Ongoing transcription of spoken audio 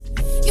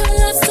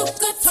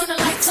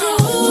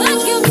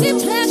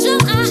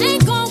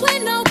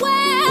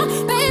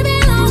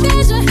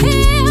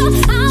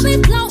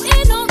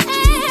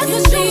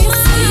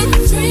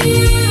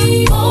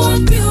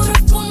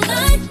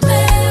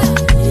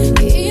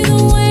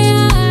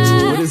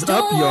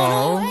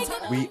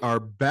We are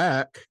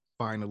back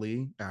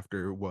finally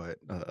after what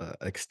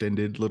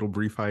extended little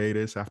brief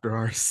hiatus after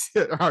our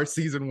our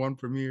season one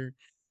premiere.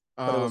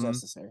 But it was Um,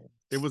 necessary.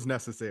 it was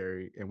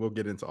necessary, and we'll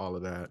get into all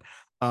of that.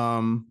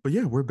 But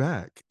yeah, we're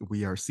back.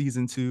 We are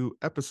season two,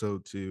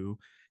 episode two,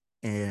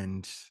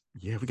 and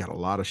yeah, we got a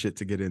lot of shit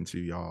to get into,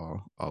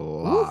 y'all. A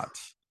Woo. lot.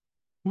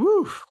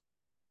 Woo!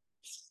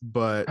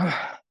 But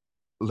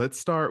let's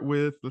start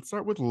with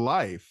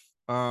life.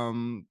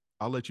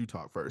 I'll let you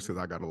talk first because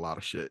I got a lot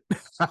of shit.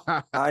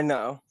 I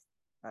know.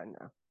 I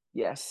know.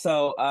 Yes.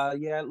 So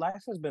yeah,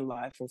 life has been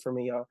life for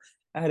me, y'all.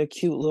 I had a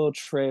cute little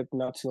trip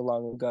not too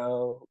long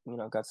ago,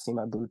 got to see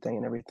my boo thing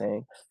and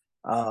everything.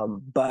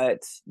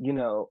 But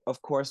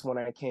of course, when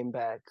I came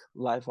back,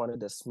 life wanted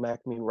to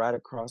smack me right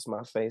across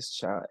my face,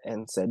 child,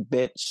 and said,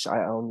 "Bitch,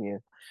 I own you."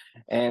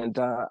 And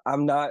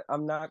I'm not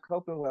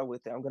coping well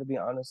with it. I'm gonna be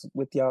honest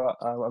with y'all.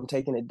 I'm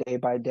taking it day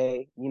by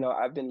day.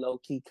 I've been low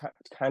key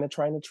kind of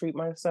trying to treat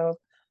myself.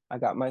 I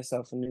got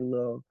myself a new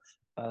little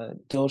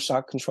dual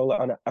shock controller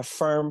on a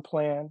firm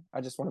plan. I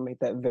just want to make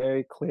that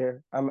very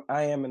clear.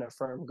 I am an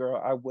affirm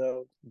girl. I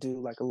will do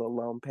like a little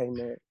loan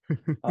payment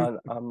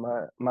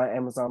on my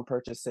Amazon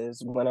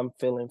purchases when I'm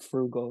feeling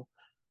frugal.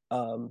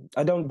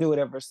 I don't do it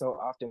ever so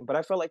often, but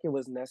I felt like it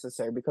was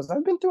necessary because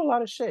I've been through a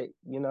lot of shit.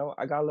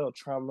 I got a little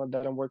trauma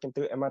that I'm working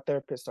through, and my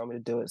therapist told me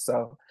to do it.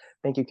 So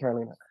thank you,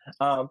 Carolina.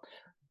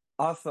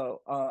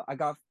 Also, I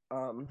got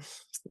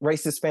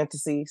racist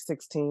fantasy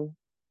 16,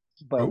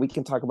 but Oh. we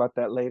can talk about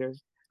that later.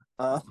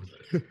 Uh,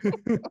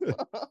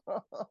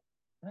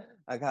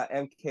 I got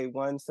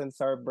MK1 since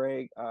our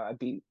break. I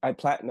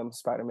platinum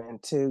Spider-Man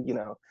 2.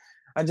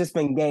 I just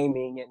been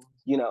gaming and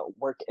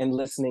work and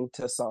listening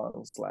to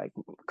songs like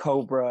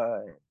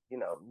Cobra,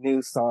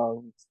 new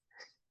songs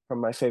from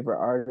my favorite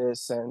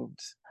artists, and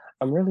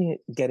I'm really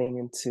getting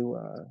into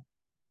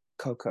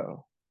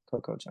Coco,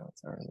 Coco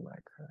Jones. I really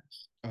like her,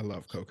 I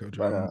love Coco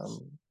but Jones.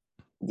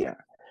 yeah.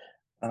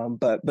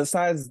 But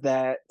besides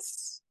that,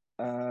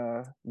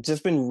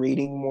 just been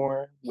reading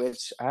more,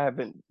 which I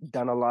haven't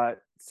done a lot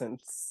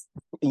since,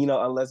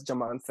 unless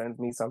Jaman sends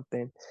me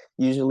something.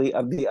 Usually,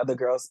 of the other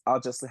girls, I'll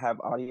just have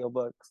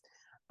audiobooks.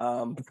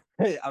 I'm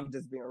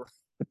just being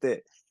with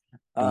it.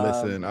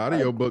 Listen, I,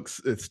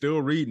 audiobooks, it's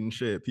still reading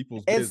shit.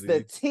 People's it's the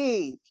busy.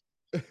 tea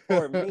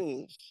for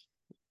me,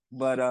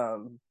 but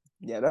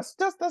yeah, that's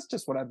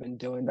just what I've been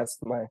doing. That's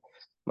my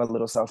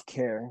little self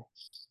care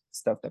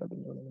stuff that I've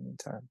been doing in the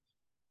meantime.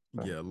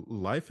 But Yeah,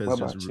 life what has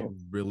just about you?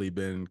 really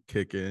been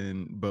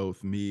kicking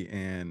both me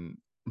and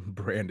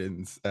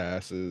Brandon's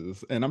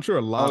asses, and I'm sure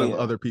a Oh lot of yeah.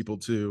 other people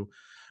too.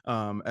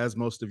 As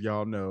most of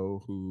y'all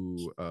know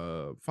who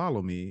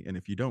follow me, and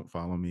if you don't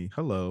follow me,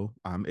 hello,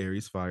 I'm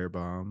Aries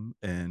Firebomb,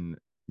 and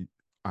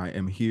I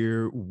am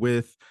here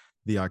with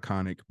the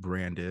iconic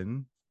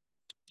Brandon.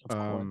 Of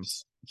Um,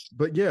 course.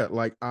 but yeah,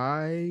 like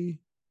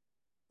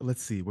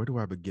let's see, where do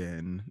I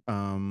begin?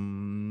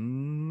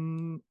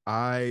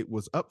 I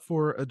was up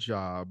for a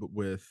job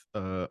with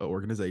an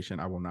organization.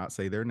 I will not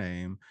say their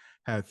name.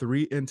 Had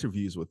three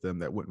interviews with them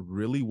that went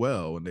really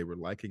well, and they were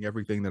liking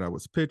everything that I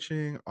was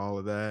pitching, all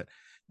of that,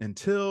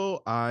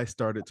 until I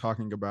started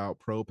talking about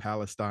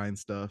pro-Palestine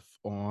stuff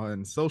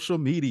on social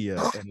media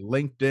and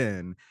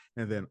LinkedIn,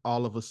 and then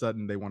all of a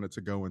sudden they wanted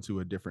to go into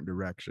a different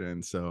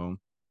direction. So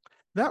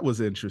that was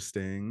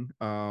interesting.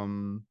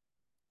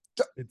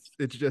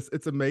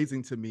 It's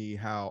amazing to me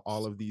how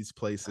all of these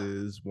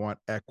places want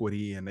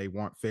equity and they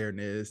want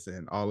fairness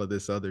and all of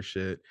this other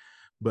shit,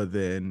 but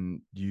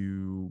then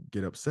you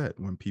get upset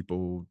when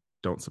people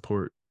don't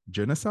support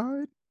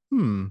genocide.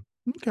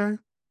 Okay,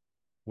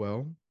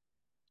 well.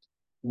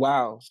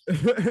 Wow.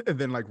 And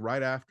then like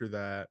right after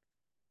that,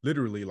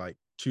 literally like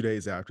 2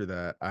 days after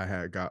that, I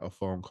had got a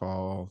phone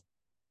call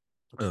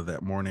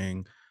that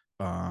morning.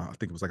 I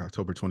think it was like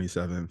October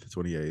 27th,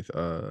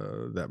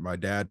 28th, that my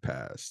dad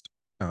passed.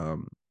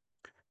 um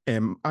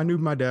and I knew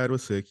my dad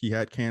was sick. He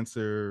had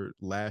cancer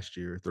last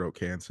year, throat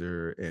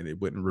cancer, and it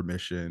went in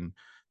remission.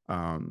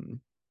 Um,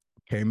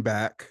 Came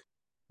back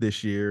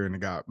this year and it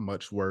got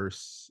much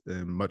worse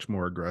and much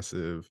more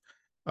aggressive.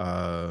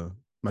 Uh,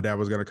 my dad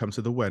was going to come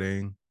to the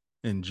wedding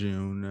in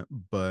June,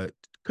 but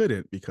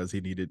couldn't because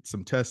he needed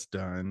some tests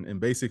done.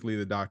 And basically,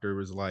 the doctor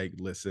was like,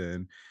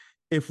 listen,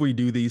 if we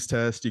do these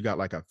tests, you got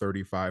like a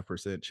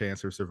 35%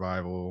 chance of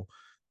survival.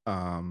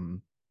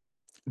 Um,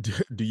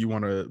 do you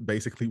want to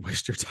basically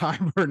waste your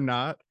time or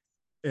not?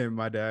 And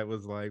my dad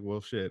was like, well,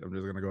 shit, I'm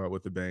just going to go out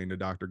with the bang. The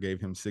doctor gave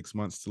him 6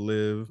 months to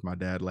live. My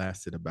dad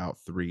lasted about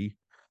three.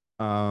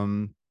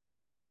 Um,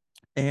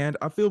 and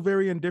I feel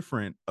very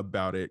indifferent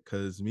about it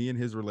because me and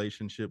his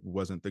relationship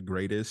wasn't the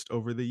greatest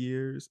over the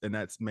years. And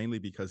that's mainly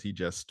because he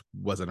just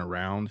wasn't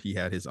around. He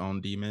had his own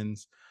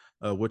demons,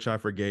 which I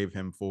forgave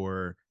him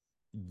for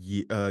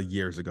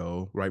years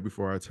ago, right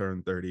before I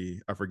turned 30.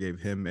 I forgave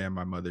him and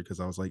my mother because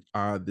I was like,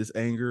 this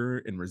anger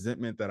and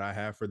resentment that I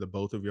have for the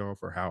both of y'all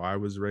for how I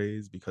was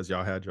raised because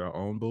y'all had your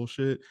own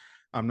bullshit.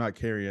 I'm not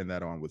carrying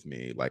that on with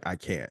me. Like, I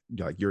can't.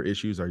 Like, your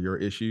issues are your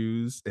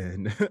issues,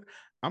 and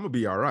I'm gonna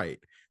be all right.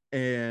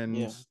 And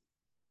Yeah.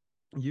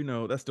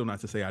 that's still not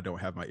to say I don't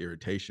have my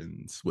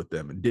irritations with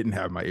them and didn't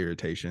have my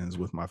irritations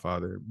with my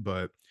father.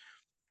 But,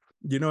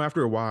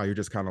 after a while, you're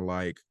just kind of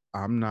like,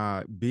 I'm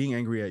not being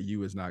angry at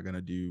you is not going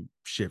to do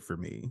shit for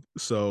me.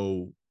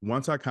 So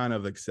once I kind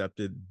of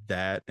accepted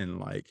that and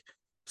like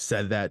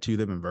said that to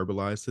them and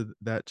verbalized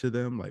that to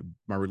them, like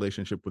my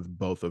relationship with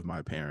both of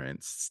my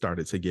parents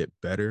started to get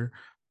better.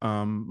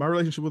 My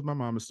relationship with my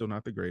mom is still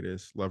not the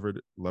greatest. Love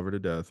her to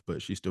death,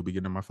 but she's still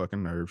beginning my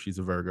fucking nerves. She's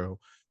a Virgo.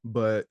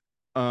 But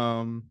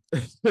um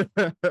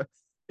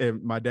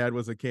and my dad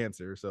was a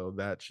Cancer, so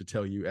that should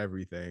tell you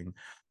everything.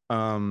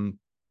 Um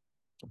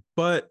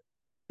but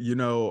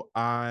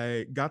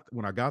I got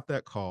when I got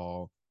that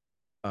call,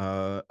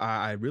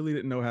 I really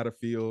didn't know how to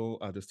feel.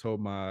 I just told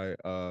my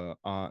the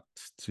aunt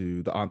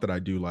that I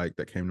do like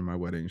that came to my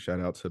wedding. Shout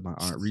out to my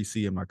aunt Reese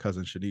and my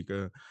cousin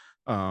Shanika.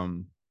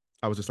 Um,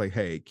 I was just like,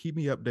 hey, keep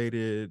me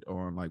updated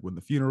on like when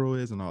the funeral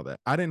is and all that.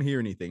 I didn't hear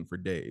anything for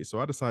days, so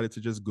I decided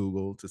to just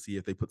Google to see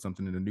if they put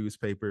something in the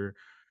newspaper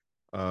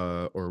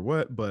or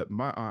what. But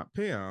my aunt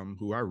Pam,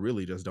 who I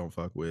really just don't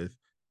fuck with,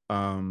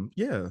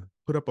 yeah,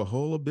 put up a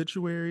whole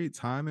obituary,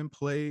 time and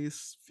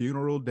place,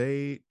 funeral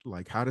date,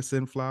 like how to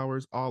send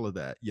flowers, all of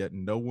that. Yet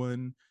no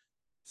one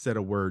said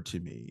a word to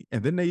me.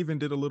 And then they even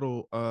did a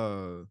little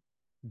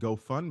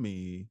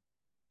GoFundMe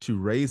to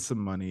raise some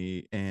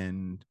money.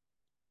 And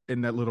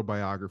in that little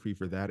biography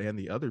for that and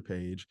the other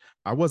page,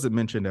 I wasn't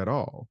mentioned at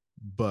all.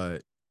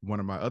 But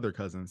one of my other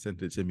cousins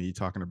sent it to me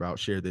talking about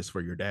share this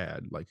for your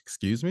dad. Like,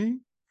 excuse me?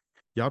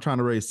 Y'all trying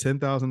to raise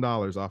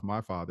 $10,000 off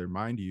my father.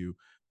 Mind you,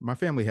 my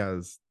family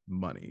has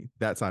money.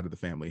 That side of the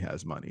family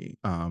has money.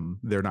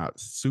 They're not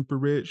super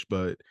rich,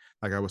 but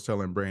like I was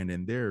telling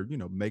Brandon, they're,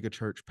 mega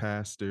church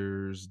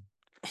pastors,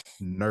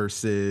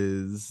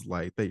 nurses,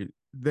 like they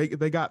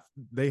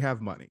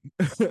have money.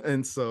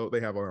 And so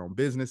they have our own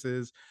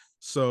businesses.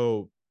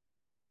 So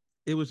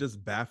it was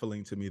just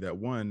baffling to me that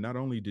one, not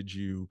only did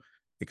you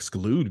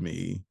exclude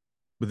me,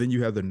 but then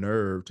you have the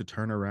nerve to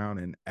turn around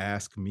and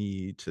ask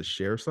me to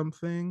share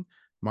something.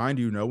 Mind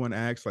you, no one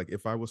asked like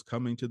if I was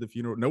coming to the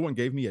funeral. No one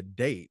gave me a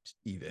date,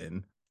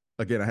 even.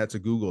 Again, I had to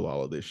Google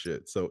all of this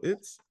shit. So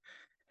it's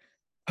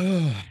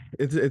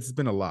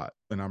been a lot,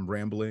 and I'm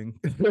rambling,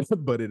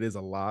 but it is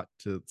a lot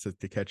to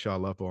catch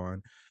y'all up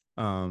on.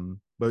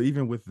 But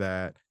even with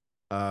that,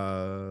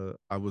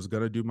 I was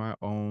gonna do my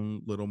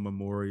own little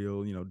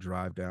memorial,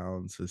 drive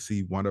down to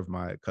see one of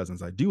my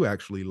cousins I do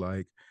actually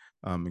like,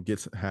 and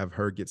have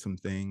her get some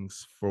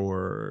things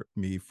for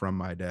me from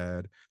my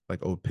dad,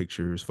 like old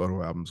pictures,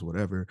 photo albums,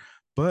 whatever.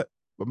 But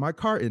my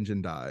car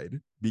engine died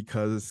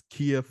because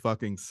Kia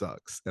fucking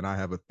sucks. And I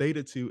have a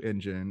Theta 2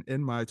 engine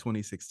in my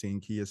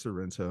 2016 Kia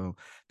Sorento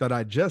that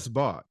I just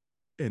bought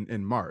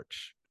in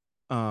March.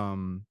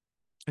 Um,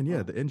 and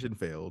yeah, the engine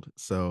failed.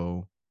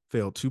 So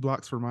failed 2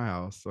 blocks from my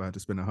house. So I had to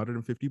spend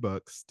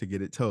 $150 to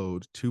get it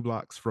towed 2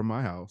 blocks from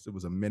my house. It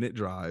was a minute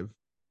drive.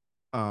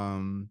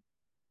 Um,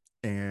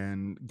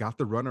 and got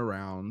the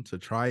runaround to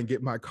try and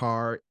get my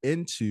car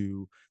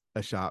into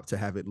a shop to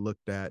have it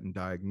looked at and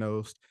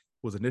diagnosed.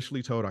 Was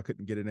initially told I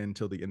couldn't get it in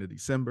until the end of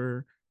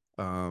December.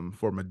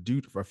 For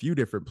a few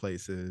different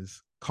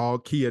places,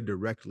 called Kia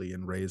directly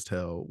and raised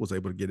hell. Was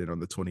able to get it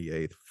on the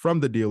 28th from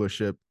the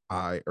dealership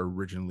I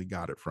originally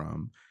got it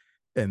from.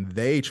 And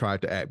they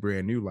tried to act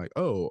brand new, like,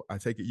 oh, I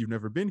take it you've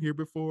never been here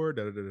before,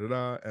 da da da da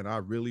da. And I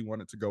really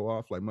wanted to go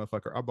off like,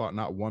 motherfucker, I bought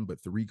not one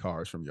but 3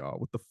 cars from y'all.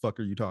 What the fuck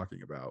are you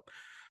talking about?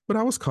 But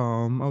I was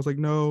calm. I was like,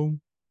 no,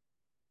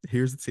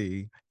 here's the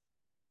tea.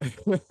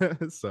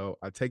 So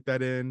I take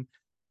that in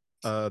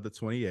the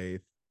 28th,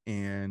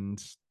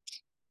 and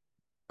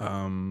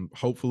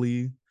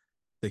hopefully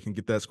they can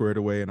get that squared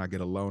away and I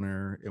get a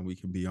loaner and we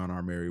can be on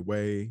our merry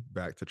way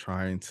back to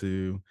trying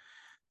to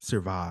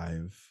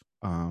survive.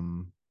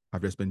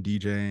 I've just been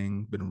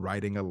DJing, been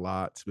writing a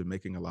lot, been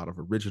making a lot of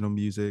original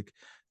music.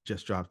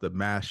 Just dropped a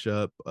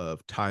mashup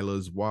of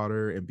Tyla's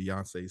Water and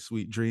Beyonce's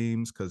Sweet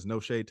Dreams, because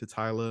no shade to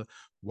Tyla,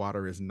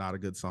 Water is not a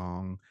good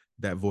song.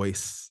 That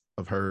voice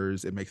of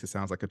hers, it makes it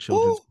sound like a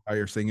children's Ooh.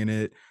 choir singing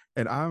it.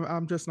 And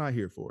I'm just not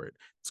here for it.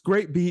 It's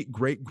great beat,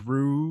 great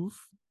groove.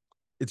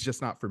 It's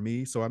just not for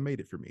me. So I made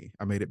it for me.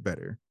 I made it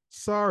better.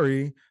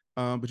 Sorry.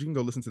 But you can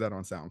go listen to that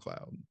on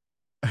SoundCloud.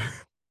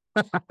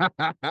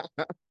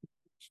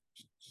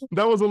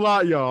 That was a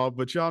lot, y'all,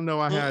 but y'all know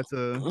I had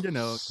to,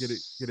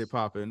 get it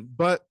popping.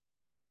 But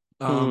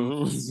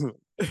um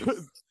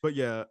but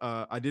yeah,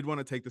 I did want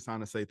to take this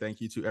time to say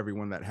thank you to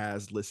everyone that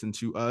has listened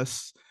to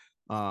us.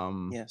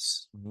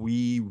 Yes.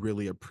 We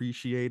really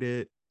appreciate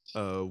it.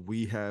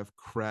 We have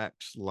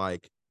cracked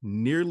like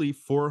nearly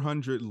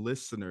 400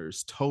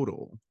 listeners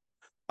total.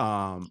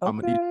 I'm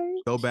gonna need to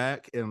Okay. go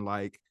back and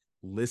like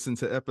listen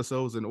to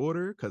episodes in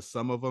order because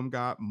some of them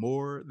got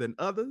more than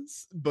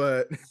others,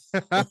 but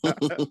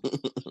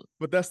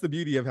but that's the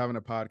beauty of having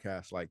a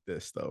podcast like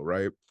this, though,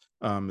 right?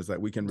 Is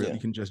that you Yeah.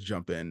 can just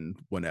jump in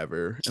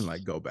whenever and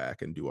like go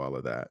back and do all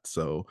of that.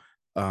 So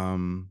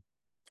um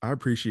I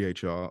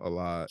appreciate y'all a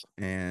lot,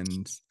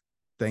 and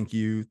thank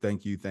you,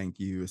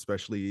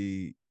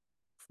 especially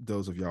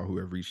those of y'all who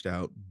have reached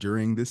out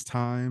during this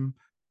time.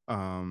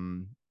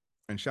 Um,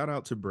 and shout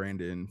out to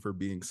Brandon for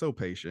being so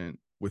patient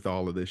with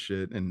all of this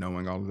shit and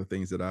knowing all of the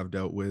things that I've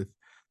dealt with.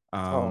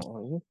 Um,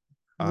 Oh,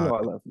 you I know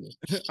I love you.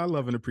 I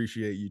love and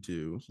appreciate you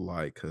too,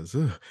 like, cause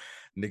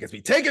niggas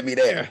be taking me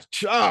there,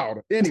 child.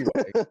 Anyway,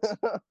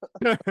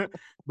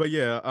 but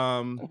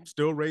yeah,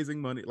 still raising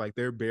money. Like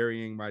they're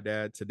burying my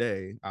dad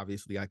today.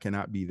 Obviously, I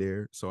cannot be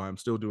there, so I'm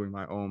still doing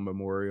my own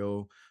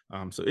memorial.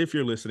 So if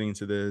you're listening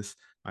to this,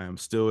 I am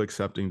still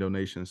accepting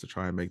donations to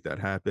try and make that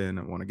happen.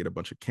 I want to get a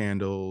bunch of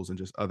candles and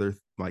just other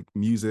like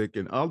music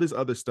and all this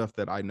other stuff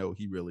that I know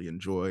he really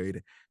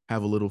enjoyed.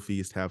 Have a little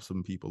feast, have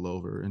some people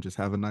over, and just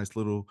have a nice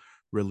little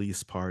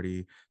release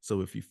party.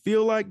 So if you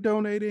feel like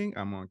donating,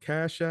 I'm on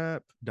Cash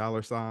App,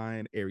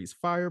 $ Aries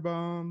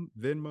Firebomb,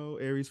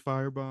 Venmo, Aries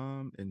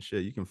Firebomb, and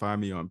shit. You can find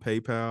me on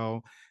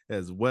PayPal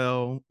as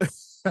well.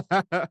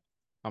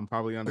 I'm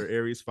probably under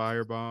Aries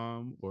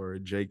Firebomb or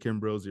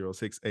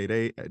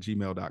jkimbro0688 at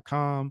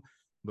gmail.com.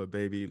 But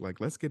baby, like,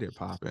 let's get it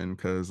popping.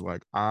 Cause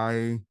like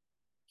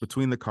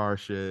between the car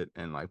shit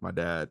and like my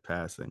dad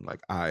passing,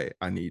 like I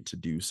need to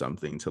do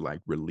something to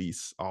like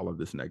release all of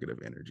this negative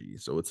energy.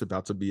 So it's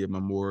about to be a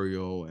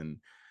memorial and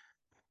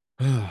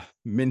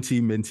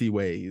minty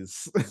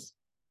ways.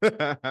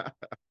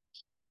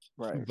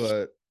 Right.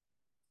 But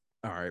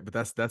all right, but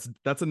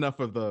that's enough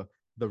of the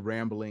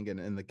rambling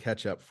and the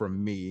catch up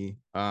from me.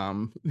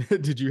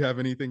 Did you have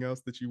anything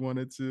else that you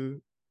wanted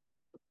to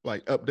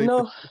like update the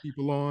No,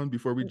 people on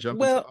before we jump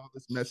into well, all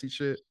this messy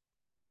shit?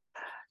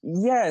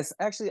 yes,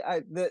 actually,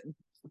 I the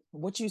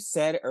what you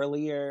said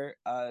earlier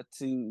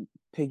to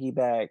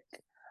piggyback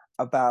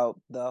about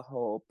the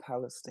whole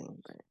Palestine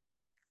thing.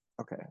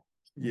 Okay,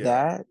 Yeah.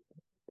 that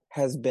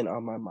has been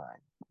on my mind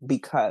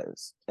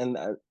because, and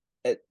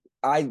it,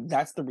 I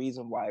that's the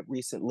reason why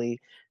recently,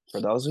 for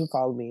those who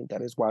follow me,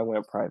 that is why I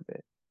went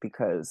private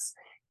because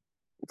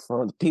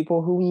for the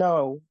people who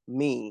know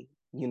me,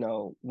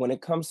 when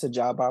it comes to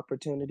job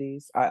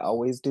opportunities, I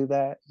always do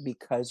that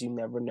because you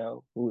never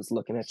know who's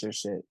looking at your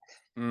shit.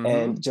 And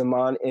Mm-hmm.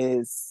 Jamon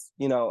is,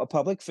 a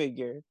public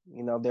figure,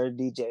 they're a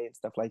DJ and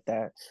stuff like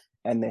that.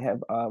 And they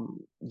have,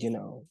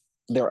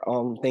 their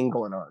own thing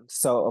going on.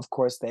 So of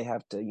course they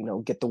have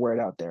to, get the word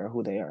out there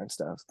who they are and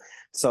stuff.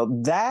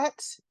 So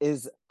that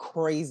is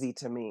crazy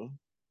to me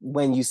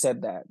when you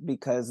said that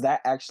because that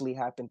actually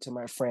happened to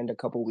my friend a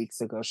couple weeks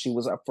ago. She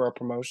was up for a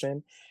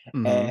promotion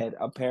Mm-hmm. and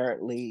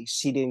apparently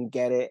she didn't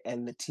get it.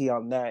 And the tea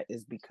on that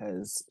is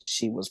because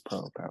she was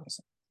pro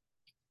Palestine.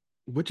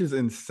 Which is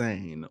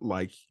insane.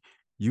 Like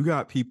you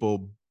got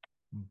people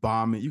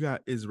bombing, you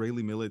got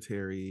Israeli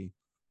military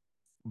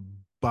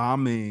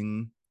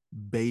bombing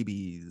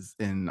babies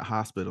in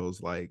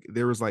hospitals. Like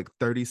there was like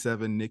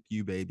 37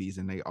 NICU babies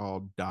and they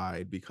all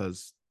died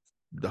because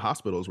the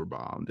hospitals were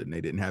bombed and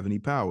they didn't have any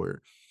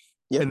power.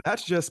 Yep. And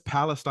that's just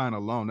Palestine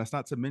alone. That's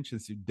not to mention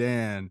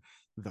Sudan,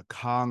 the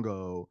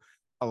Congo,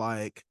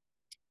 like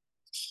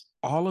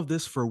all of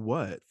this for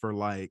what? For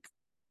like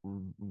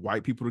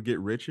white people to get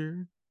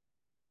richer?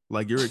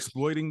 Like you're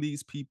exploiting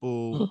these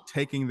people,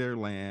 taking their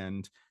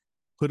land,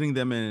 putting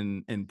them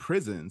in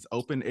prisons,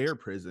 open air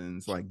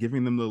prisons, like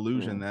giving them the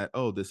illusion Yeah. that,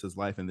 oh, this is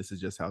life and this is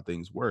just how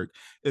things work.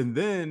 And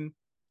then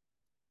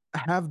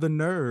have the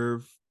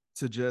nerve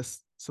to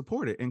just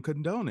support it and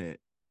condone it.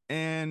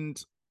 And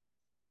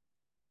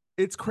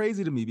it's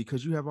crazy to me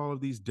because you have all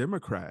of these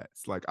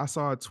Democrats. Like I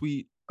saw a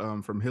tweet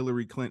from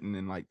Hillary Clinton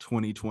in like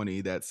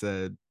 2020 that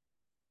said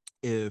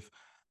if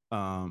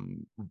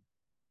um,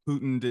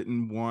 Putin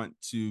didn't want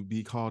to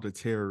be called a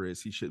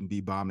terrorist, he shouldn't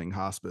be bombing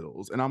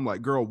hospitals. And I'm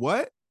like, girl,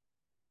 what?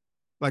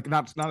 Like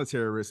not a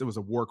terrorist, it was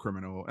a war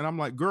criminal. And I'm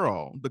like,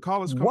 girl, the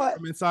call is coming What?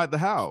 from inside the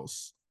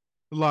house.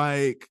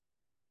 Like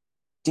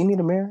Do you need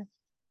a mirror?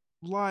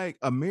 like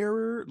a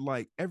mirror,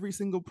 like every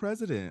single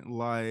president.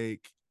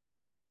 Like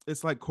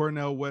it's like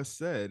Cornell West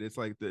said, it's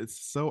like it's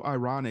so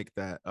ironic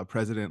that a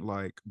president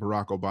like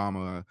Barack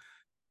Obama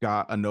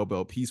got a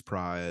Nobel Peace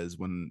Prize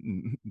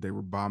when they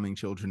were bombing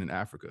children in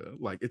Africa.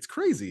 Like it's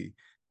crazy.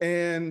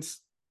 And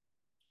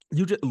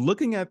you just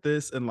looking at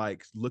this and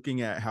like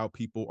looking at how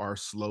people are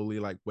slowly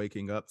like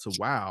waking up to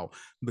wow,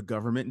 the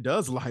government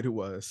does lie to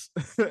us.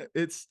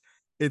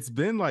 It's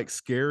been like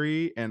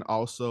scary and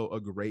also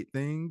a great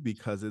thing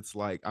because it's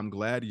like I'm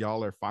glad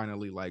y'all are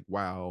finally like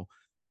wow,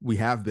 we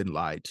have been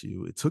lied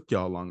to. It took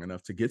y'all long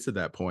enough to get to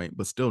that point,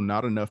 but still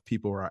not enough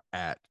people are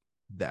at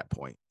that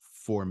point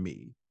for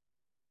me.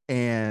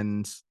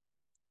 And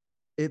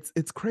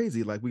it's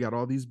crazy. Like we got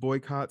all these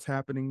boycotts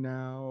happening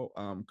now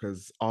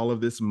because all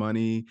of this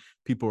money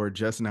people are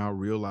just now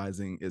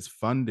realizing is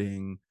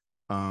funding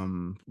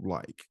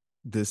like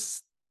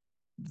this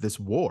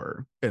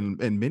war and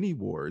many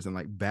wars and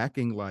like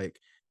backing like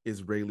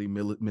Israeli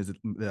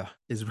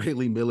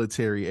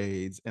military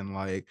aids and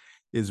like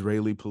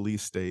Israeli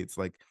police states.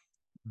 Like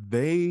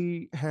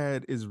they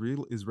had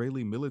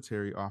Israeli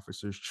military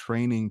officers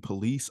training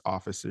police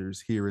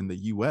officers here in the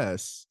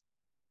US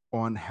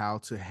on how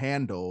to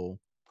handle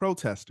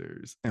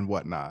protesters and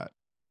whatnot.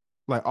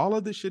 Like all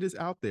of this shit is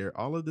out there.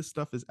 All of this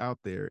stuff is out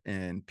there,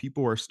 and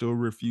people are still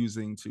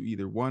refusing to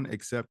either one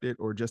accept it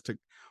or just to,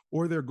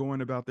 or they're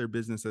going about their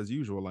business as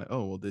usual. Like,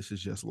 oh well, this is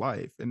just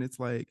life, and it's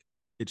like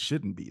it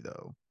shouldn't be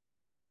though.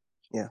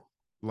 Yeah.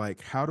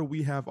 Like, how do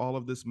we have all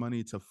of this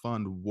money to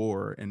fund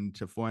war and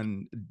to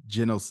fund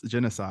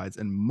genocides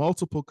in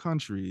multiple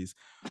countries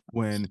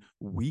when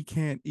we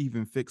can't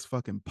even fix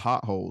fucking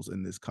potholes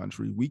in this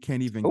country? We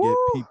can't even get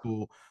Ooh,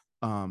 people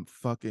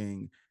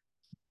fucking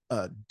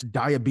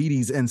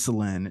diabetes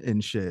insulin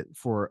and shit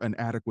for an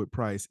adequate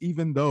price,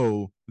 even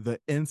though the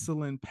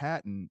insulin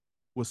patent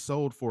was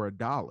sold for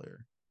 $1.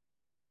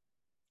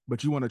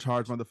 But you want to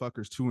charge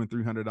motherfuckers $200 and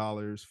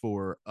 $300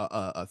 for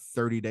a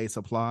 30-day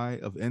supply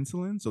of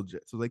insulin so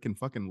they can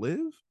fucking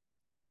live?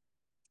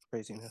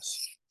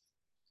 craziness.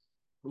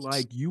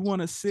 Like, you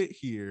want to sit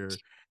here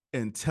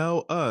and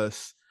tell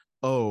us,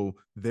 oh,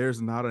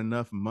 there's not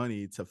enough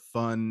money to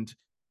fund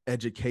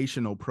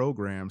educational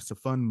programs, to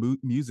fund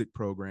music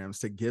programs,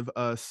 to give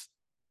us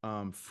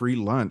free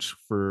lunch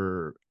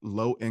for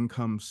low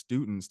income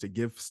students, to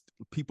give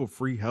people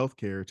free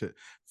healthcare, to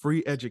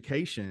free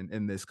education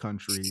in this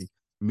country.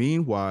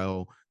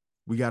 Meanwhile,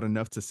 we got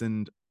enough to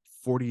send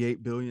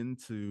 48 billion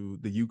to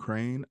the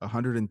Ukraine,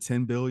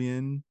 110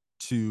 billion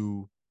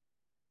to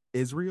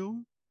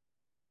Israel,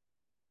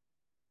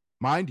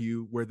 mind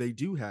you, where they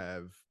do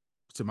have,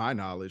 to my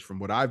knowledge, from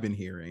what I've been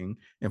hearing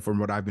and from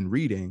what I've been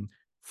reading,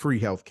 free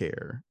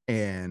healthcare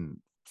and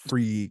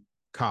free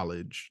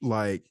college,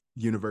 like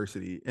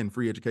university and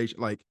free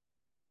education. Like,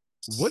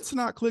 what's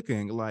not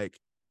clicking? Like,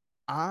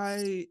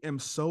 I am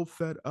so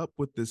fed up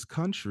with this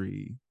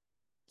country.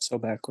 So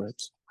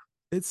backwards.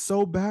 It's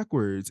so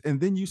backwards. And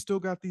then you still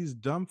got these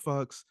dumb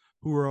fucks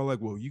who are all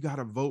like, well, you got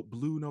to vote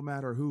blue no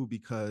matter who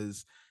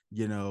because,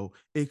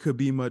 it could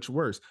be much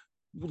worse.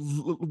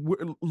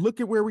 Look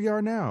at where we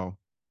are now.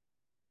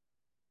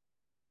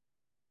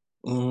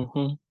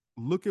 Mm-hmm.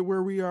 Look at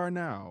where we are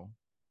now.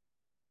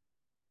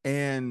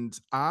 And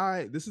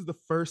this is the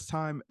first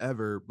time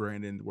ever,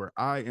 Brandon, where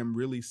I am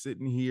really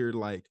sitting here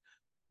like,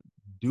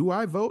 do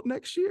I vote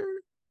next year?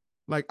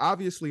 Like,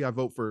 obviously, I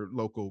vote for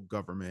local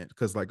government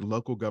because, like,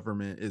 local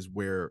government is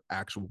where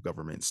actual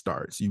government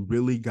starts. You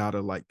really got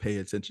to, like, pay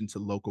attention to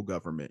local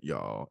government,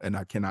 y'all. And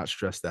I cannot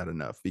stress that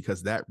enough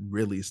because that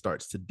really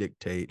starts to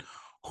dictate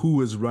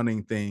who is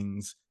running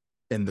things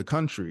in the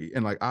country.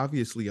 And, like,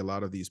 obviously, a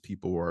lot of these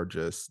people are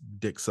just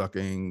dick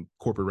sucking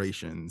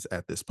corporations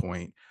at this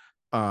point.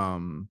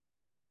 But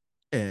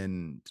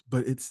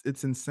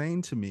it's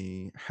insane to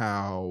me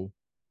how,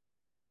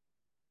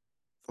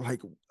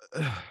 like,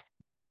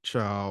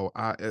 child,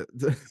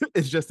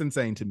 it's just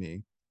insane to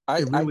me. I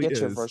It I really get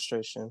your is.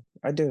 frustration.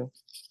 I do.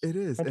 It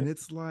is. I And do.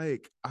 it's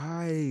like,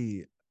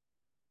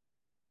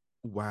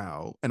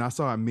 wow. And I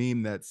saw a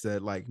meme that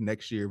said, like,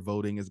 next year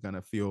voting is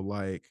gonna feel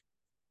like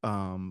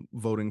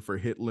voting for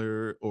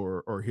Hitler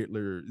or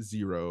Hitler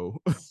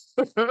zero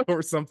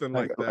or something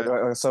Like like like, that.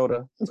 like a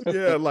soda.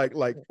 Yeah, like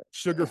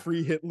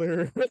sugar-free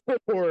Hitler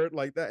or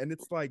like that. And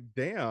it's like,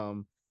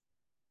 damn,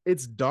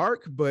 it's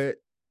dark, but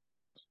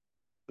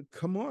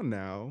come on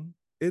now.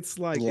 It's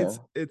like Yeah.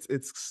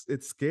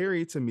 it's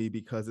scary to me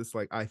because it's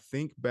like I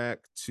think back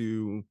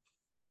to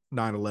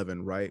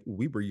 9/11, right?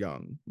 We were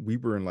young. We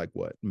were in like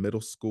what,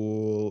 middle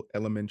school,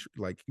 elementary,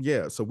 like,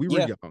 yeah, so we were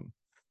Yeah. young.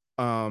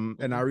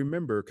 And I Hmm.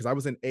 remember because I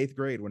was in 8th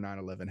grade when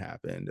 9/11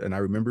 happened, and I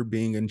remember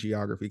being in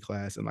geography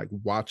class and like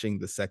watching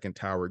the second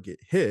tower get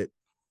hit.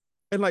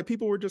 And like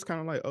people were just kind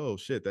of like, oh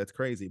shit, that's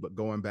crazy, but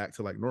going back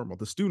to like normal,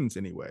 the students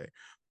anyway.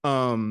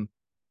 Um,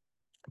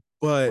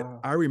 but Wow.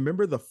 I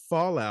remember the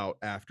fallout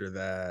after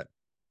that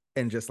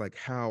and just like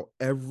how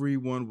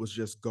everyone was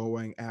just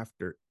going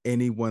after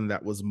anyone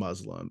that was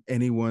Muslim,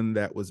 anyone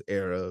that was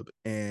Arab,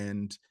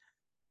 and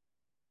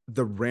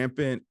the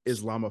rampant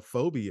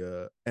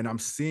Islamophobia. And I'm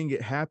seeing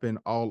it happen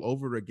all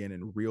over again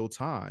in real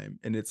time.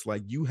 And it's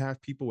like you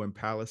have people in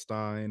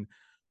Palestine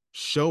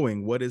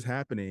showing what is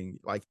happening.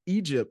 Like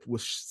Egypt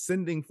was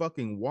sending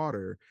fucking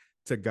water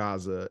to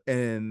Gaza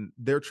and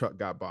their truck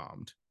got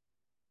bombed.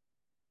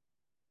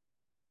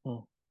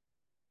 Mm.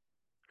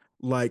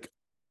 Like,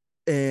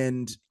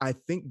 and I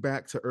think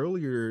back to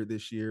earlier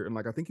this year, and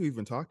like I think you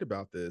even talked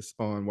about this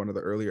on one of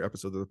the earlier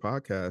episodes of the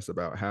podcast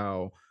about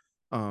how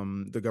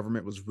the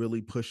government was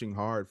really pushing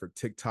hard for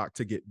TikTok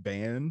to get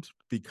banned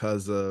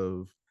because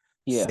of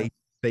Yeah. safe,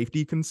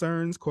 safety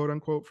concerns, quote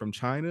unquote, from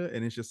China.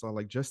 And it's just all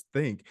like, just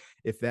think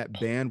if that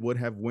ban would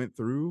have went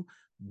through,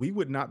 we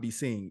would not be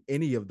seeing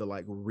any of the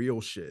like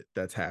real shit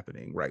that's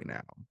happening right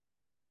now,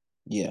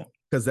 Yeah.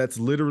 because that's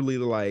literally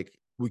like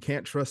we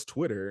can't trust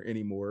Twitter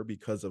anymore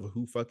because of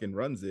who fucking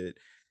runs it.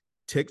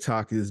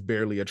 TikTok is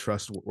barely a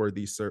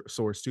trustworthy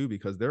source too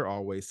because they're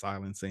always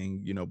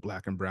silencing,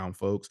 black and brown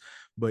folks.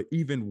 But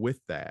even with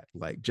that,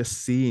 like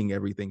just seeing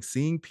everything,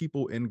 seeing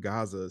people in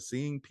Gaza,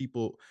 seeing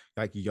people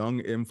like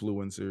young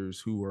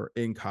influencers who are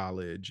in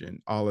college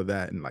and all of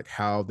that, and like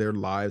how their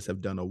lives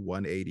have done a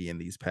 180 in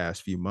these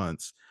past few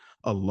months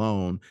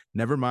alone.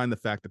 Never mind the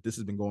fact that this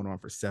has been going on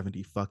for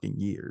 70 fucking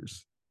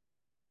years.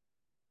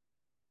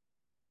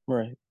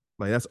 Right.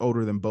 Like that's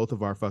older than both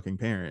of our fucking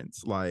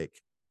parents. Like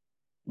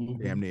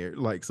damn Hmm. near.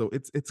 Like so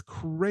it's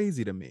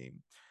crazy to me.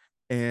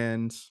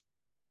 And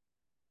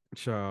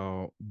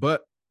so,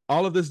 but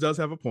all of this does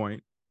have a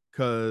point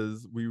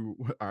because we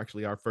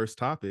actually our first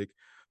topic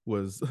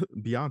was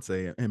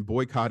Beyonce and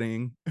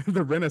boycotting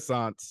the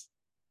Renaissance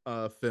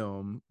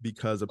film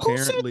because Who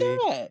said apparently,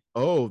 that?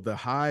 oh, the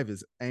Hive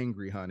is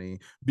angry, honey,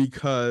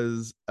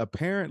 because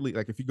apparently,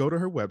 like if you go to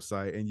her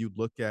website and you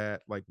look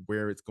at like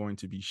where it's going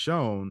to be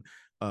shown,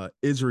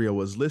 Israel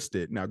was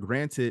listed. Now,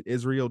 granted,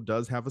 Israel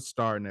does have a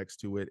star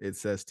next to it. It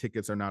says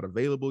tickets are not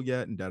available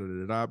yet, and da da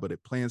da da. But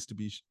it plans to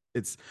be.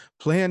 It's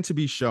planned to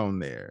be shown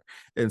there,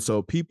 and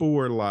so people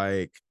were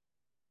like,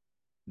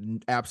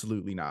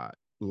 absolutely not.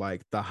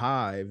 Like the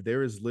Hive,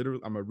 there is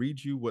literally. I'm gonna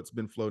read you what's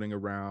been floating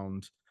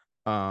around,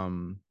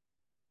 um,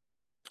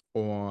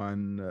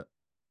 on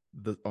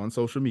on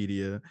social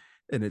media,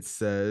 and it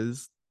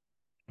says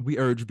we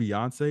urge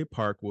Beyonce,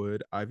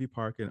 Parkwood, Ivy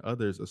Park, and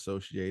others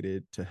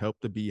associated to help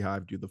the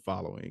Beehive do the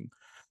following: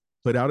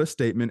 put out a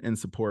statement in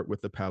support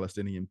with the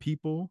Palestinian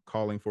people,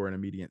 calling for an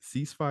immediate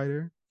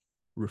ceasefire,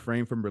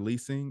 refrain from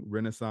releasing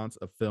Renaissance,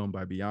 a film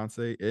by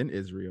Beyonce in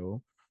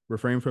Israel,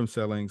 refrain from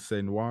selling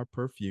C'est Noir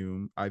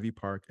perfume, Ivy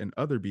Park, and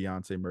other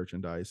Beyonce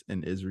merchandise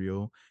in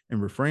Israel,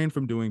 and refrain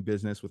from doing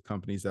business with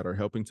companies that are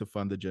helping to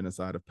fund the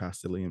genocide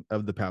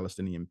of the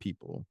Palestinian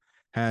people.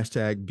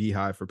 Hashtag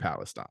Beehive for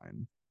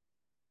Palestine.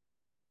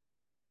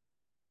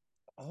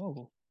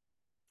 Oh,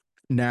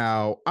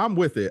 Now I'm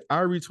with it. I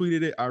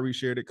retweeted it. I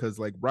reshared it because,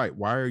 like, right,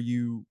 why are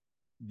you?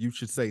 You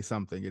should say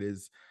something. It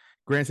is,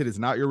 granted, it's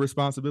not your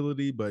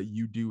responsibility, but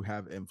you do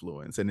have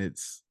influence, and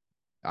it's.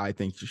 I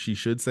think she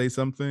should say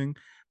something.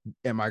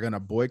 Am I gonna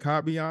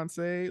boycott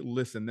Beyonce?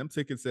 Listen, them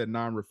tickets said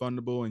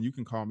non-refundable, and you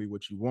can call me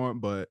what you want,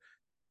 but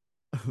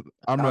I'm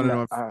I'm running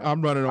not. on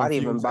I'm running on I'd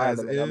even fumes buy as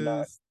them, and I'm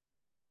not is.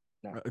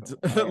 not going.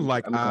 I am.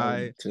 like I'm going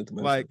I to the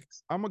like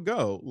movies. I'm gonna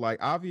go. Like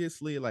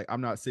obviously, like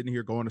I'm not sitting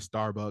here going to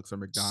Starbucks or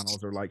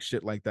McDonald's or like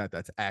shit like that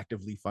that's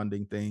actively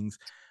funding things.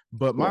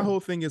 But my Yeah.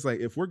 whole thing is like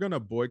if we're gonna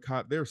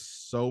boycott, there's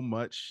so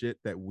much shit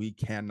that we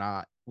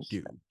cannot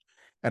do.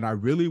 And I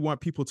really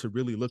want people to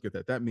really look at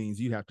that. That means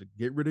you have to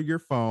get rid of your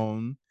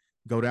phone,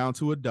 go down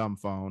to a dumb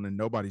phone, and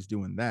nobody's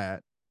doing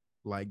that.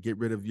 Like get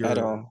rid of At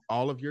your all.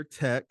 all of your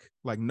tech.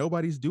 Like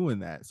nobody's doing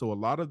that. So a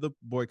lot of the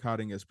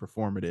boycotting is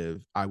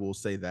performative. I will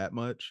say that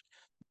much.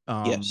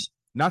 Yes.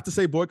 Not to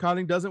say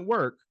boycotting doesn't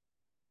work.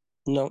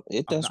 No,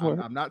 it I'm does not, I'm,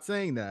 work. I'm not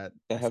saying that.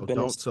 There have So been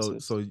don't. So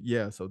instances. so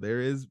yeah. So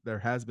there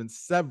has been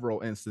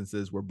several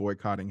instances where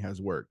boycotting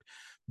has worked.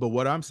 But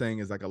what I'm saying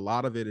is like a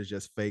lot of it is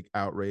just fake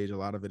outrage. A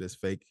lot of it is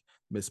fake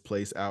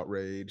misplaced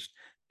outrage,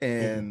 Hmm.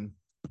 and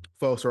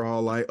folks are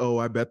all like, "Oh,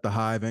 I bet the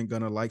Hive ain't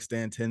gonna like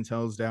stand 10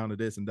 toes down to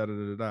this and da da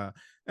da da."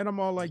 And I'm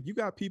all like, "You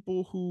got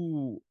people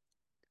who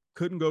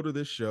couldn't go to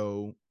this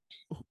show,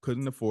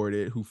 couldn't afford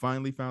it, who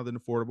finally found an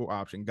affordable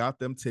option, got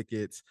them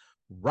tickets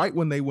right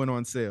when they went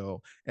on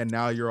sale, and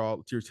now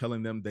you're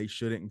telling them they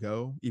shouldn't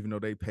go, even though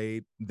they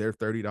paid their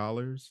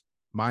 $30.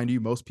 Mind you,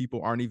 most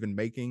people aren't even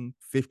making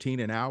 15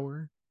 an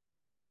hour.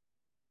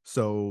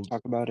 So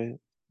Talk about it.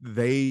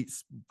 they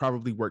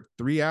probably worked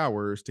 3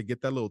 hours to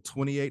get that little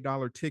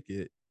 $28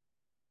 ticket,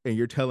 and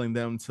you're telling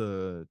them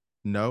to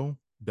no,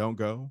 don't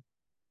go,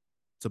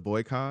 to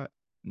boycott.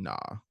 Nah,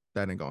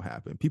 that ain't gonna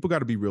happen. People got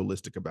to be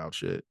realistic about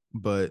shit.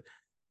 But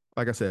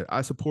like I said,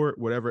 I support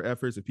whatever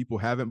efforts. If people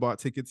haven't bought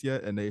tickets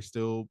yet and they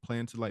still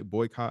plan to like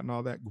boycott and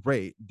all that,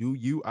 great. Do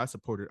you? I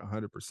support it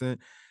 100%.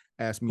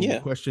 Ask me any Yeah.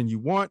 question you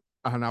want,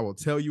 and I will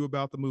tell you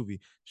about the movie.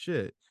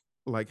 Shit.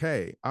 Like,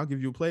 hey, I'll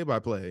give you a play by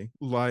play.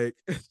 Like,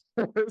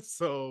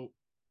 so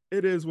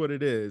it is what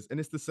it is. And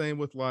it's the same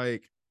with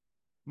like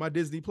my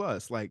Disney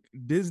Plus. Like,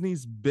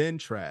 Disney's been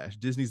trash.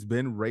 Disney's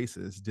been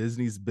racist.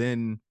 Disney's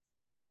been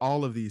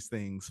all of these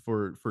things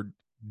for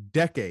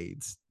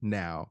decades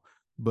now,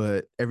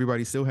 but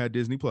everybody still had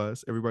Disney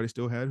Plus, everybody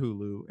still had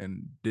Hulu,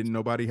 and didn't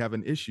nobody have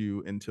an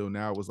issue until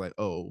now. It was like,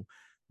 oh,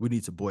 we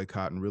need to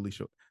boycott and really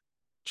show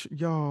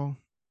y'all.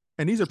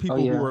 And these are Oh people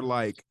who yeah. are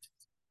like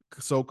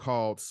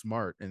so-called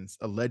smart and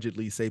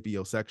allegedly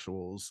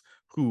sapiosexuals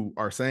who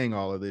are saying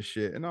all of this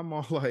shit, and I'm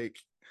all like,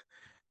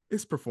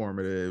 it's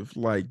performative.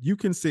 Like you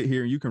can sit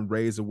here and you can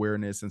raise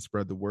awareness and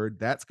spread the word.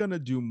 That's gonna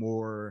do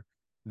more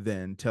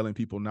than telling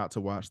people not to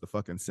watch the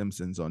fucking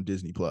Simpsons on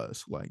Disney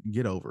Plus. Like,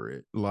 get over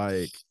it.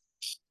 Like,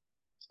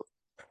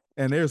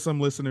 and there's some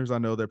listeners I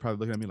know they're probably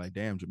looking at me like,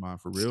 damn, Jamon,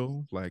 for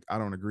real? Like, I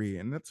don't agree.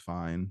 And that's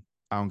fine.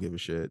 I don't give a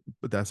shit,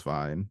 but that's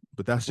fine.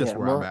 But that's just Yeah.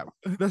 where I'm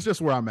at. That's just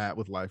where I'm at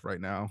with life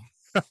right now.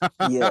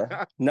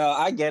 Yeah. No,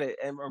 I get it.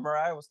 And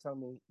Mariah was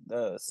telling me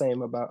the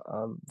same about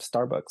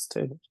Starbucks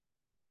too.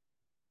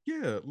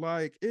 Yeah,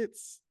 like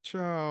it's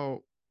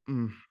child.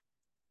 Mm,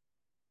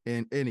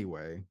 and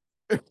anyway,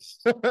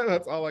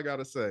 that's all I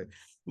gotta say.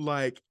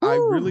 Like, I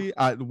Woo. really,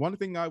 I one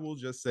thing I will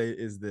just say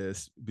is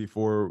this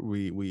before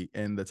we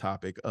end the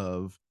topic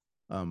of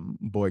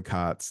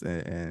boycotts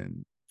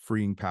and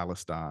freeing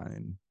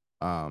Palestine.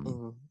 Um,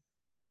 Mhm.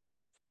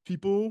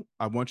 People,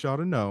 I want y'all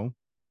to know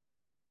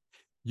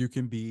you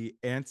can be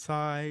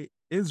anti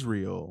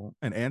Israel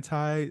an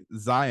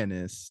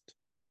anti-Zionist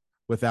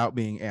without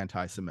being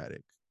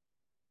anti-Semitic?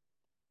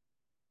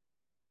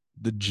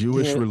 The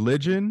Jewish There,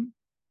 religion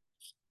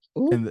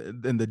ooh,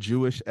 and the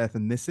Jewish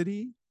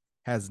ethnicity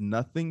has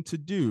nothing to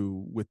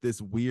do with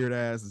this weird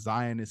ass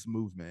Zionist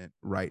movement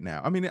right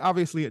now. I mean,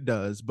 obviously it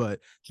does, but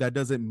that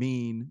doesn't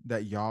mean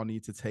that y'all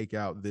need to take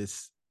out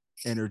this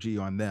energy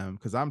on them,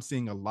 because I'm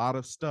seeing a lot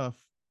of stuff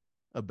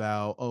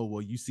about, oh,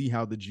 well, you see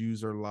how the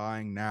Jews are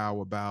lying now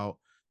about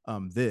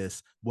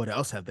this. What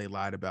else have they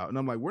lied about? And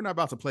I'm like, we're not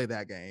about to play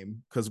that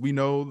game, because we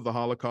know the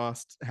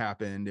Holocaust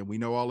happened and we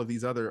know all of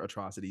these other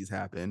atrocities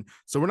happened.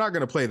 So we're not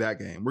going to play that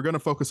game. We're going to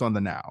focus on the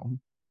now.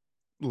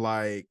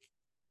 Like,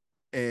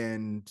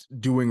 and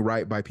doing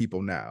right by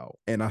people now.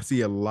 And I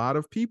see a lot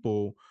of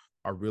people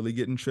are really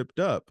getting tripped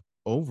up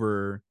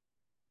over,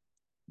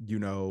 you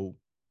know,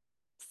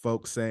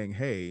 folks saying,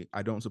 hey,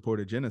 I don't support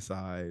a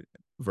genocide,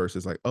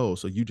 versus like, oh,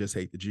 so you just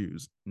hate the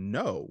Jews.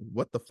 No,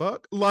 what the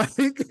fuck? Like,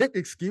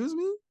 excuse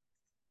me?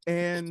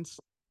 And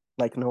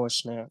like Noah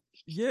Schnapp.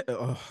 yeah,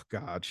 oh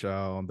God,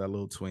 child, that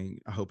little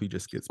twink. I hope he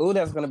just gets Ooh,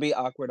 that's gonna be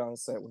awkward on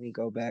set when he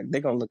go back.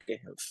 They're gonna look at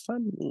him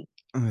funny.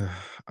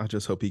 I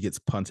just hope he gets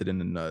punted in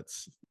the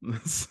nuts.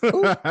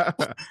 Ooh,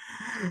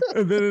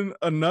 And then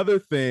another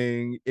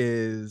thing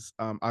is,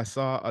 I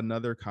saw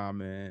another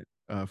comment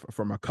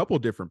from a couple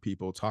different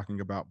people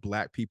talking about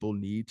Black people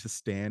need to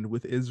stand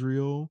with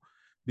Israel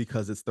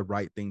because it's the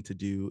right thing to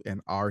do and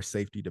our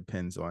safety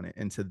depends on it.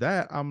 And to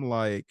that, I'm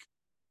like,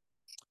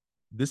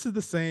 this is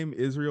the same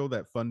Israel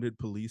that funded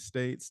police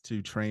states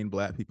to train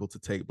Black people to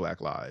take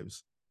Black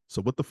lives.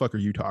 So what the fuck are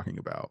you talking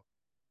about?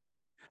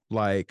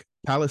 Like,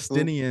 ooh,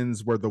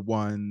 Palestinians were the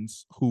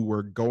ones who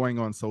were going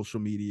on social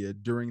media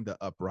during the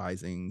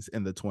uprisings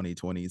in the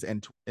 2020s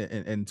and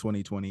in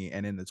 2020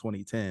 and in the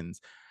 2010s,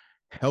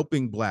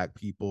 helping Black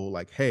people,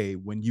 like, hey,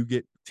 when you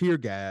get tear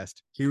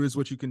gassed, here is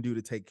what you can do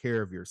to take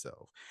care of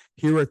yourself.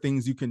 Here are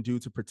things you can do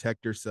to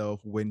protect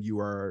yourself when you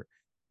are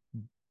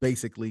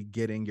basically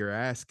getting your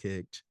ass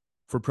kicked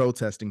for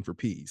protesting for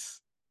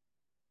peace.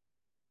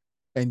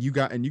 And you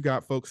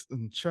got folks,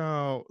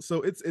 child.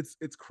 So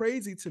it's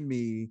crazy to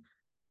me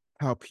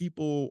how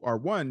people are,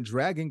 one,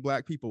 dragging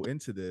Black people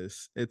into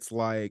this. It's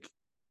like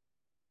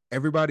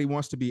everybody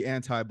wants to be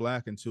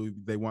anti-Black until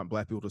they want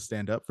Black people to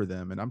stand up for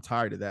them, and I'm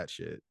tired of that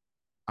shit.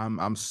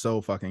 I'm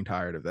so fucking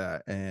tired of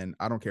that, and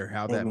I don't care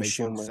how that Amy makes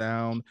you Schumer.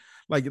 sound.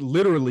 Like,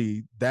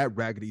 literally, that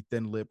raggedy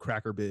thin lip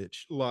cracker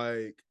bitch.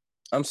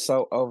 I'm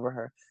so over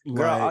her.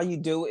 Girl, all Like you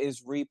do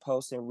is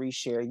repost and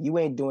reshare. You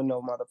ain't doing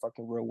no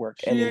motherfucking real work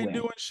she ain't anyway.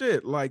 doing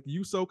shit. Like,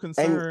 you so And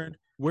concerned.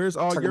 Where's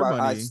all talk your about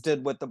I money?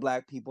 stood with the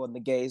Black people and the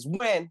gays.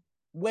 When?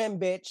 When,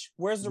 bitch?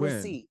 Where's the When?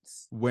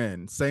 receipts?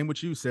 When? Same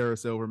with you, Sarah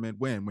Silverman.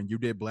 When you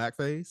did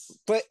blackface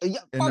But yeah,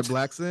 in the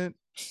black scent?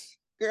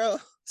 girl,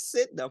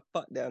 sit the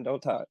fuck down.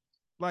 Don't talk.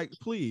 Like,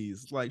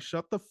 please, like,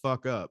 shut the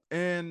fuck up.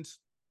 And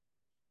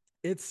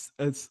it's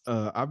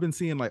I've been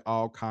seeing like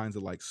all kinds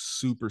of like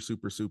super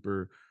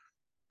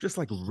just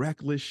like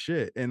reckless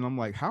shit, and I'm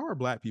like, how are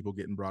Black people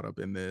getting brought up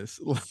in this?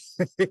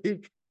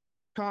 Like,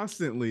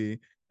 constantly.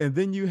 And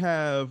then you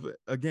have,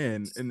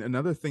 again, and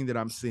another thing that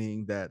I'm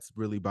seeing that's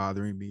really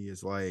bothering me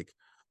is like,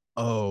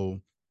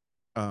 oh,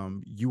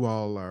 you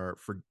all are,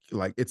 for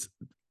like, it's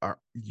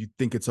you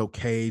think it's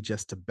okay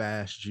just to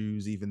bash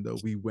Jews even though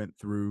we went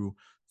through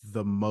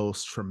the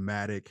most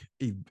traumatic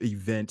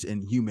event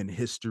in human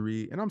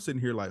history. And I'm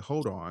sitting here like,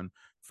 hold on.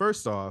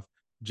 First off,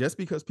 just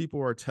because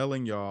people are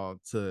telling y'all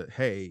to,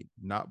 hey,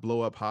 not blow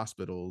up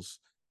hospitals,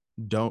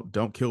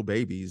 don't kill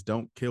babies,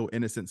 don't kill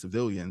innocent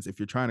civilians. If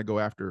you're trying to go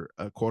after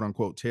a quote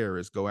unquote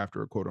terrorist, go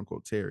after a quote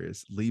unquote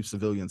terrorist, leave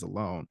civilians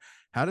alone.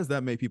 How does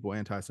that make people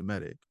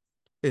anti-Semitic?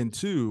 And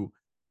two,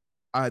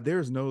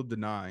 there's no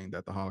denying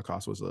that the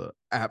Holocaust was an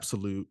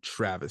absolute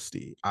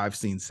travesty.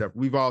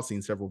 We've all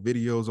seen several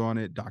videos on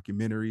it,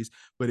 documentaries.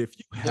 But if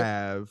you Yep.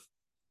 have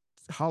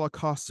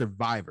Holocaust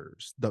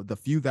survivors, the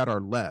few that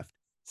are left,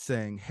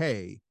 saying,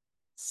 hey,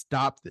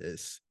 stop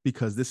this,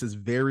 because this is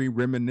very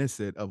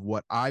reminiscent of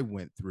what I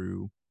went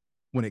through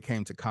when it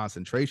came to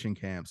concentration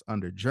camps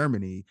under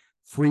Germany,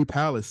 free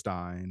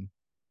Palestine.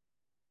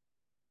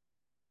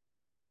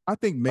 I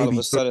think All of a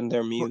maybe sudden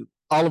they're mute.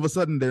 all of a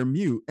sudden they're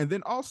mute. And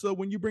then also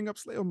when you bring up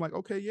slave, I'm like,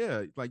 okay,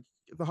 yeah, like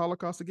the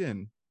Holocaust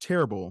again,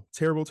 terrible,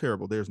 terrible,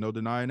 terrible. There's no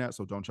denying that.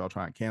 So don't y'all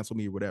try and cancel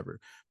me or whatever.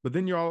 But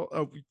then y'all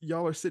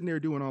are sitting there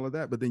doing all of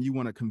that. But then you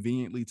want to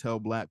conveniently tell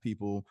Black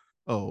people,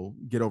 oh,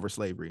 get over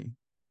slavery.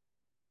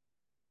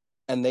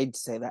 And they'd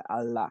say that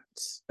a lot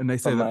And they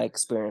say from that, my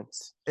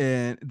experience.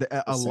 and The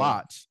same.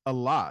 a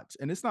lot.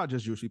 And it's not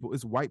just Jewish people,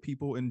 it's white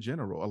people in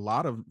general. A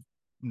lot of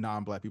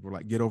non-Black people are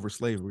like, get over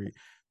slavery.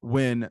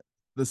 When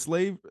the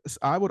slave,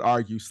 I would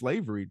argue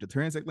slavery, the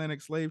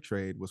transatlantic slave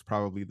trade, was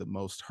probably the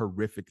most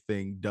horrific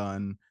thing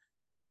done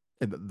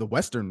in the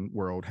Western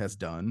world has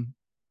done,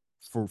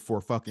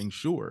 for fucking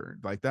sure.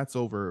 Like, that's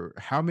over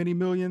how many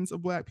millions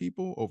of Black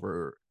people,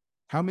 over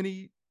how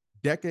many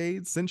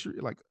decades, century,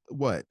 like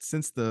what,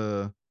 since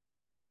the,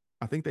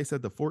 I think they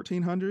said the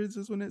 1400s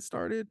is when it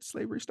started,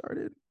 slavery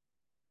started.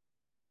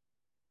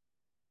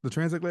 The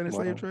transatlantic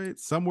slave Wow. trade,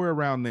 somewhere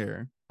around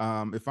there.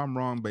 If I'm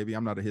wrong, baby,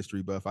 I'm not a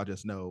history buff. I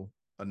just know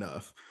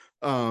enough.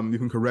 You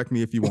can correct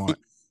me if you want,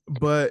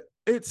 but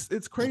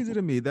it's crazy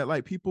to me that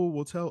like people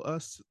will tell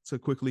us to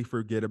quickly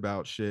forget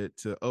about shit.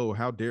 To oh,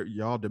 how dare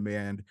y'all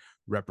demand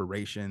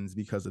reparations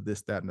because of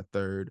this, that, and the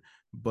third.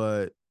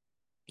 But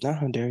Not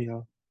how dare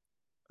y'all.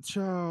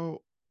 child,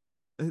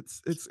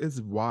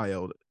 it's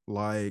wild.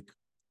 Like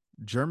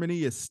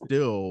Germany is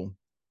still,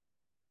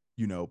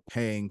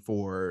 paying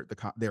for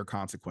their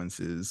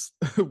consequences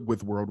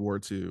with World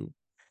War II,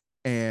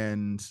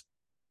 and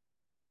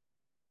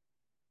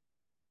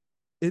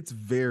it's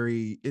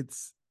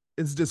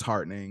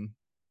disheartening.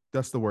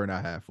 That's the word I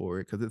have for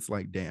it, because it's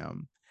like,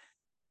 damn,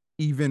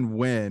 even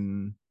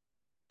when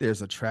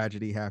there's a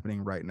tragedy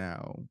happening right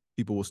now,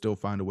 people will still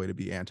find a way to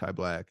be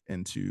anti-black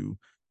and to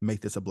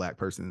make this a black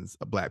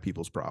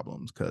people's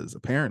problems. Because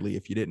apparently,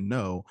 if you didn't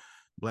know,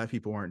 black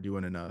people aren't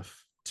doing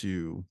enough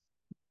to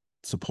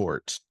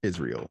support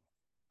Israel.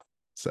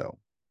 So,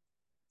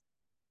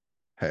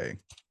 hey,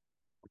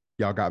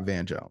 y'all got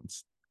Van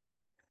Jones.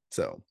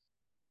 So,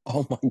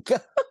 Oh my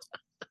god.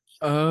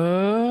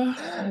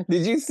 uh,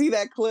 Did you see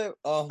that clip?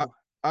 I, Oh,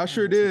 I oh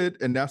sure my god.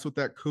 did, and that's what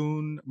that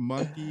coon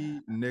monkey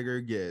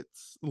nigger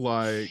gets.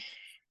 Like,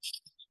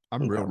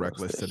 I'm He real got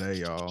reckless roasted. today,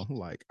 y'all.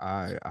 Like,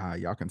 I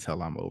y'all can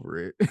tell I'm over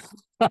it.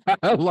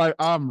 Like,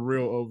 I'm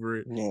real over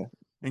it. Yeah.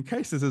 In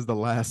case this is the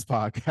last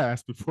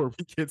podcast before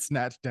we get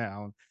snatched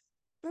down,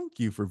 thank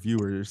you for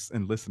viewers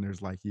and listeners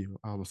like you.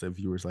 I almost said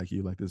viewers like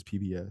you, like this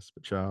PBS,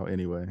 but y'all,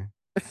 anyway.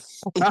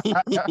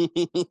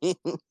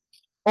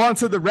 On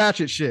to the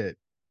ratchet shit.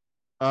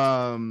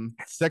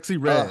 Sexy Oh,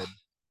 Red.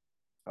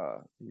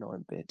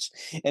 Lord, bitch.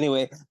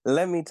 Anyway,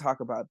 let me talk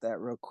about that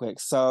real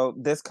quick. So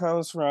this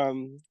comes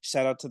from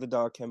shout out to the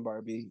dog Kim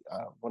Barbie,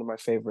 one of my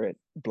favorite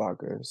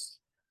bloggers,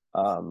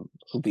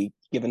 who be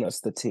giving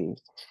us the tea.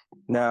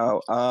 Now,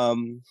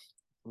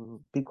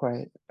 be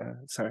quiet.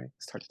 Sorry,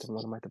 it's talking to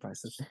one of my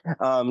devices.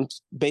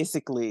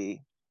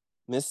 Basically,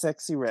 Miss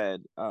Sexy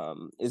Red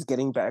is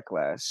getting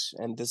backlash,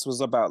 and this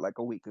was about like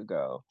a week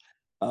ago,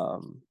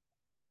 um,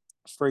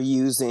 for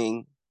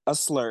using a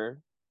slur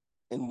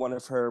in one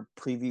of her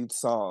previewed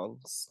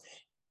songs.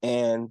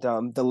 And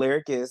the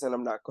lyric is, and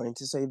I'm not going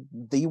to say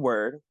the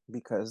word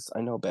because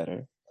I know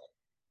better.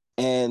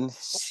 And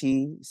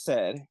she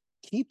said,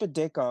 "Keep a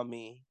dick on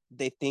me.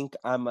 They think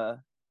I'm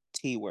a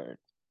T word."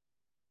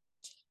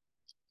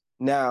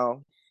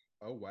 Now,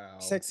 Oh wow.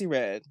 Sexy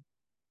Red,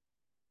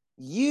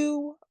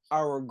 you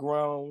are a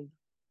grown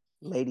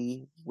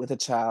lady with a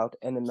child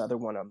and another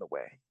one on the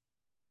way.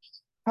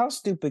 How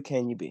stupid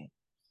can you be?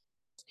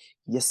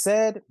 You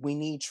said we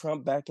need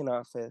Trump back in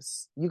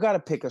office. You got to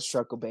pick a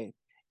struggle, babe.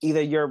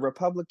 Either you're a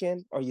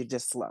Republican or you're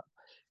just slow.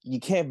 You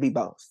can't be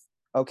both,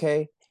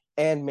 okay?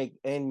 And make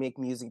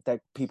music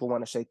that people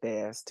want to shake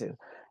their ass to.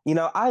 You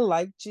know, I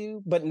liked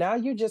you, but now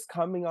you're just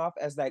coming off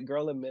as that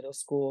girl in middle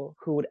school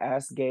who would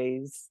ask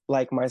gays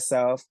like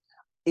myself,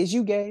 "Is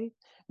you gay?"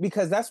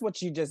 Because that's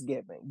what you're just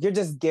giving. You're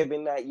just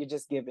giving that. You're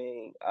just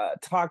giving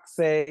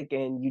toxic,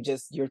 and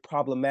you're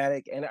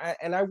problematic. And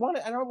I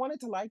wanted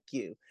to like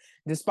you,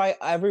 despite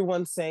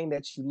everyone saying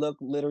that you look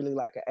literally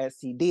like an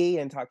STD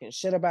and talking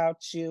shit about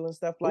you and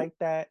stuff Ooh. like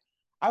that.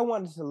 I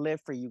wanted to live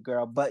for you,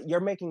 girl, but you're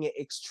making it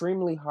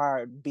extremely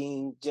hard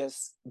being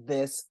just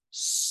this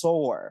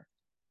sore.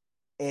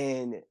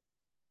 And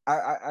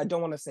I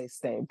don't want to say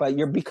stain, but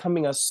you're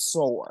becoming a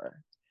sore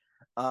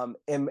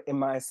in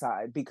my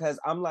side, because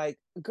I'm like,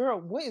 girl,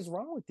 what is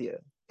wrong with you?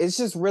 It's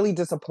just really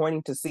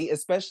disappointing to see,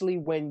 especially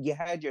when you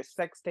had your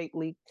sex tape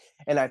leak,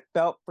 and I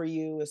felt for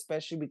you,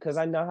 especially because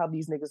I know how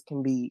these niggas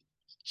can be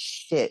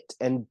shit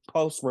and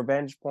post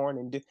revenge porn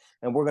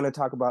and we're gonna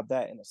talk about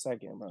that in a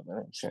second,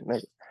 brother. Shit,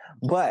 nigga.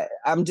 But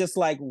I'm just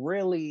like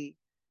really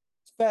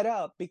fed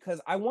up because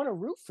I want to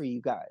root for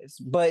you guys,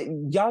 but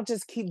y'all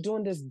just keep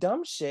doing this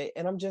dumb shit,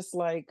 and I'm just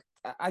like,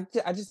 I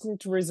just need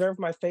to reserve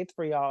my faith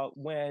for y'all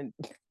when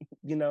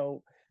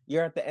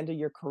you're at the end of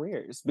your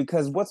careers,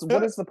 because what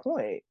is the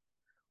point?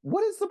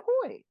 What is the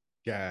point?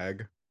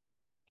 Gag.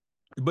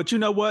 But you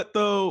know what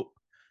though?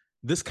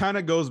 This kind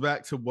of goes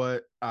back to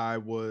what I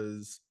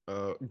was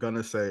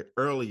gonna say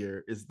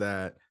earlier, is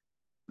that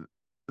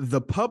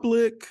the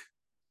public,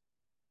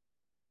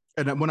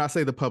 and when I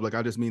say the public,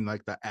 I just mean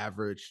like the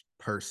average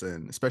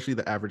person, especially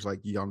the average like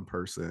young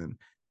person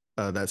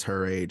that's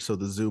her age. So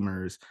the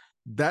Zoomers,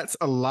 that's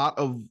a lot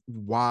of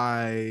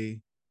why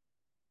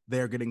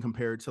they're getting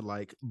compared to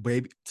like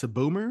baby to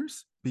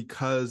boomers,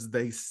 because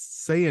they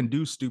say and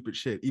do stupid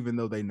shit even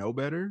though they know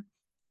better.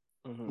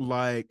 Mm-hmm.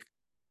 Like,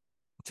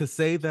 to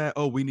say that,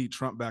 oh, we need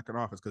Trump back in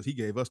office because he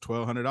gave us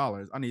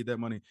 $1,200. I need that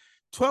money.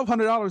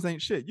 $1,200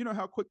 ain't shit. You know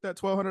how quick that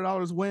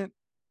 $1,200 went?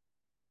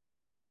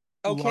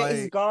 Okay,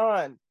 it's Like,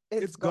 gone.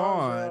 It's it's gone,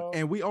 gone. girl.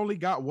 And we only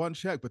got one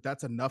check, but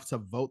that's enough to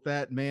vote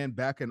that man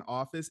back in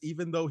office,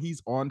 even though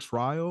he's on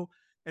trial.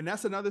 And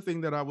that's another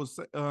thing that I was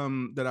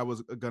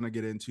gonna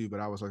get into,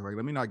 but I was like,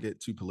 let me not get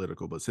too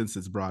political. But since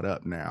it's brought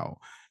up now,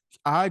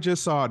 I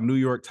just saw a New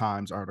York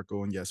Times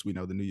article, and yes, we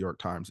know the New York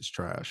Times is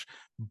trash,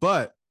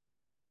 but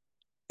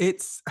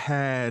It's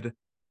had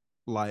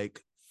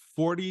like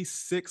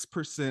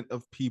 46%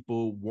 of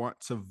people want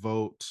to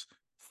vote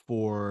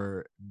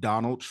for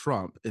Donald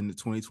Trump in the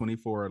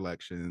 2024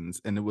 elections,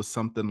 and it was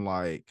something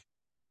like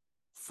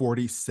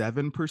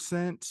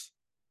 47%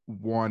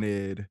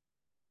 wanted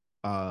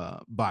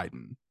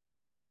Biden.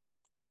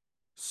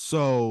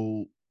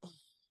 So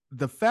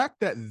the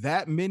fact that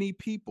that many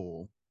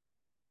people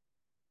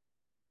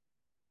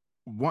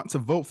want to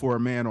vote for a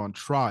man on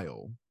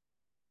trial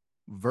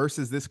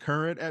versus this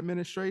current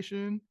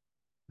administration,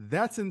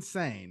 that's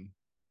insane.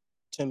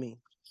 To me.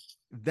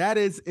 That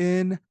is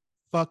in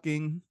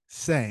fucking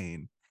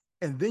sane.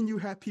 And then you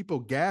have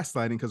people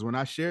gaslighting, because when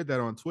I shared that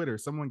on Twitter,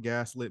 someone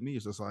gaslit me.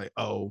 It's just like,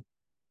 oh,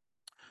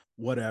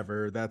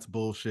 whatever, that's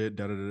bullshit,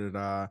 da da da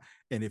da.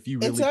 And if you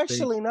It's really think,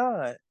 actually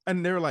not.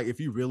 and they're like, if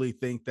you really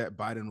think that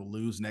Biden will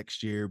lose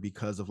next year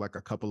because of like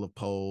a couple of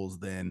polls,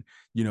 then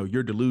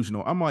you're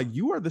delusional. I'm like,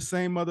 you are the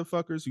same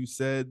motherfuckers who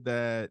said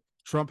that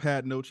Trump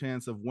had no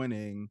chance of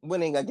winning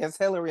Against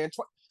Hillary and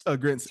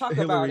against talk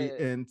about Hillary it.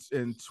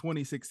 in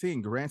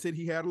 2016. Granted,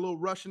 he had a little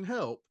Russian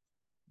help,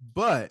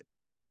 but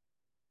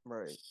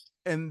right.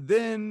 And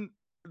then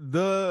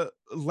the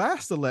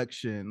last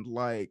election,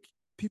 like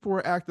people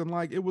were acting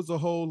like it was a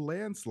whole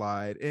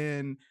landslide,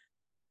 and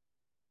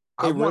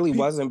I It want really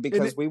people. wasn't, And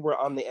because we were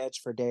on the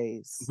edge for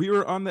days. we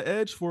were on the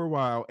edge for a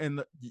while,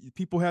 and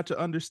people had to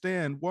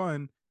understand,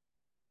 one,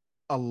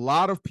 a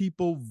lot of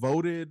people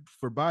voted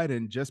for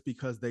Biden just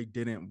because they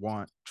didn't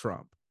want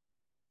Trump.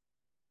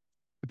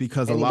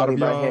 Because a lot Anybody of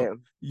but y'all,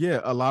 him.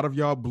 yeah, a lot of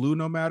y'all blue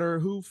no matter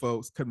who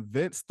folks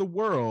convinced the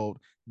world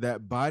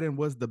that Biden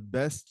was the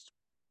best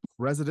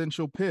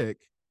presidential pick,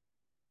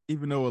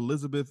 even though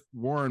Elizabeth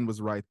Warren was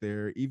right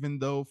there, even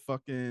though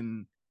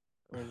fucking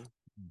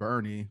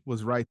Bernie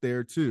was right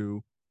there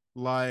too.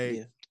 Like,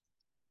 Yeah.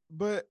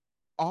 but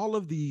all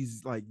of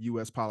these like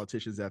US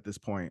politicians at this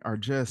point are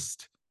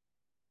just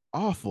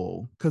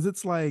awful, because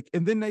it's like,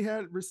 and then they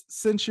had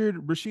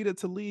censured Rashida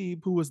Tlaib,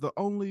 who was the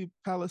only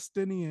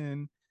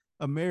Palestinian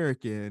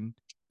American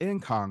in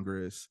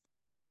Congress,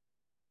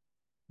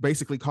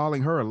 basically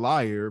calling her a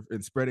liar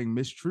and spreading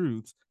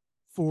mistruths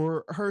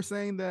for her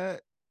saying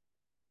that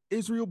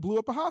Israel blew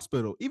up a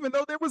hospital, even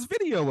though there was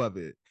video of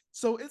it.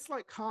 So it's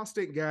like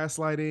constant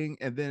gaslighting.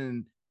 And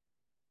then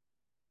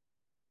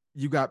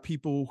you got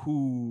people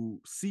who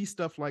see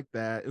stuff like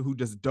that, who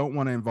just don't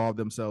want to involve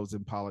themselves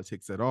in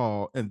politics at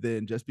all. And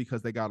then just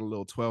because they got a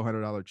little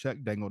 $1,200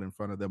 check dangled in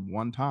front of them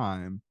one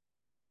time,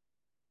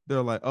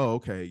 they're like, oh,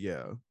 okay,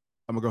 yeah,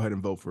 I'm gonna go ahead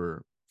and vote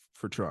for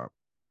Trump,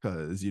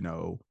 because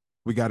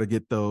we got to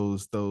get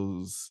those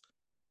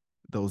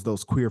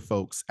queer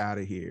folks out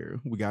of here.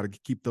 We got to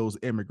keep those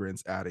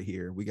immigrants out of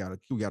here. We got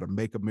to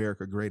make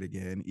America great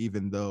again,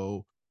 even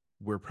though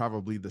we're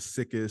probably the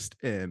sickest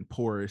and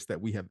poorest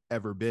that we have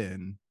ever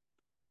been.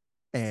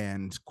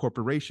 And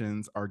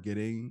corporations are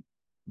getting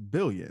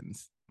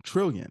billions,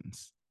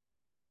 trillions.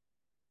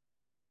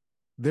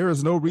 There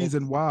is no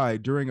reason why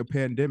during a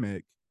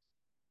pandemic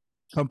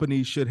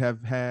companies should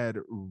have had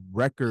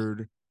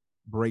record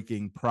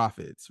breaking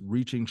profits,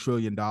 reaching $1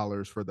 trillion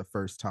for the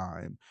first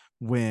time,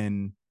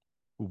 when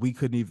we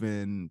couldn't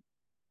even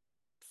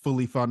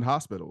fully fund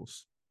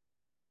hospitals.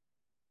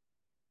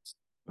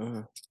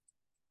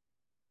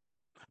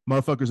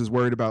 Motherfuckers is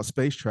worried about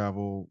space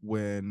travel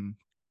when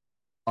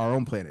our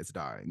own planet's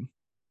dying.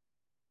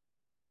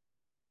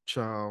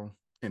 Child.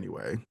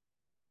 Anyway,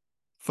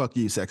 fuck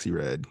you, Sexy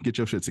Red. Get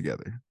your shit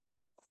together.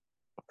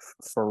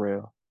 For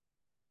real.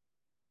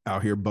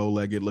 Out here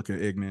bow-legged,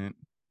 looking ignorant.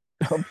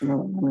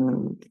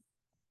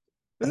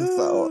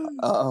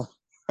 So,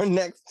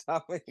 next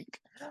topic.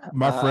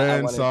 My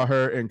friend saw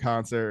her in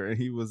concert, and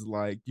he was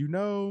like,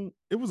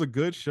 it was a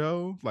good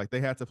show. Like,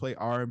 they had to play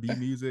R&B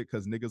music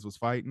because niggas was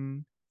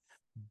fighting.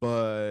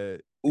 But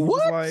he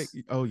was like,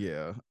 oh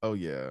yeah, oh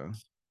yeah,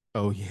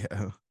 oh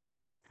yeah.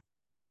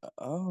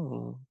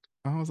 Oh.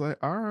 I was like,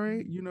 all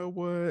right, you know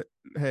what?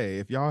 Hey,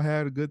 if y'all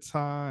had a good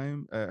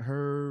time at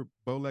her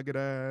bow-legged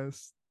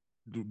ass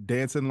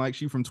dancing like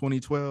she from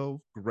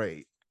 2012,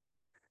 great.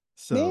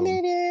 So,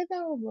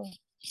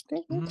 mm-hmm.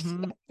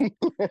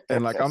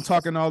 And like, I'm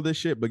talking all this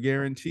shit, but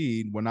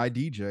guaranteed when I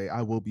DJ,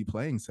 I will be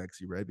playing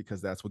Sexy Red,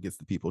 because that's what gets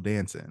the people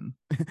dancing.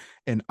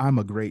 And I'm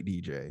a great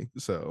DJ.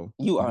 So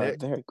you are a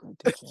very great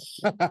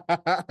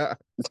DJ.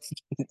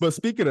 But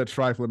speaking of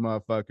trifling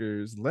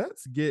motherfuckers,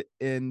 let's get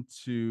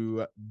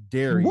into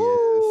Darius,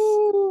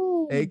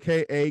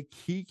 aka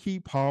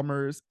Keke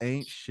Palmer's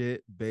ain't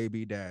shit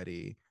baby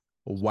daddy.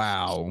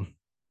 Wow.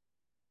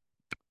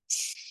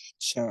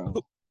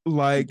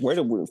 Like, where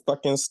do we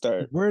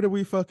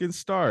fucking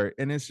start?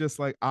 And it's just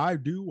like, I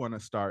do want to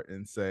start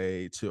and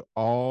say to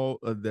all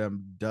of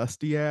them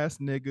dusty ass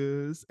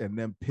niggas and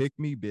them pick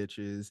me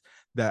bitches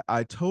that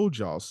I told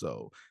y'all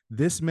so.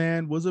 This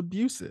man was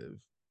abusive.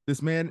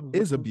 This man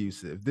is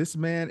abusive. This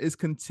man is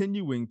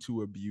continuing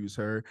to abuse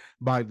her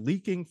by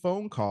leaking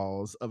phone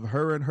calls of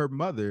her and her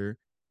mother,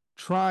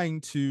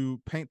 trying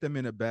to paint them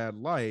in a bad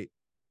light,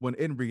 when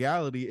in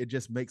reality, it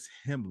just makes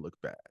him look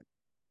bad.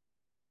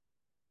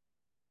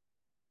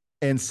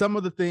 And some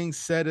of the things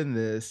said in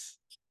this,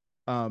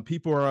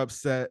 people are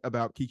upset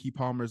about Keke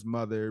Palmer's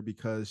mother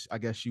because I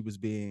guess she was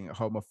being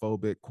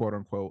homophobic, quote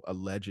unquote,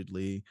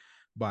 allegedly,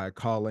 by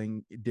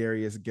calling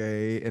Darius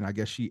gay. And I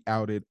guess she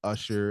outed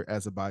Usher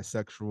as a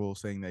bisexual,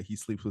 saying that he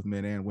sleeps with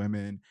men and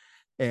women.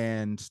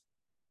 And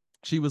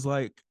she was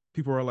like,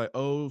 people are like,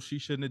 oh, she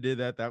shouldn't have did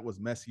that. That was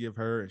messy of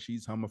her, and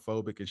she's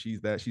homophobic, and she's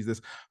that, she's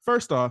this.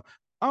 First off,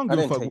 I don't I give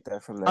a didn't fuck. take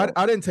that from I, that.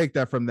 I didn't take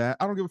that from that.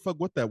 I don't give a fuck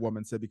what that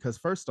woman said, because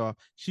first off,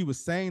 she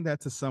was saying that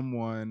to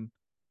someone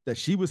that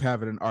she was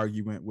having an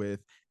argument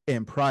with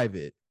in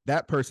private.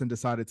 That person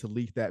decided to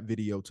leak that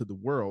video to the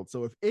world.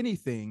 So if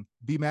anything,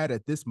 be mad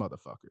at this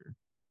motherfucker.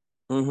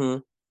 Mm-hmm.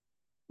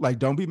 Like,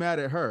 don't be mad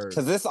at her.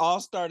 Because this all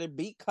started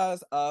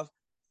because of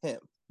him.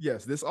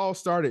 Yes, this all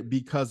started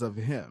because of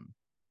him.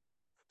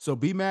 So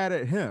be mad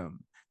at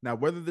him. Now,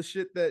 whether the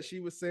shit that she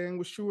was saying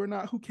was true or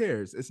not, who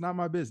cares? It's not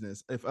my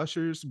business. If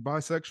Usher's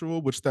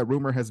bisexual, which that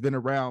rumor has been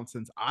around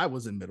since I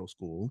was in middle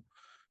school,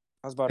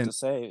 I was about and to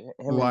say him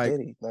and like,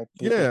 Diddy, like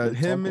people yeah, be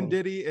him and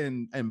talking. Diddy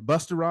and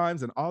Busta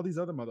Rhymes and all these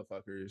other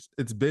motherfuckers,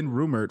 it's been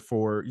rumored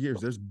for years.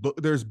 There's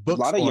A books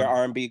lot of your on.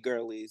 R&B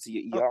girlies,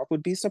 y'all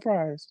would be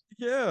surprised.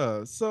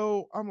 Yeah,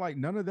 so I'm like,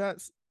 none of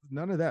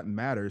that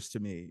matters to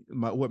me.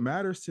 What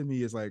matters to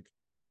me is like,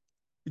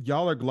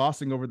 y'all are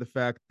glossing over the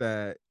fact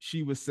that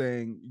she was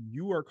saying,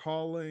 you are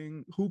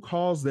calling, who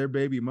calls their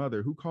baby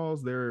mother, who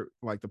calls their,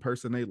 like, the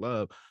person they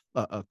love,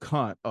 a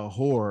cunt, a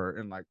whore,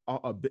 and like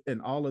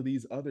and all of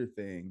these other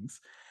things.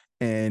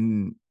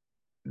 And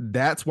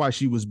that's why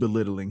she was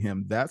belittling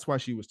him. That's why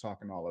she was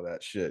talking all of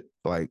that shit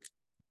like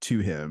to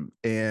him.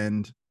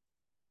 And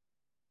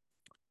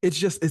it's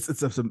just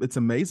it's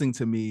amazing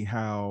to me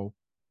how,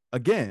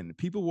 again,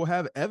 people will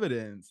have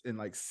evidence and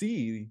like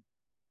see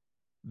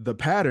the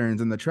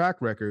patterns and the track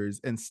records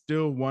and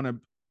still want to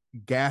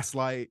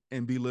gaslight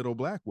and belittle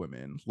black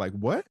women. Like,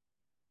 what?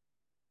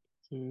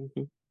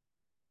 Mm-hmm.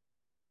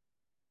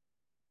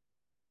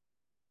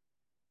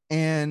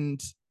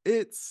 And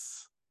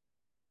it's,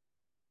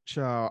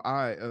 child,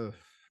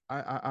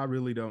 I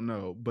really don't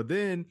know. But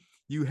then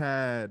you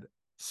had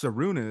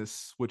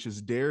Sarunas, which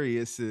is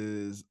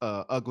Darius's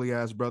ugly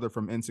ass brother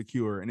from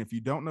Insecure. And if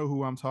you don't know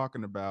who I'm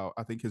talking about,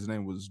 I think his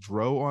name was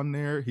Dro on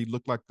there. He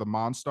looked like the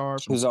Monstar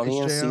He from was only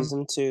Space in Jam.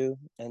 season 2,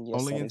 and yes,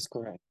 Only that in is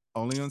correct.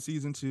 only on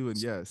season 2, and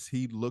yes,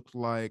 he looked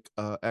like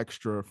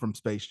extra from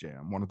Space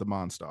Jam, one of the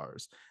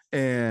Monstars.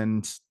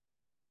 And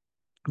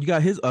you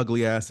got his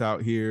ugly ass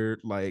out here.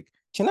 Like,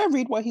 Can I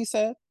read what he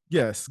said?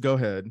 yes, go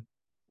ahead.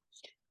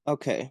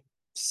 Okay,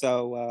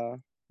 so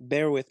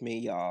bear with me,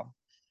 y'all.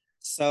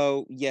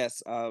 So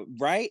yes,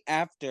 right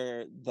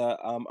after the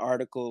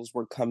articles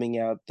were coming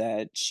out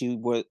that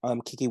Keke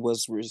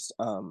was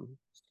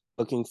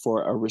looking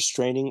for a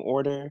restraining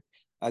order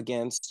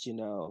against,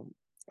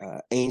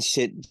 ain't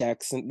shit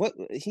Jackson. What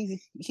he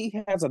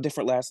has a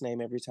different last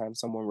name every time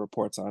someone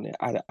reports on it.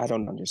 I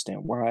don't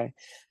understand why.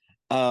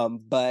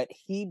 But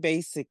he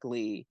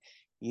basically,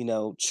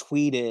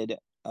 tweeted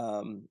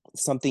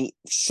something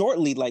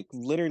shortly, like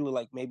literally,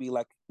 like maybe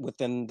like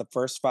within the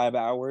first 5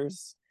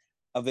 hours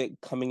of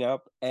it coming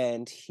up,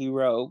 and he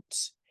wrote,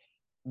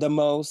 "The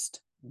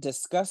most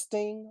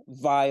disgusting,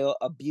 vile,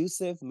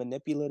 abusive,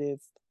 manipulative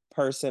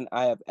person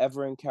I have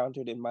ever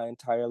encountered in my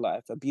entire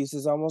life.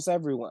 Abuses almost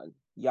everyone.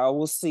 Y'all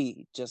will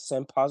see. Just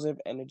send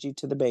positive energy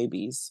to the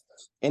babies.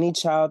 Any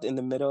child in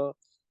the middle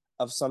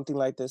of something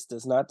like this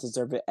does not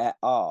deserve it at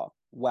all.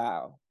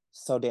 Wow.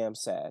 So damn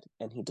sad."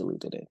 And he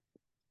deleted it.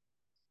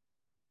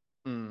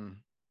 Mm,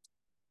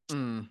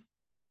 mm.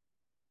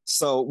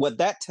 So what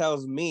that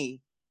tells me,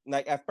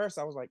 like at first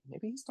I was like,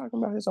 maybe he's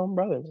talking about his own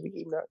brother.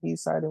 Maybe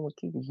he's siding with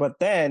Keke. But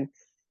then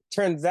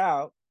turns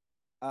out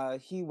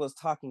he was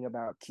talking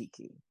about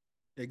Keke.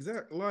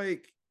 Exactly.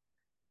 Like,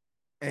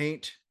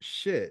 ain't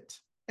shit.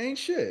 Ain't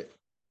shit.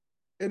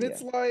 And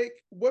it's Yeah. like,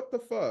 what the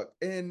fuck?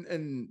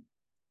 And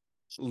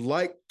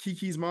like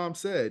Kiki's mom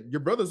said, your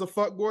brother's a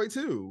fuck boy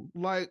too,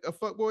 like a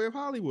fuck boy of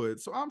Hollywood.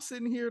 So I'm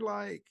sitting here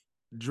like,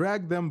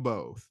 drag them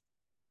both.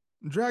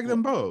 Drag Yeah.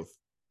 them both.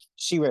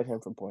 She read him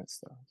for points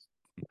though.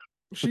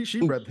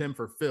 She read him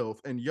for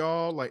filth. And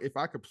y'all, like, if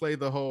I could play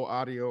the whole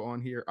audio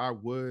on here, I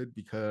would,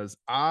 because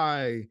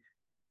I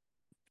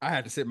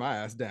had to sit my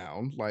ass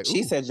down. Like, She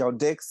ooh, said your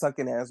dick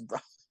sucking ass, bro.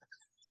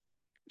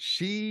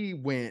 she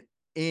went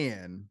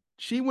in.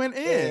 She went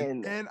in.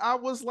 And And I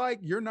was like,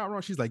 you're not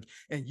wrong. She's like,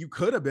 and you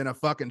could have been a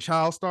fucking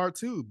child star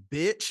too,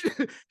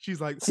 bitch.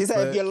 She's like, she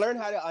said, if but you learn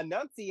how to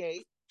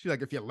enunciate. she's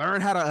like, if you learn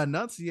how to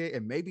enunciate,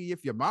 and maybe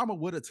if your mama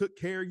would have took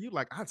care of you,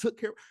 like I took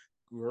care,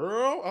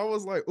 girl. I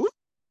was like, ooh,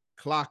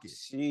 clock it,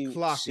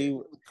 clock it,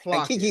 And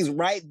clock it. Keke's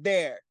right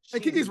there.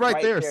 And She's Kiki's right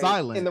right there, there in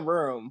silent, the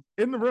room.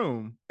 in the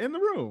room, in the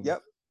room,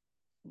 Yep.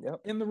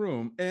 Yep. in the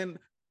room. And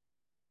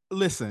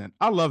listen,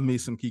 I love me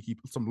some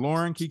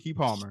Lauren Keke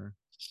Palmer.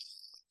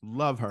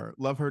 Love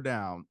her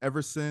down.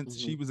 Ever since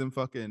Mm-hmm. she was in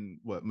fucking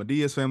what,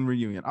 Medea's Family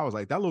Reunion, I was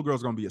like, that little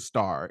girl's gonna be a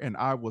star, and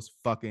I was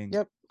fucking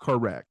Yep.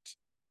 correct.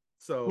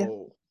 Yeah.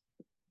 So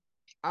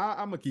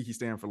I'm a Keke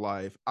stan for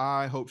life.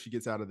 I hope she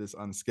gets out of this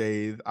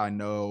unscathed. I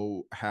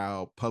know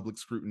how public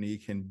scrutiny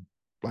can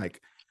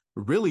like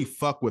really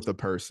fuck with a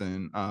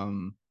person.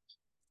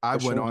 I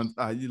For went sure. on,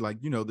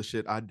 like, the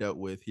shit I dealt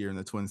with here in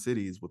the Twin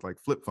Cities with like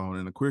flip phone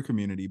and the queer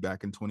community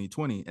back in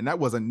 2020. And that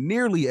wasn't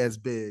nearly as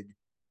big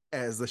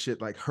as the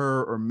shit like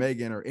her or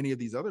Megan or any of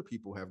these other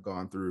people have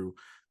gone through.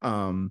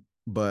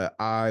 But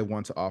I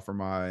want to offer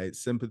my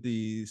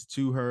sympathies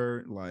to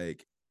her.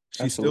 Like,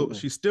 Absolutely.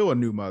 she's still a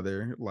new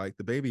mother. Like,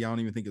 the baby, I don't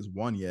even think is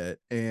one yet.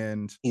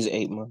 And He's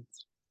 8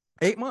 months.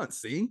 8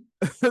 months, see?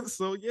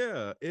 So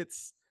yeah,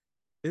 it's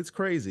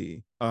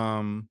crazy.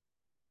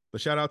 But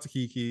shout out to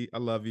Keke. I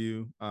love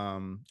you.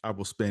 I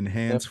will spend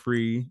hands Yep.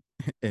 free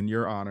in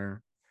your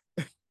honor.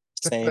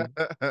 Same.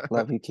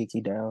 Love you,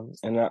 Kiki down.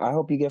 And I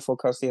hope you get full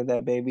custody of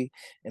that baby.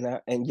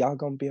 And y'all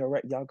gonna be all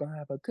right. Y'all gonna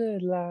have a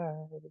good life.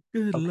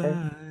 Good Okay.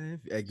 life.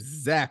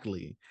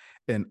 Exactly.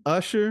 And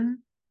Usher,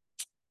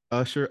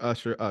 Usher,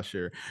 Usher,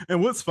 Usher.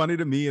 And what's funny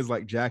to me is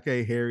like Jack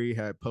A. Harry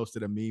had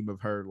posted a meme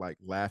of her like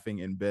laughing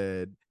in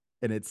bed,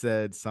 and it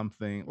said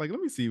something like, let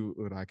me see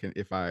what I can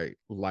if I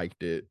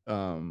liked it.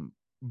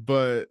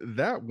 But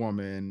that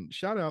woman,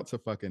 shout out to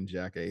fucking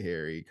Jack A.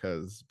 Harry,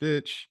 because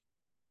bitch,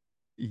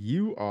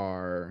 you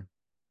are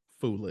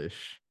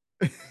foolish.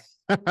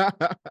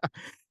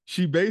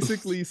 She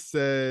basically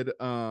said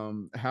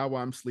how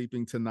I'm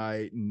sleeping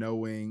tonight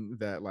knowing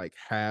that like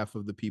half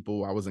of the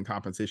people I was in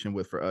competition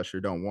with for Usher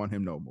don't want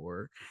him no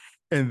more.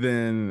 And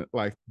then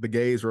like the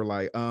gays were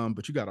like,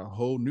 but you got a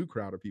whole new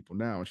crowd of people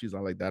now. And she's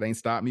like, that ain't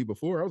stopped me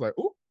before. I was like,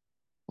 oh,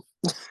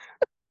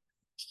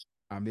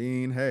 I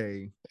mean,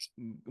 hey,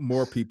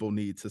 more people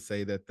need to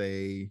say that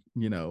they,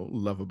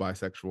 love a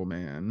bisexual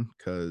man.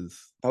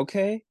 Cause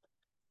Okay.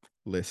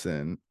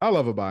 listen, I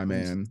love a bi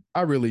man.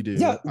 I really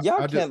Yeah, do.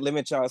 y'all I just can't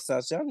limit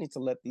yourselves. Y'all need to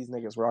let these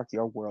niggas rock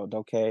your world,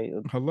 okay?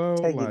 hello,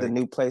 Take you to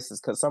new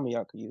places because some of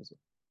y'all could use it.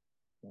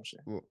 No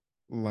shit.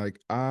 like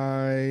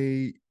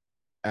I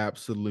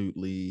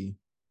absolutely,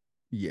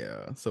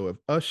 yeah. So if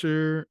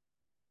Usher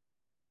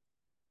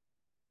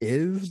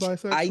is I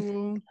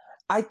bisexual,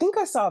 I think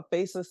I saw a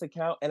faceless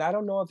account, and I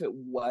don't know if it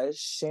was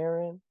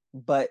Sharon,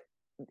 but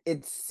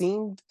it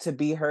seemed to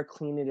be her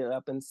cleaning it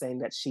up and saying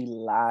that she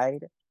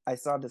lied. I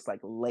saw this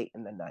like late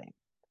in the night,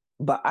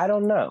 but I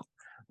don't know.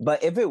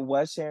 But if it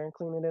was Sharon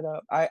cleaning it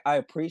up, I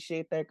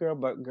appreciate that girl.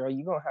 But girl,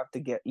 you gonna have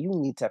to you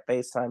need to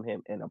FaceTime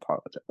him and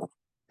apologize.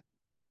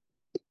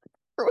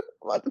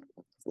 Like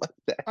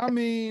I that.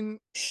 mean,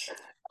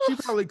 she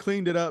probably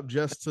cleaned it up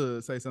just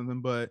to say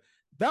something, but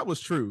that was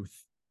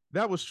truth.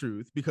 That was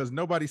truth because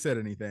nobody said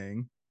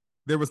anything.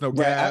 There was no Right,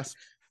 gasp.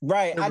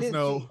 right. There was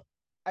no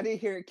I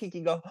didn't hear Kiki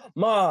go,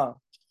 "Mom,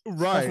 that's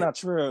right. not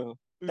true."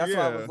 That's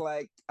why I was Yeah.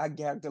 like, I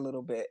gagged a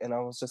little bit, and I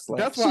was just like,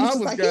 That's she why was I just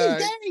was like, "He's gagged.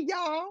 gay,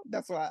 y'all."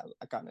 That's why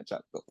I kind of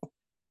chuckled.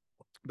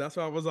 That's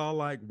why I was all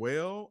like,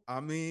 well, I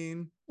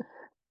mean,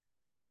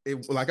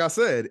 it like I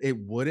said, it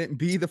wouldn't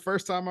be the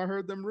first time I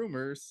heard them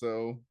rumors.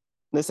 So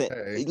Listen,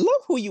 hey,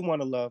 love who you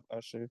want to love,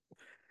 Usher.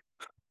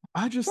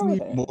 I just Go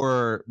need ahead,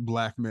 more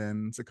black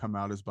men to come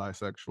out as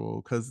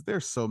bisexual because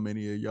there's so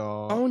many of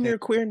y'all own and your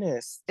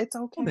queerness. It's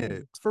own okay.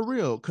 it for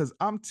real. Because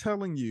I'm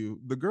telling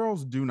you, the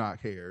girls do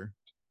not care.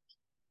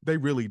 They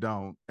really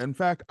don't. In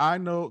fact, I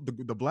know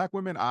the black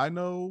women I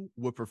know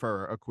would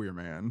prefer a queer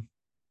man.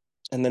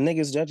 And the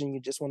niggas judging you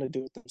just want to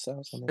do it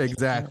themselves, and it's okay.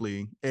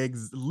 Exactly.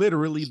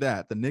 Literally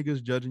that. The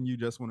niggas judging you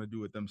just want to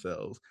do it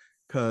themselves.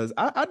 Cause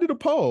I did a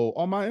poll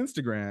on my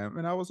Instagram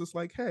and I was just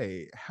like,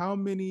 hey, how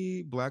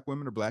many black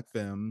women or black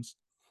femmes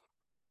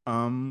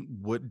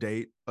would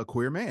date a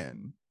queer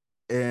man?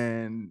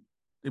 And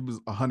it was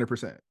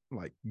 100%.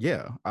 Like,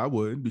 yeah, I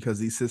would because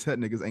these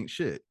cishet niggas ain't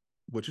shit,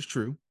 which is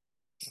true.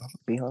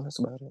 Be honest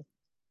about it.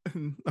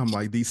 I'm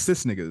like, these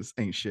cis niggas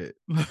ain't shit.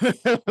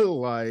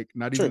 Like,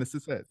 not even True. a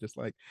cishet, just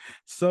like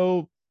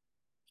so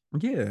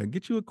yeah,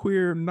 get you a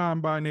queer,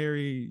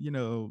 non-binary,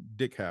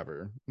 dick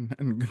haver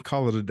and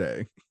call it a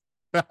day.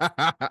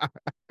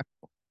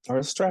 Or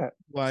a strap.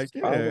 Like,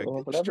 Either yeah, or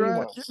get whatever you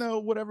strap,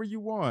 want. whatever you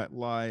want.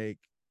 Like,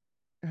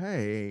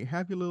 hey,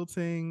 have your little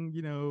thing,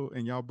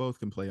 and y'all both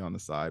can play on the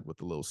side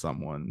with a little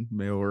someone,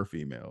 male or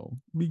female.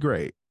 Be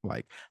great.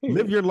 Like, live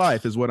Period. your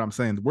life is what I'm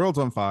saying. The world's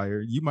on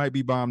fire. You might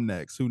be bombed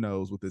next. Who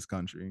knows with this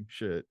country?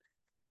 Shit.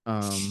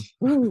 Um,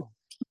 Ooh,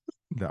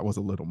 that was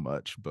a little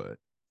much, but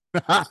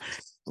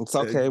it's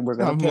okay. We're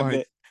gonna I'm like,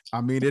 pivot.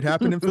 I mean, it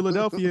happened in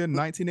Philadelphia in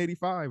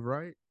 1985,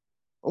 right?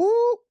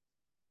 Ooh.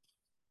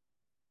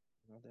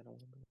 No, they don't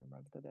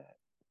remember that.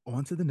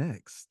 On to the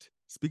next.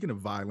 Speaking of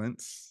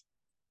violence,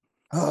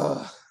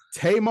 Ugh.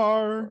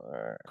 Tamar,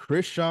 For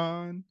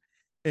Chrisean,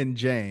 and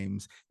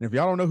James. And if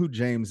y'all don't know who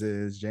James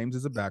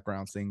is a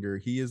background singer.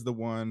 He is the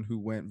one who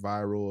went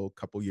viral a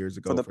couple years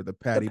for ago for the the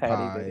Patty Patty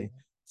Pie. video.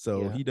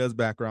 So Yeah. he does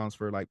backgrounds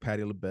for like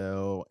Patti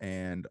LaBelle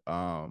and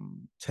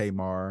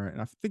Tamar,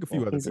 and I think a Yeah,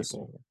 few other he's a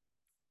people.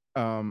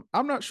 singer.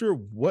 I'm not sure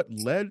what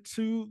led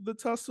to the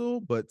tussle,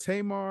 but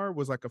Tamar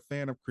was like a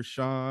fan of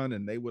Chrisean,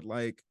 and they would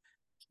like,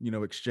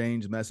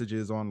 exchange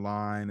messages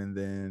online. And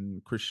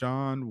then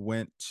Chrisean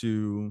went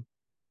to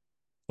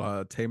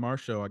Tamar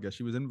show. I guess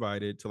she was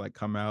invited to like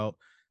come out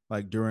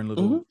like during Mhm.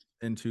 little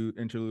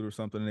interlude or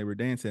something, and they were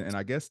dancing. And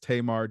I guess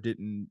Tamar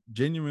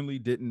genuinely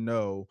didn't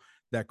know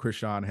that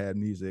Chrisean had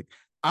music.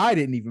 I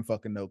didn't even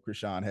fucking know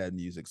Chrisean had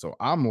music. So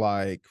I'm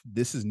like,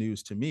 this is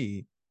news to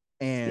me.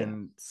 Yeah.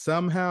 And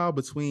somehow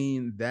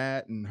between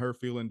that and her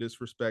feeling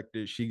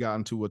disrespected, she got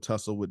into a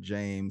tussle with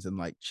James and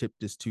like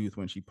chipped his tooth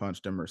when she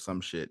punched him or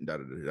some shit and da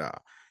da da da.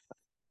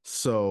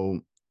 So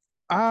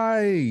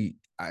I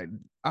I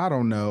I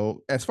don't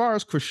know. As far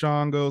as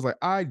Krishan goes, like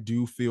I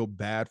do feel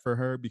bad for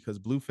her because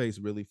Blueface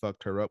really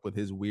fucked her up with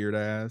his weird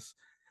ass.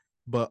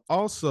 But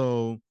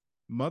also,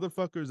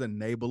 motherfuckers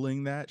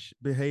enabling that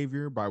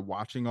behavior by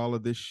watching all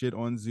of this shit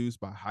on Zeus,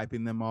 by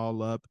hyping them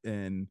all up,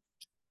 and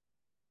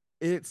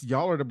it's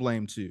y'all are to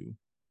blame too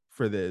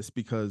for this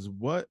because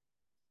what?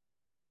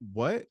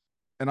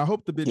 And I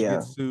hope the bitch Yeah.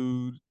 gets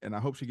sued, and I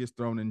hope she gets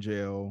thrown in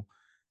jail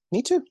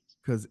Me too.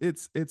 because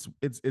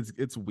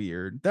it's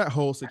weird. That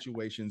whole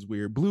situation's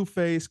weird.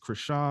 Blueface,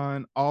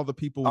 Krishan, all the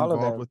people All of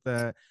involved them. with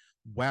that,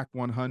 Whack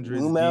 100s,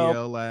 Lumel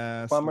DL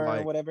ass, Plumber,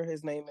 like whatever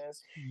his name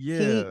is.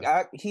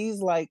 yeah. He's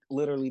like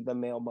literally the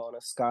male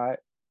Mona Scott,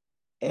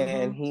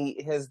 and Mm-hmm.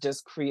 he has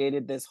just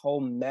created this whole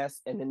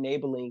mess and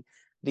enabling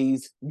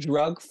these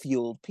drug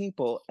fueled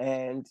people.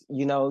 And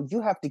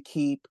you have to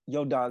keep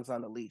your dogs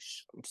on a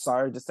leash. I'm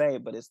sorry to say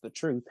it, but it's the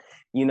truth.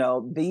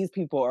 These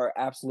people are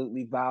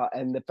absolutely vile,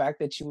 and the fact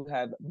that you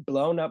have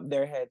blown up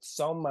their heads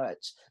so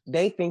much,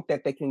 they think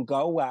that they can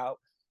go out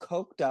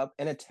coked up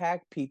and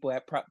attack people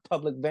at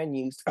public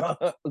venues,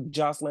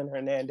 Jocelyn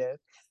Hernandez,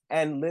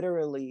 and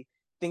literally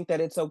think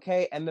that it's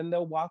okay, and then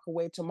they'll walk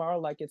away tomorrow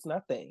like it's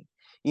nothing.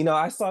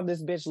 I saw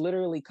this bitch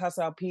literally cuss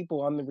out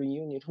people on the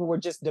reunion who were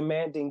just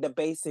demanding the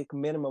basic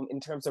minimum in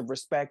terms of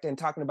respect and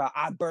talking about,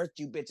 I birthed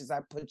you bitches, I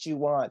put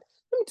you on.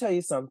 Let me tell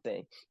you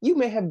something. You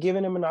may have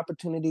given him an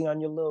opportunity on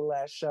your little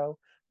last show,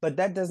 but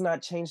that does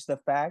not change the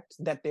fact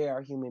that they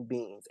are human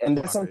beings. And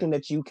that's Right. something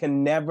that you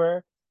can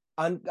never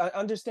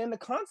understand the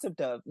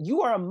concept of.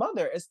 You are a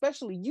mother,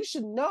 especially. You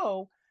should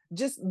know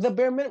just the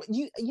bare minimum.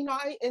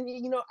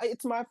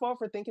 It's my fault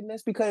for thinking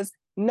this because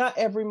not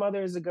every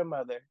mother is a good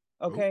mother.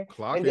 Oh, Okay,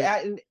 clock and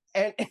it.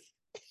 and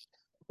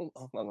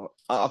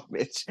oh,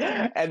 bitch.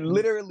 And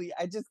literally,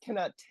 I just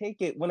cannot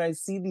take it when I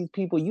see these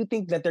people. You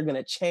think that they're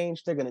gonna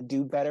change, they're gonna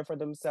do better for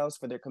themselves,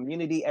 for their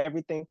community,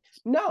 everything.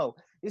 No,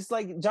 it's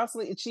like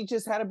Jocelyn. She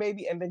just had a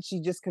baby, and then she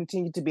just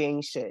continued to be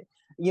ain't shit.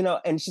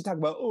 And she talked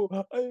about,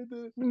 oh, I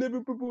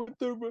never proposed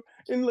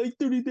in like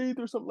 30 days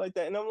or something like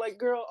that. And I'm like,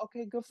 girl,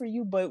 okay, good for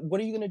you, but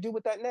what are you gonna do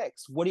with that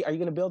next? Are you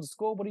gonna build a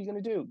school? What are you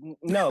gonna do?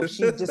 No,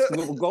 she just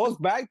goes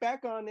back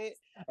on it,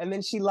 and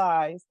then she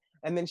lies,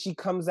 and then she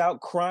comes out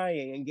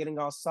crying and getting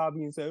all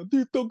sobby and saying,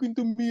 they're talking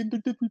to me and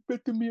they're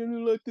disrespecting me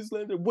and I like this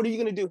land. What are you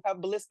going to do? Have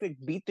Ballistic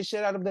beat the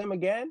shit out of them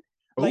again?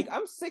 Like, Oh,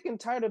 I'm sick and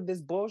tired of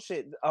this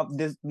bullshit of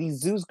these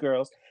Zeus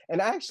girls.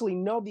 And I actually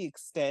know the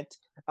extent.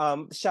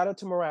 Shout out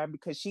to Mariah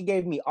because she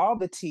gave me all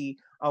the tea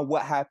on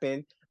what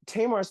happened.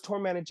 Tamar's tour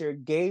manager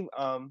gave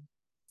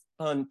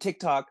on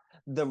TikTok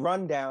the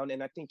rundown,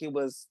 and I think it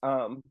was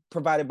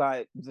provided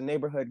by the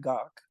neighborhood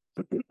Gawk.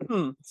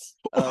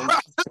 um,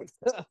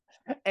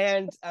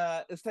 and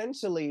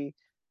essentially,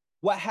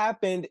 what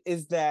happened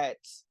is that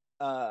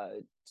uh,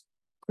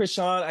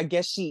 Krishan, I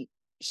guess she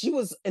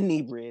was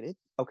inebriated.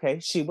 Okay,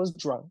 she was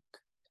drunk,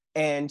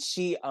 and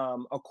she,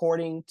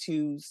 according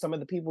to some of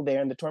the people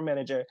there and the tour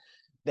manager,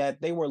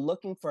 that they were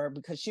looking for her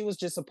because she was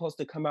just supposed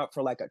to come out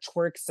for like a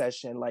twerk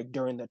session, like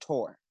during the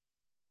tour.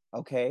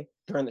 Okay,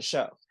 during the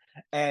show,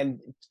 and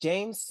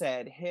James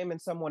said him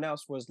and someone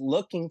else was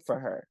looking for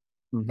her,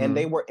 and mm-hmm.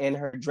 they were in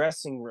her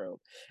dressing room,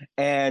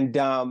 and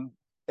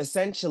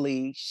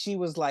essentially she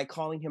was like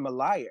calling him a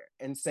liar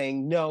and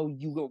saying, no,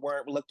 you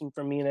weren't looking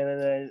for me,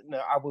 no,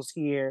 I was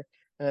here,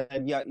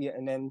 yeah, yeah.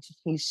 And then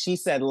she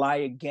said lie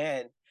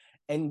again,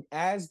 and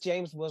as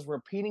James was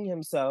repeating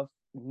himself,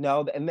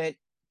 no, and then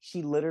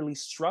she literally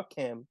struck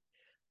him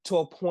to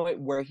a point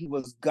where he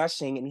was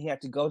gushing and he had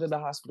to go to the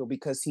hospital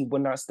because he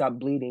would not stop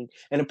bleeding.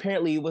 And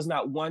apparently it was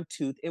not one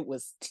tooth, it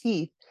was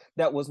teeth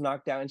that was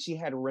knocked out, and she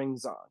had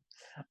rings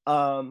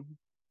on.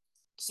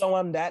 So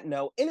on that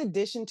note, in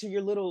addition to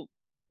your little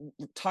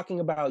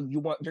talking about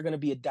you're going to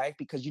be a dyke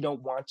because you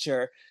don't want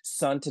your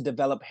son to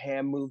develop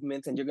hand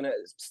movements, and you're going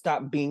to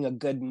stop being a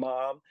good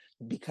mom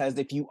because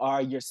if you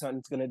are, your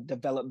son's going to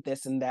develop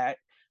this and that.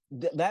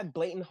 That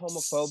blatant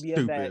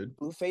homophobia that Stupid.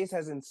 Blueface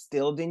has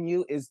instilled in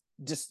you is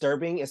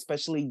disturbing,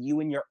 especially you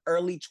in your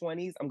early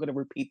 20s. I'm going to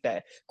repeat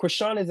that.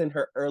 Krishan is in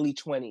her early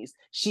 20s.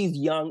 She's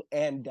young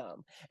and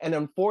dumb. And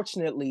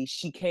unfortunately,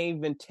 she can't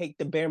even take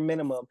the bare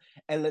minimum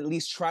and at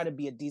least try to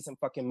be a decent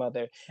fucking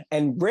mother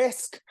and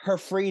risk her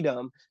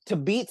freedom to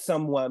beat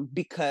someone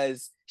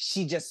because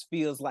she just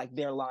feels like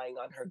they're lying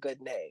on her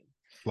good name.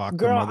 Clock the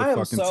Girl, I am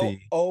motherfucking so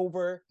T.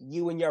 over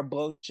you and your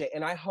bullshit,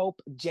 and I hope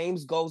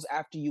James goes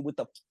after you with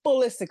the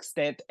fullest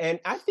extent. And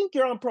I think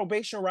you're on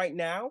probation right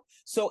now,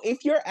 so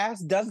if your ass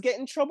does get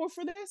in trouble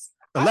for this,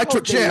 I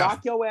Electric hope they chair.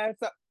 lock your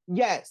ass up.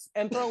 Yes,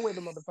 and throw away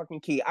the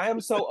motherfucking key. I am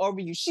so over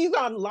you. She's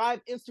on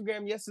live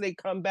Instagram yesterday,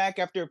 come back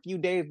after a few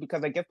days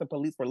because I guess the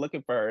police were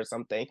looking for her or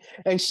something.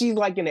 And she's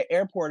like in the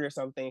airport or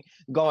something,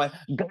 going,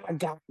 God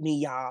got me,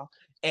 y'all.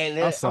 I And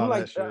I'm saw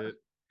like, that shit.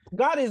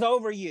 God is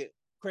over you,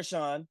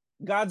 Chrisean.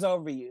 God's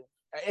over you.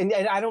 And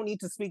I don't need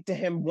to speak to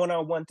him one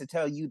on one to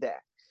tell you that.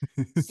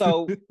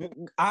 So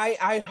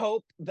I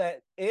hope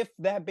that if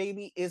that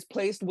baby is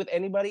placed with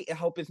anybody, I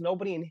hope it's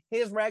nobody in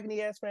his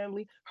raggedy ass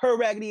family, her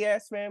raggedy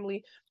ass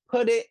family.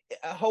 Put it.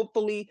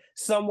 Hopefully,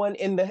 someone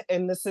in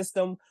the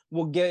system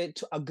will get it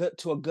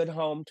to a good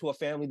home, to a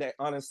family that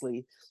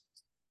honestly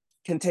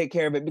can take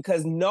care of it,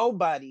 because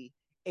nobody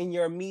in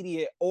your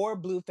immediate or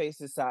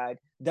Blueface's side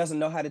doesn't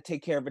know how to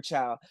take care of a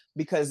child,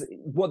 because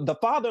what the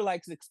father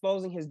likes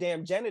exposing his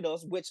damn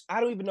genitals, which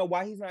I don't even know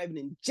why he's not even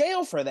in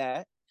jail for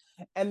that.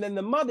 And then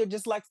the mother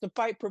just likes to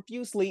fight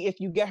profusely if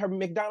you get her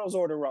McDonald's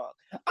order wrong.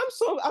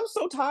 I'm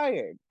so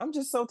tired. I'm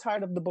just so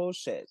tired of the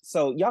bullshit.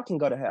 So y'all can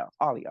go to hell,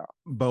 all of y'all.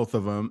 Both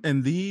of them.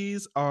 And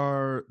these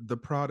are the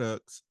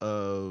products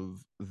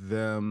of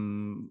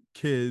them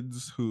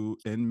kids who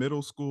in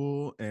middle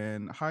school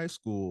and high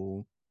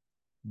school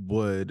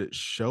would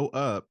show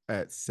up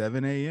at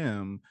 7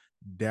 a.m.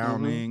 Mm-hmm.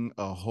 downing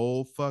a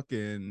whole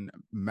fucking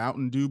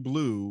Mountain Dew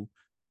Blue,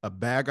 a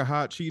bag of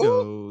hot Ooh,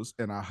 Cheetos,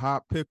 and a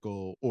hot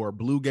pickle or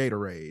blue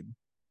Gatorade,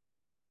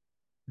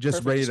 just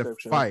perfect ready to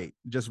description. fight,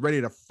 just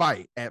ready to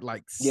fight at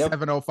like Yep.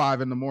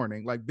 7:05 in the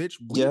morning. Like, bitch,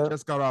 we Yep.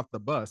 just got off the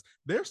bus.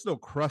 There's still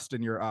crust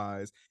in your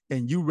eyes,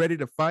 and you ready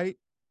to fight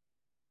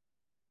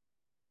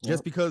just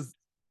Yep. because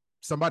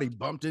somebody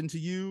bumped into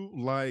you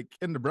like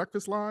in the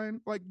breakfast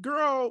line? Like,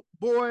 girl,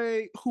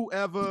 boy,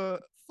 whoever,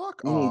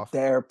 fuck You need off.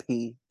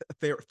 therapy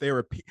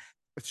Therapy,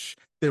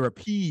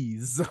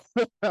 therapies,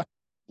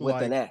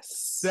 with an like S.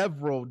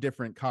 several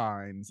different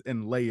kinds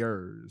and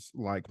layers,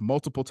 like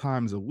multiple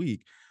times a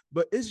week.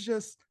 But it's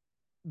just,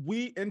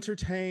 we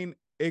entertain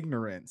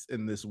ignorance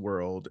in this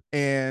world,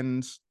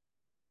 and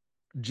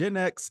Gen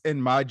X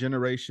and my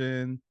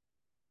generation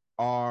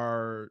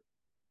are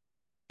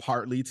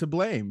partly to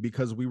blame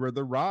because we were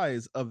the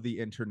rise of the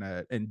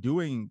internet and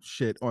doing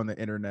shit on the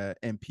internet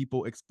and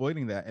people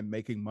exploiting that and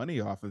making money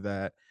off of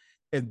that.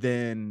 And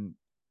then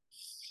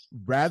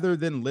rather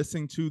than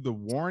listening to the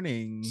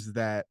warnings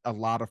that a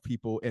lot of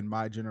people in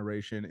my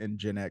generation and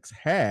Gen X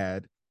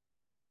had,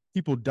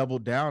 people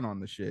doubled down on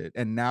the shit.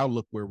 And now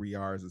look where we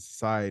are as a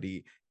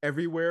society.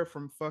 Everywhere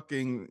from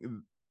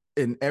fucking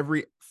in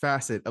every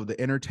facet of the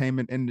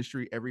entertainment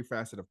industry, every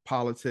facet of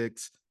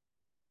politics,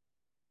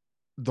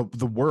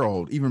 the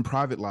world, even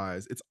private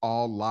lives, it's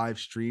all live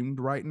streamed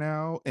right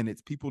now, and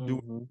it's people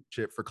doing Mm-hmm.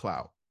 shit for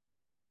clout,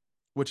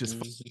 which is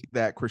funny Mm-hmm.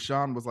 that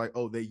Chrisean was like,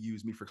 "Oh, they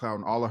use me for clout,"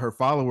 and all of her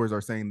followers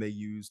are saying they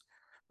used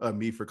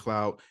me for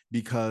clout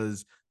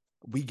because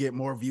we get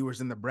more viewers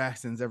than the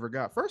Braxtons ever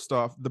got. First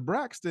off, the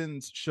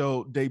Braxtons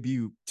show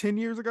debuted 10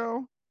 years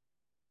ago,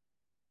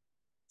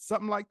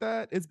 something like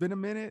that. It's been a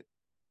minute,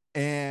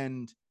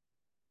 and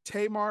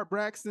Tamar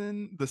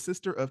Braxton, the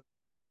sister of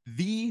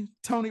the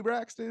Tony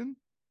Braxton,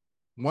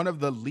 one of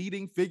the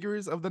leading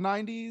figures of the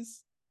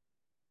 '90s,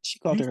 She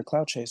called her a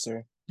cloud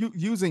chaser.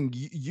 using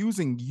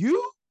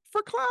you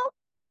for clout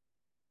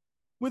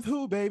with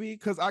who, baby?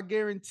 Because I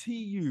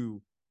guarantee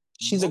you,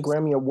 She's a most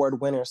Grammy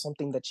Award winner,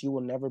 something that you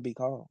will never be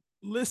called.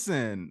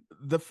 listen,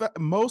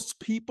 most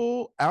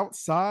people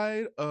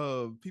outside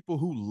of people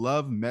who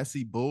love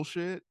messy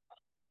bullshit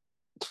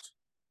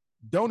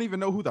don't even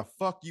know who the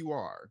fuck you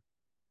are.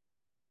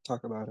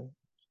 Talk about it.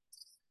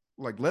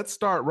 Like, let's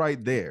start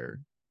right there.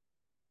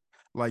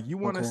 Like, you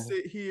want to Okay.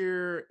 sit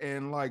here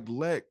and like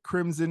let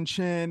Crimson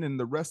Chin and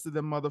the rest of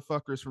them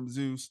motherfuckers from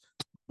Zeus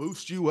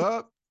boost you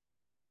up,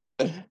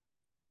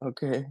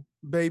 Okay.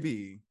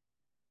 baby,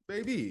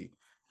 baby.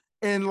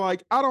 And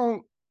like, I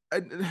don't.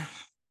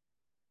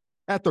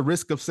 At the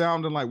risk of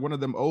sounding like one of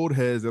them old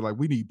heads that like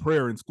we need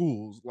prayer in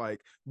schools,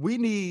 like we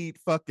need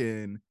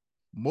fucking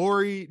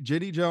Maury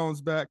Jenny Jones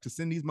back to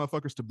send these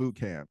motherfuckers to boot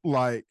camp,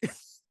 like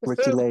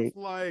Ricky Lake.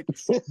 like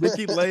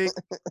Ricky Lake,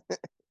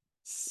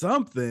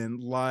 something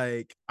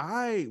like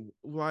I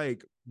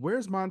like.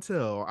 Where's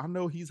Montel? I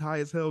know he's high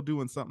as hell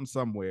doing something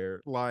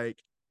somewhere.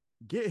 Like,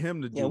 get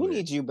him to Yeah, do we it.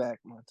 need you back,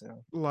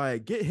 Montel.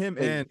 Like, get him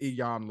But and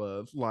Eon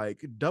Love,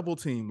 like double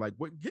team. Like,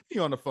 what? Get me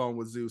on the phone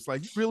with Zeus.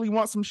 Like, you really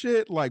want some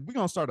shit? Like, we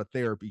gonna start a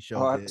therapy show,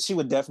 bitch. she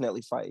would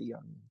definitely fight Young.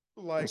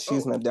 And Like,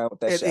 she's oh, not down with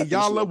that and shit. I think she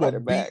Iyanla will will fight her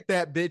beat back.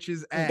 that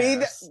bitch's ass.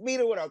 Beat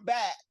her with a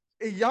bat.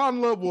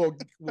 Iyanla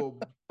will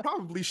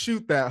probably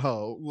shoot that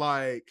hoe.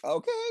 Like,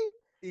 Okay.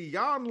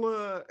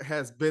 Iyanla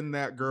has been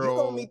that You gonna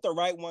girl. meet the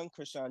right one,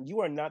 Chrisean.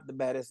 You are not the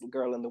baddest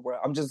girl in the world.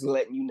 I'm just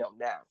letting you know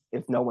now,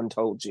 if no one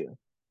told you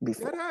That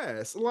before.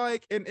 ass.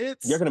 Like,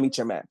 You're gonna meet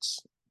your match.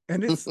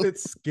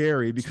 it's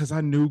scary because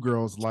I knew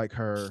girls like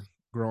her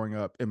growing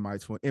up in my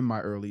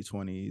early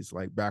 20s,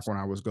 like back when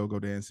I was go-go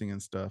dancing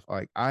and stuff.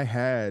 Like, I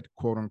had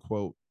quote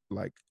unquote,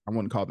 like, I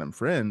wouldn't call them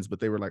friends,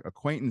 but they were like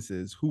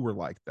acquaintances who were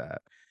like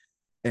that.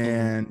 Mm-hmm.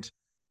 And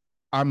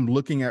I'm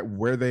looking at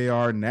where they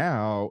are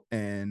now,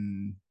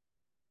 and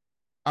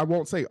I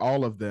won't say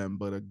all of them,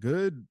 but a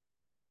good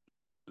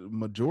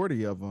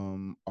majority of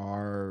them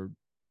are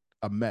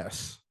a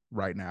mess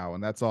right now,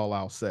 and that's all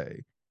I'll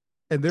say.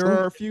 And there Ooh,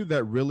 are a few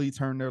that really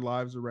turn their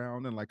lives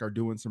around and like are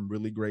doing some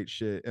really great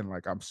shit, and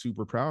like I'm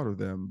super proud of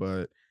them.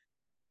 But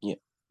yeah,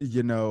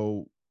 you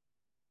know,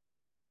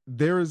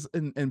 there's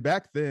and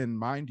back then,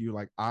 mind you,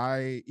 like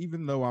I,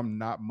 even though I'm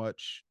not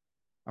much,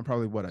 I'm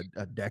probably what,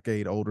 a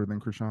decade older than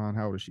Chrisean.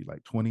 How old is she?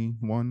 Like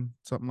 21,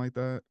 something like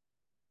that.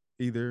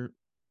 Either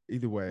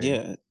either way,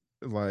 yeah,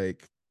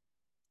 like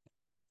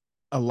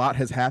a lot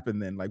has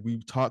happened then. Like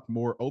we've talked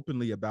more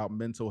openly about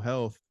mental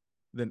health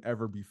than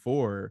ever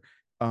before.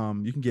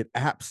 You can get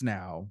apps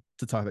now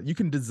to talk that. You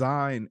can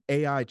design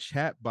AI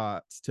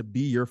chatbots to be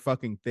your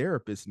fucking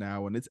therapist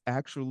now, and it's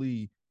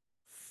actually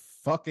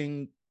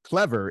fucking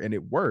clever and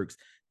it works.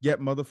 Yet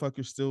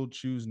motherfuckers still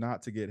choose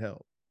not to get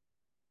help.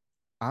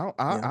 yeah.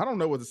 I don't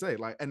know what to say.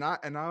 Like,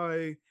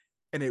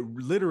 and it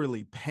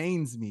literally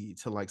pains me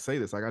to like say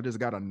this. Like, I just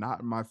got a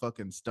knot in my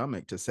fucking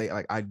stomach to say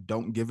like I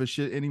don't give a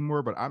shit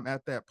anymore. But I'm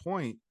at that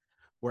point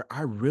where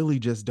I really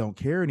just don't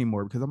care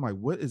anymore because I'm like,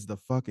 what is the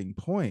fucking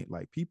point?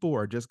 Like, people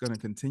are just going to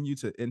continue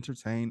to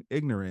entertain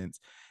ignorance.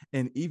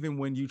 And even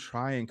when you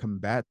try and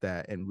combat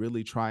that and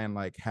really try and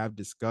like have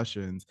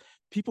discussions,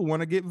 people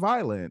want to get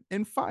violent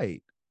and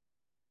fight.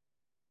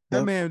 That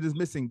Yep. man is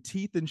missing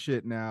teeth and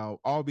shit now,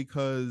 all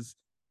because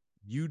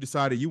you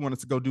decided you wanted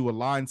to go do a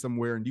line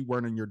somewhere and you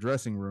weren't in your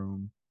dressing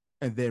room,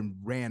 and then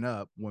ran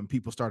up when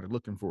people started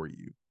looking for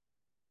you.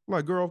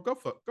 Like, girl, go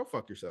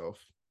fuck yourself.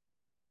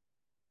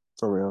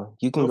 For real.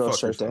 You can Go go fuck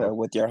straight to yourself. hell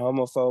with your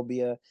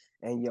homophobia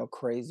and your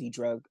crazy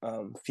drug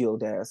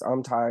fueled ass.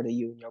 I'm tired of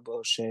you and your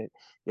bullshit.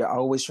 You're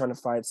always trying to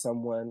fight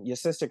someone. Your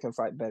sister can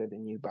fight better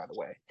than you, by the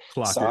way.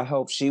 Clock So I it.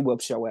 hope she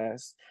whoops your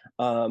ass.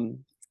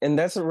 And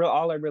that's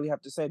all I really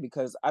have to say,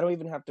 because I don't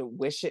even have to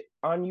wish it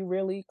on you,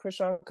 really,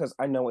 Chrisean, because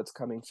I know it's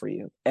coming for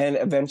you. And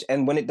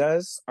when it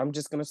does, I'm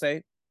just gonna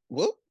say,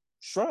 whoop,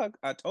 shrug.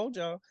 I told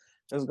y'all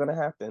it was gonna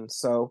happen.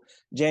 So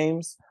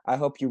James, I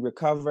hope you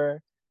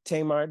recover.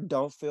 Tamar,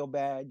 don't feel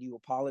bad. You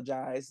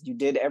apologized. You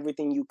did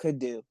everything you could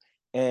do.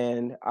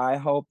 And I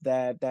hope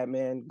that that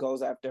man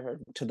goes after her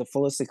to the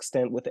fullest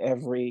extent with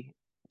every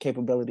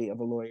capability of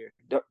a lawyer.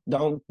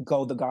 Don't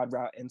go the God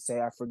route and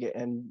say, I forget,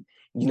 and,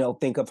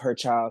 think of her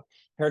child.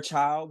 Her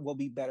child will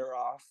be better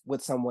off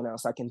with someone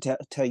else. I can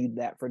tell you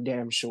that for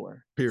damn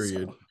sure.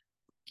 Period. So,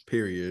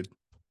 Period.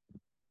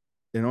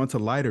 And on to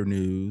lighter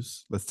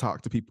news. Let's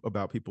talk to people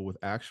about people with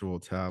actual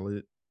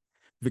talent.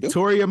 yep.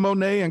 Victoria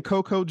Monet and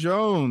Coco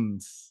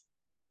Jones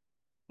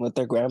With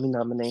their Grammy with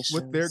their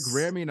nominations,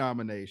 Grammy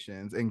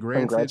nominations. And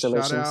granted, shout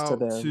congratulations to out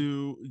them.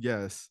 to,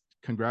 yes,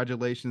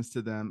 congratulations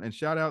to them. And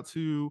shout out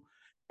to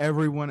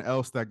everyone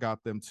else that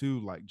got them too,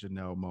 like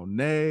Janelle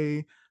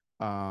Monet,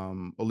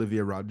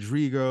 Olivia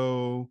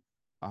Rodrigo.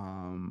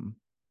 Um,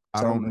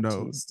 I John don't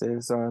know. Baptiste is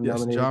Yes,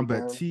 nominated John again.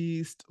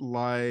 Baptiste.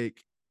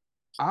 Like,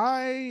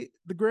 the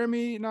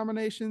Grammy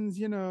nominations,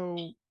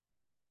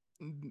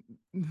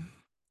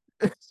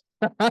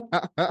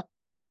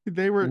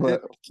 they were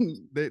But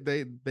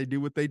it they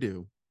do what they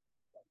do.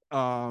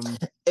 Um,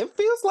 it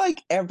feels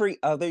like every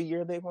other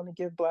year they want to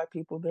give Black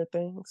people their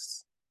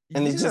things.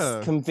 And it's just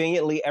yeah,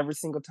 conveniently every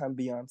single time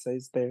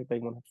Beyonce's there, they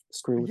want to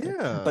screw with her.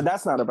 yeah. But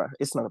that's not about her.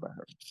 It's not about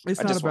her. It's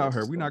I not just wanted about to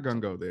her. We're screw not with gonna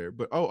her. go there.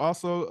 But oh,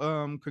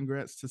 also,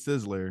 congrats to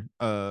Sizzler,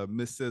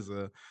 Miss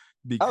SZA,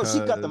 Oh, she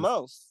got the because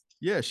most.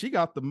 yeah, she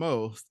got the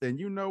most. And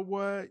you know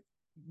what?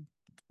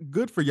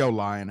 Good for your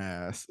lying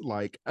ass.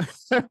 Like,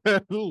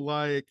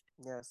 like,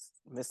 Yes,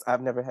 Miss.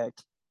 I've never had.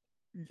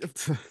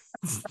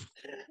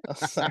 I'm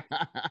sorry.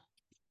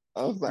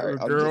 I'm sorry.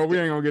 I'm girl, just we kidding.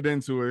 ain't gonna get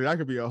into it. That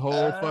could be a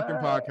whole fucking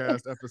Uh,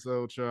 podcast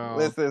episode, child.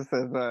 listen,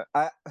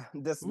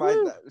 despite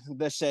Woo.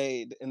 the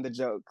shade and the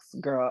jokes,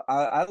 girl,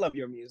 I love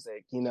your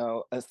music.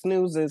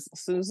 Snooze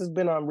has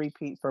been on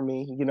repeat for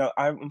me.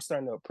 I'm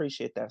starting to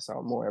appreciate that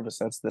song more ever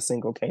since the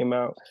single came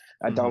out.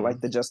 I don't like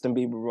Mm-hmm. the Justin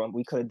Bieber one.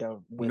 We could have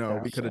done No,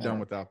 without we could have done that.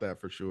 without that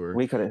for sure.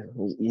 We could have.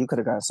 You could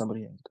have got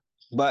somebody else.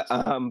 But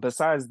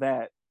besides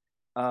that,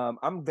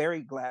 I'm very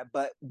glad.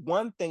 But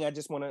one thing I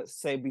just want to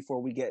say before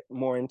we get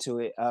more into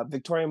it,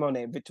 Victoria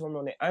Monet,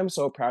 I'm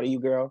so proud of you,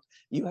 girl.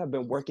 You have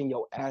been working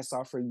your ass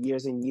off for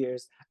years and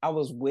years. I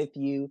was with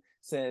you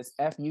since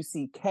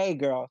FUCK,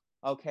 girl.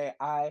 Okay,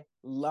 I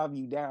love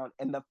you down.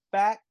 And the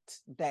fact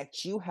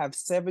that you have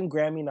 7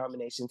 Grammy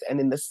nominations, and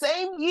in the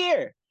same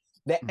year,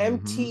 the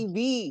Mm-hmm.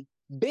 MTV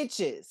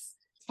bitches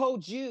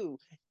told you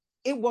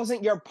it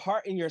wasn't your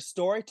part in your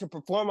story to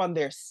perform on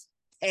their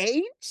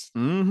stage,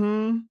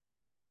 Mm-hmm.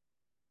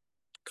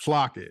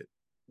 Clock it.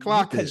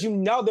 Clock because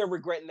it. they're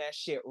regretting that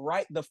shit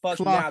right the fuck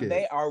now. Clock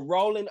They it. are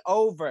rolling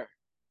over.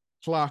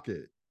 Clock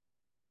it.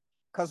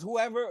 Because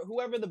whoever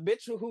the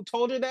bitch who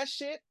told her that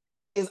shit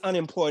is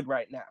unemployed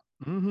right now.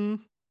 Mm-hmm.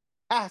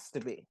 Has to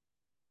be.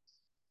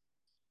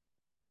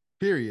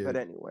 But Period.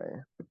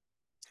 anyway,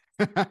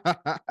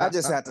 I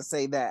just had to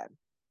say that.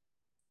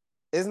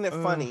 Isn't it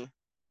uh, funny?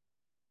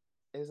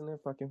 Isn't it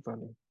fucking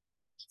funny?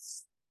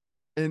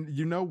 and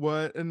you know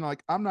what? And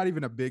like, I'm not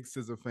even a big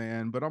SZA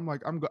fan, but I'm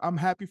like, I'm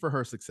happy for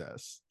her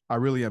success. I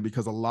really am,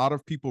 because a lot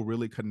of people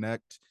really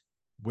connect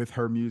with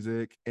her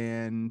music.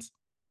 And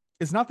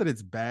it's not that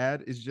it's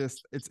bad, it's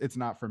just it's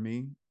not for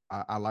me.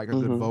 I like a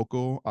good Mm-hmm.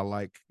 vocal. I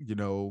like,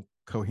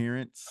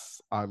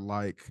 coherence. I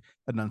like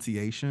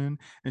enunciation.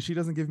 And she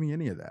doesn't give me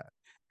any of that.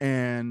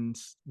 And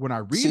when I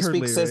read She her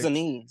speaks lyrics,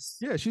 Sudanese.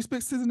 yeah, she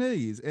speaks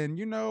Sudanese. And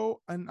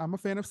and I'm a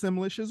fan of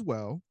Simlish as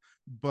well.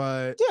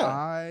 But Yeah,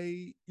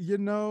 I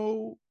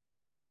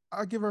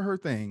give her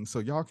thing. So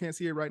y'all can't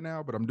see it right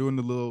now, but I'm doing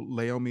the little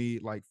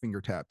Laomi like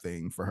finger tap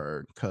thing for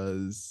her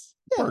because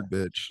yeah, work,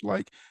 bitch.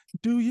 Like,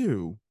 do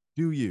you?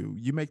 Do you?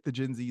 You make the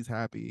Gen Zs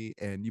happy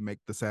and you make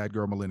the sad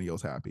girl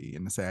millennials happy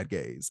and the sad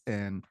gays.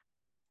 And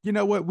you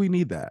know what? We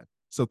need that.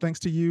 So thanks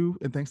to you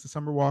and thanks to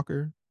Summer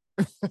Walker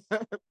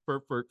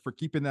for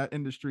keeping that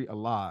industry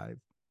alive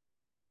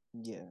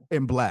yeah.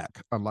 and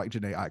black, unlike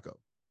Janae Eiko.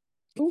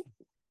 Ooh,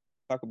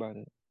 talk about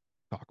it.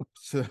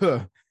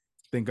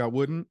 Think I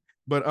wouldn't.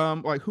 But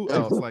like who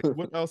else? Like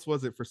what else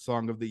was it for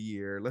Song of the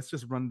Year? Let's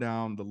just run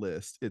down the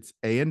list. It's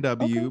A and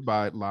Okay. W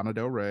by Lana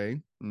Del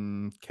Rey.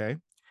 Okay.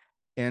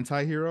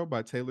 Anti-Hero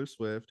by Taylor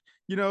Swift.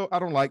 I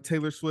don't like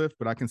Taylor Swift,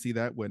 but I can see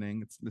that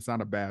winning. It's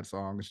not a bad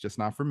song. It's just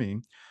not for me.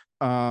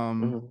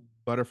 Mm-hmm.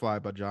 Butterfly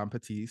by John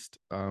Batiste.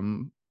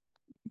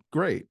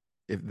 Great.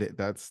 If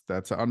that's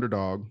an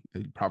underdog,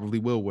 it probably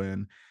will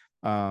win.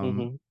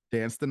 Mm-hmm.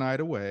 Dance the Night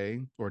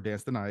Away or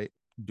Dance the Night,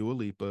 Dua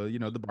Lipa,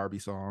 the Barbie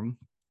song.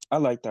 I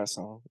like that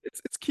song.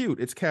 It's cute.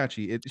 It's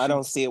catchy. I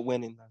don't see it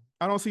winning though.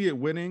 I don't see it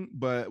winning,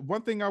 but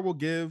one thing I will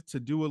give to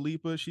Dua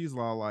Lipa, she's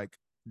all like,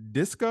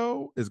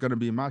 disco is gonna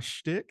be my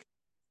shtick,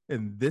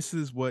 and this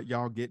is what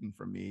y'all getting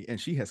from me. And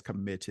she has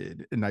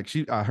committed. And like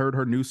I heard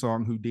her new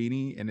song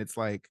Houdini, and it's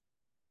like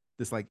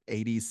this like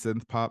 80s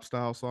synth pop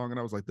style song, and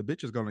I was like, the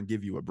bitch is gonna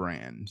give you a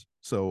brand.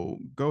 So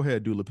go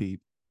ahead, Dula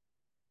Peep.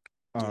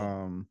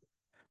 Yeah. Um,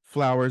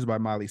 Flowers by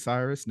Miley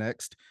Cyrus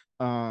next.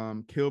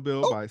 Kill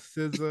Bill Oh, by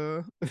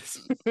SZA.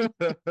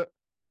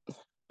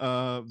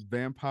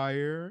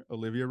 Vampire,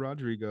 Olivia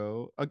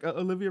Rodrigo.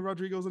 Olivia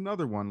Rodrigo's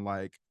another one.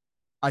 Like,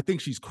 I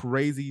think she's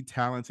crazy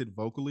talented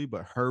vocally,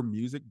 but her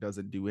music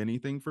doesn't do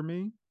anything for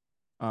me.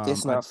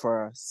 it's I not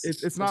for us.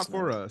 it's not It's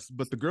for not. us,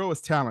 but the girl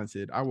is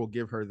talented. I will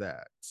give her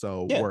that.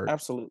 So Yeah, work.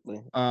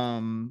 absolutely.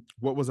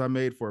 What Was I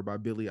Made For by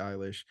Billie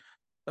Eilish.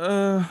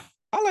 Uh,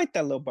 I like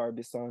that little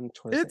Barbie song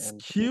towards the it's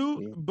end.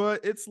 cute,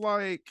 but it's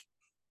like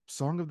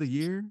Song of the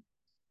Year.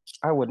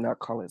 I would not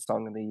call it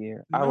song of the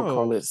year. I would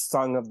call it No,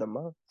 song of the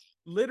month.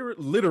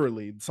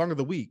 literally Song of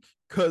the Week,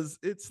 because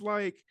it's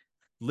like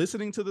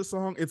listening to the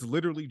song, it's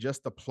literally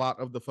just the plot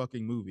of the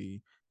fucking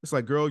movie. It's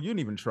like, girl, you didn't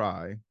even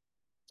try.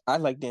 I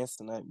like Dance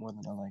Tonight more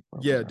than I like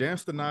Yeah, Whatever.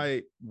 Dance the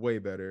Night way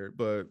better,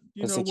 but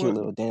you It's know a cute what?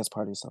 little dance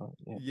party song.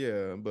 Yeah.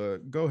 Yeah,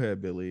 but go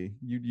ahead, Billy.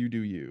 You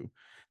do you.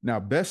 Now,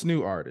 best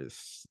new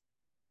artists.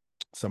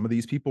 Some of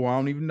these people I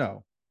don't even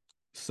know.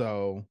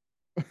 So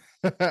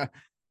I don't even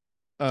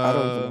know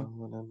uh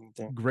who them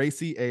either.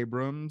 Gracie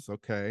Abrams,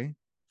 okay.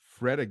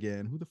 Fred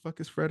again. Who the fuck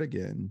is Fred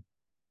again?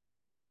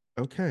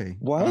 Okay.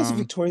 Why is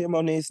Victoria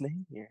Monet's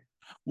name here?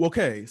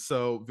 Okay,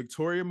 so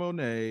Victoria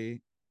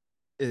Monet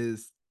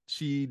is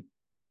she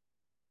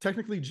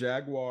technically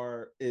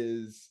Jaguar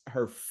is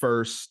her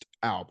first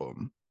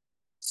album,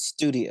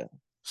 Studio.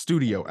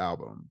 studio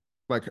album.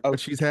 Like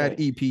she's had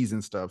Okay. EPs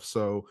and stuff.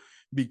 So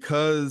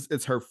because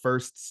it's her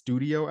first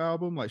studio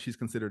album, like she's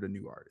considered a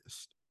new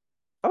artist.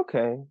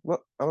 Okay.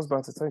 Well, I was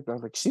about to say, I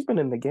was like, she's been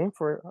in the game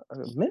for a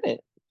minute.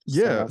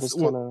 So I Yeah. was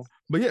kind Well, of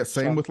but yeah,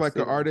 same shocked with to like see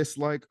an that. artist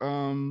like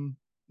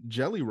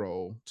Jelly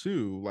Roll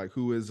too, like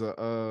who is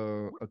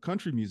a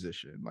country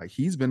musician. Like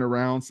he's been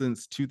around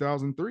since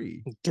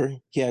 2003.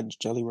 Three. Yeah,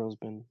 Jelly Roll's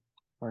been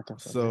working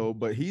for a So, minute.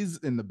 but he's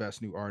in the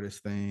best new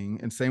artist thing,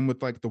 and same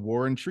with like the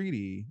War and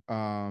Treaty.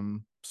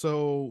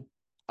 So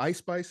Ice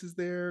Spice is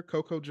there,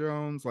 Coco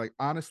Jones. Like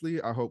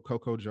honestly, I hope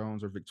Coco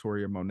Jones or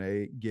Victoria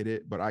Monet get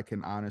it, but I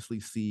can honestly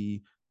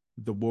see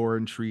the War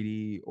and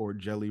Treaty or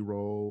Jelly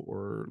Roll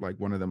or like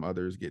one of them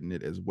others getting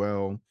it as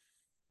well.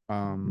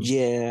 Um,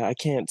 Yeah, I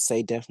can't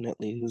say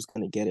definitely who's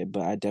gonna get it,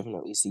 but I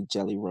definitely see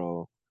Jelly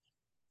Roll,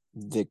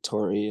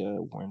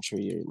 Victoria, Warren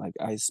Tree, like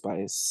Ice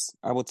Spice.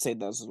 I would say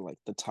those are like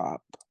the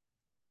top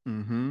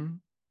mm-hmm.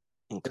 in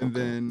And Coco too.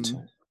 then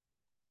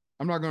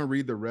I'm not going to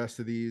read the rest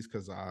of these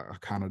because I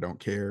kind of don't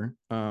care.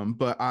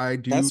 But I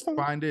do That's fine.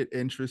 find it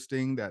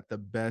interesting that the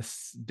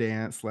best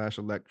dance slash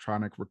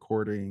electronic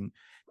recording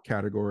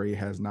category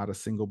has not a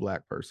single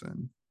black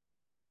person.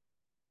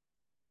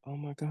 Oh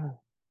my god.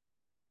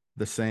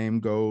 The same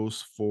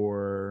goes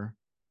for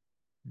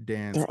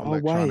dance They're all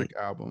electronic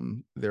white.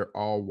 album. They're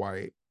all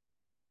white.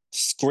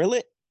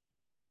 Skrillet?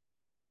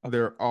 Okay.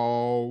 They're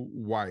all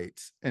white.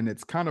 And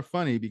it's kind of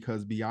funny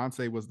because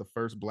Beyonce was the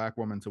first black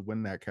woman to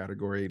win that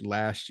category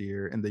last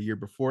year. And the year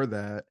before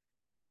that,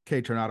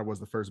 K Tornado was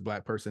the first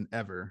black person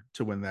ever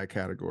to win that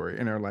category.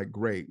 And they're like,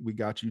 great, we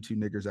got you two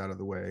niggers out of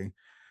the way.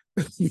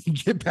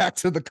 Get back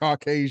to the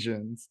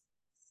Caucasians.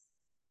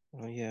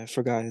 Oh yeah, I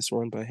forgot it's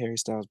run by Harry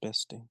Styles'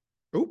 bestie.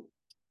 Oh,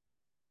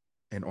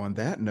 and on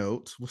that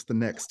note, what's the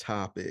next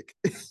topic?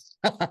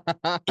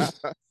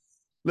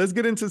 Let's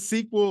get into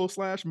sequel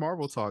slash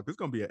Marvel talk. This is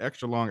gonna be an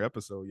extra long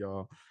episode,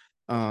 y'all.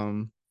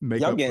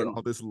 Make Y'all up for getting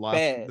all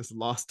fed. this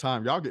lost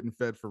time. Y'all getting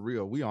fed for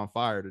real. We on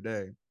fire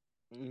today.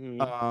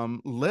 Hmm.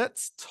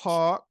 Let's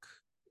talk.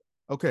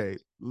 Okay,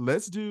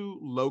 let's do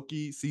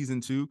Loki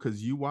season 2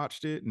 because you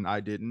watched it and I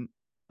didn't.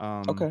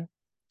 Um, Okay.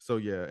 so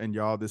yeah, and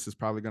y'all, this is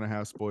probably gonna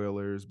have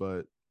spoilers,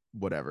 but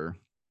whatever.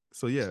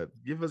 So yeah,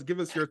 give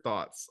us your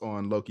thoughts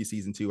on Loki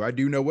season 2. I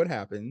do know what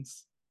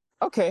happens.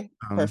 Okay.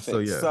 So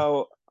Perfect. yeah.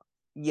 So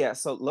yeah,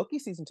 so Loki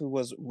season two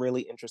was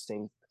really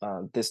interesting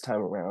this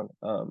time around,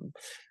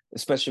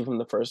 especially from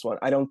the first one.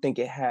 I don't think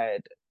it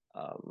had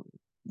um,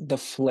 the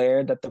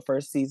flair that the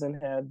first season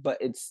had,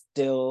 but it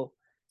still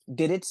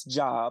did its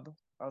job.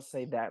 I'll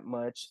say that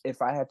much.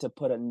 If I had to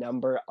put a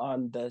number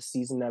on the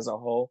season as a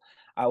whole,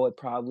 I would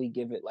probably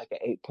give it like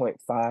an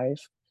 8.5.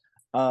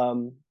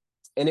 Um,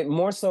 and it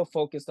more so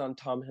focused on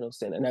Tom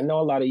Hiddleston. And I know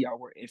a lot of y'all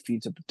were iffy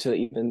to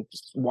even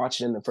watch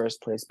it in the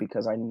first place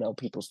because I know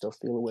people still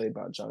feel a way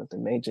about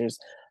Jonathan Majors.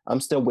 I'm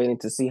still waiting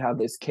to see how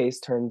this case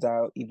turns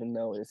out, even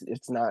though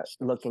it's not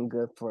looking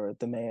good for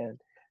the man.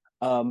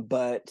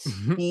 But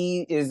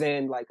he is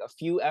in like a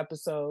few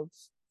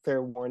episodes.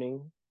 Fair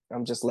warning.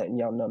 I'm just letting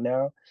y'all know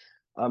now.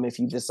 If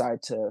you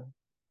decide to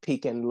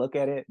peek and look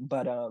at it,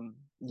 but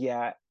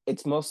yeah,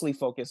 it's mostly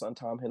focused on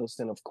Tom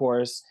Hiddleston, of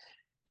course,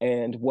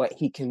 and what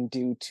he can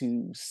do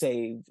to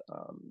save,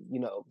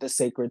 the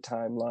sacred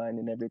timeline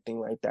and everything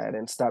like that,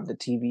 and stop the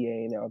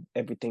TVA and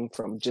everything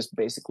from just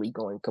basically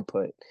going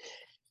kaput.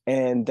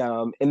 And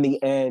in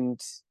the end,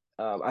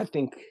 I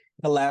think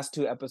the last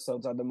two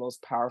episodes are the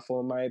most powerful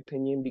in my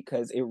opinion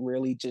because it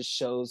really just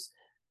shows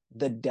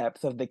the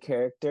depth of the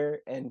character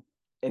and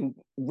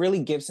really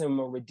gives him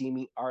a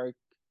redeeming arc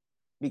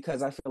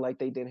because I feel like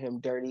they did him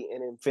dirty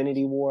in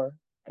Infinity War.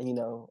 I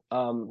know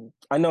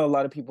a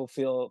lot of people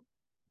feel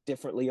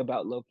differently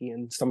about Loki,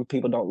 and some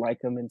people don't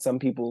like him, and some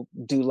people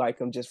do like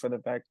him just for the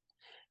fact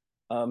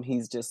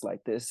he's just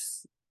like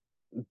this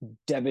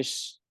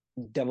devilish,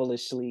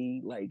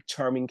 devilishly like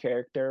charming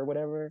character or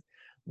whatever.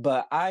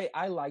 But I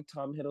like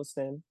Tom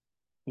Hiddleston.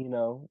 Him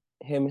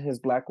and his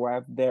black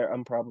wife, they're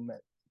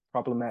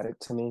problematic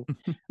to me.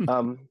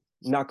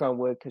 Knock on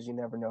wood, because you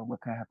never know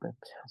what could happen.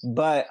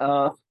 But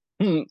I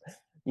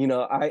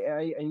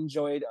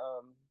enjoyed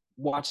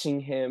watching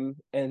him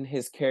and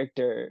his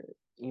character,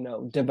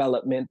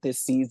 development this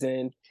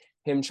season.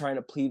 Him trying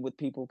to plead with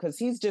people because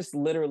he's just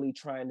literally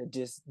trying to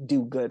just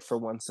do good for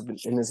once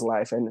in his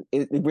life, and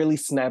it really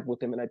snapped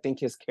with him. And I think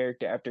his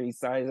character, after he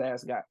saw his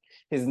ass got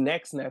his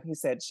neck snapped, he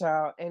said,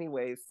 "Child,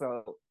 anyway,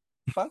 so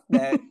fuck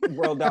that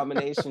world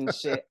domination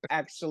shit.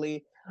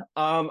 Actually,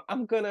 I'm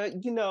gonna,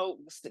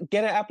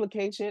 get an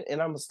application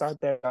and I'm gonna start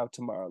that out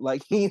tomorrow."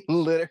 Like he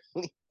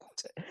literally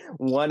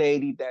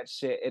 180 that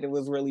shit, and it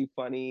was really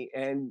funny.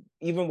 And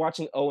even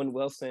watching Owen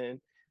Wilson,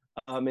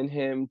 and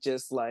him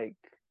just like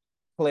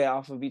play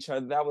off of each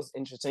other, that was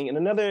interesting. And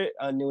another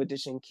new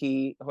addition,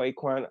 Key Hoi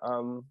Kwan,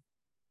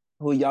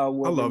 who y'all I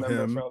will love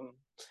remember him. from.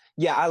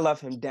 Yeah, I love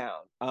him down.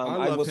 I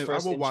I love was him. I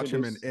first will watch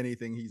him in introduced.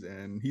 anything he's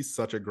in. He's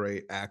such a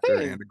great actor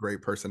Same, and a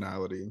great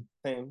personality.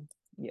 same.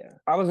 Yeah,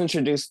 I was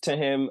introduced to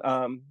him,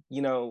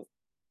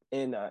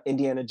 in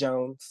Indiana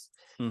Jones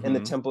and the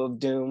Mm-hmm. Temple of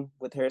Doom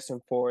with Harrison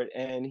Ford,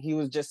 and he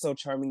was just so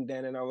charming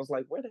then. And I was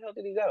like, where the hell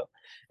did he go?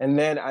 And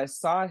then I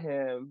saw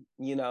him,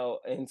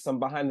 in some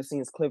behind the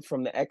scenes clip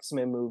from the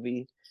X-Men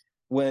movie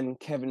when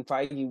Kevin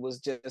Feige was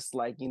just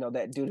like,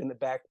 that dude in the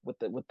back with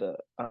the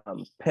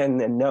pen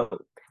and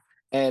note,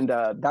 and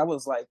that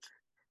was like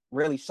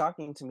really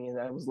shocking to me. And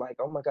I was like,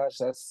 oh my gosh,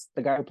 that's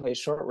the guy who plays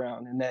Short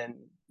Round. And then,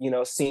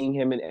 seeing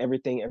him in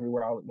Everything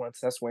Everywhere All at Once,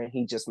 that's when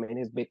he just made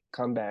his big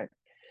comeback.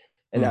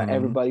 And now Mm-hmm.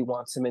 everybody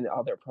wants him in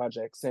all their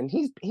projects. And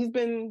he's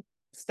been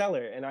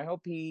stellar. And I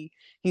hope he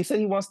said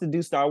he wants to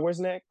do Star Wars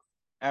next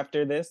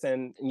after this.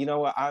 And you know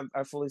what? I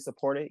fully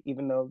support it,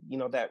 even though,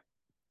 that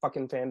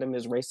fucking fandom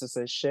is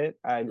racist as shit.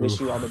 I wish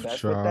you all the Oof,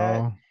 best with that.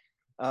 child.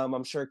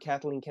 I'm sure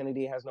Kathleen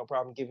Kennedy has no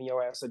problem giving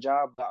your ass a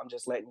job, but I'm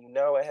just letting you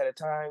know ahead of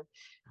time.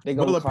 They're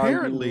gonna Well, call you,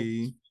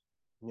 apparently,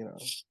 you know, all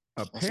sorts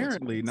of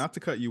apparently, names. not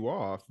to cut you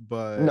off,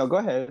 but No, go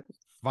ahead.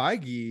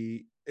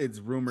 Feige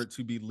is rumored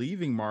to be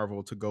leaving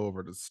Marvel to go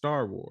over to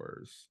Star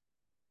Wars.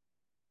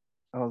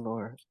 Oh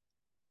Lord.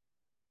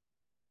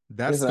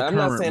 That's Listen, the I'm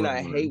not current saying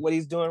I rumor. hate what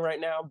he's doing right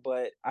now,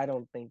 but I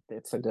don't think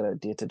it's a good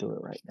idea to do it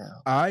right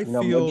now. I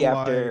feel Maybe like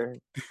after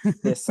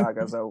this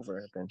saga's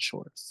over, then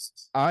sure.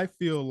 I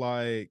feel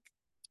like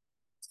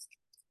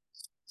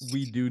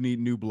we do need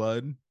new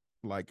blood.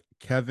 Like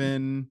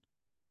Kevin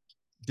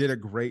did a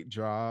great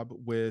job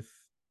with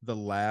the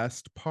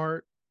last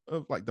part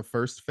of like the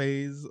first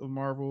phase of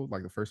Marvel,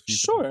 like the first few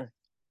phases. Sure.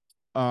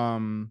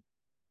 Um,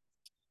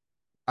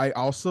 I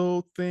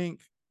also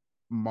think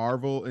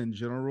Marvel in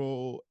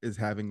general is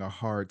having a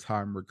hard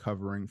time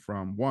recovering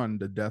from one,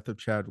 the death of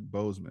Chadwick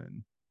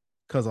Boseman,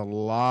 because a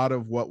lot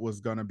of what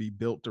was going to be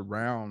built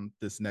around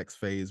this next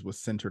phase was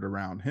centered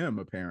around him,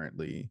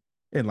 apparently,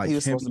 and like He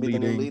was him supposed to be the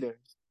new leading, leader.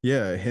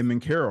 yeah, him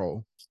and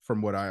Carol,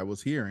 from what I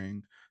was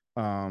hearing.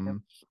 Yep.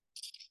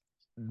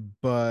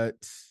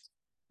 But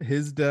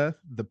his death,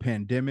 the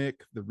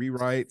pandemic, the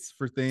rewrites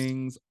for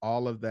things,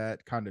 all of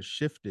that kind of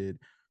shifted.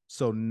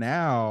 So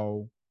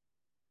now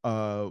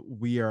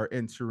we are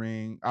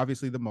entering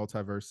obviously the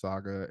multiverse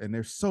saga, and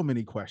there's so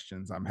many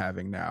questions I'm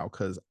having now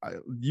because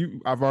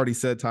I've already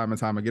said time and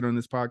time again on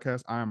this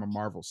podcast, I am a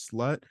Marvel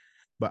slut,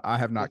 but I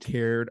have not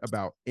cared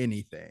about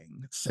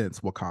anything since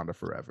Wakanda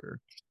Forever.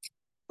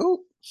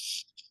 Ooh.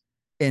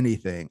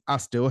 Anything. I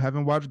still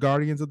haven't watched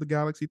Guardians of the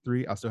Galaxy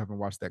 3. I still haven't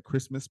watched that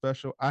Christmas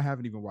special. I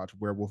haven't even watched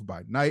Werewolf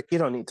by Night. You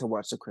don't need to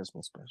watch the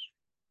Christmas special.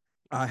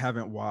 I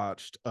haven't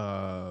watched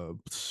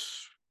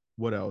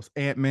what else?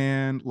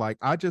 Ant-Man. Like,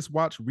 I just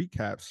watched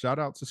recaps. Shout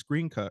out to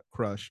Screen Cut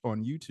Crush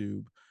on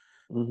YouTube.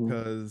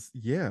 Because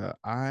yeah,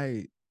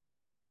 I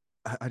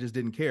just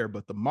didn't care.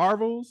 But the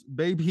Marvels,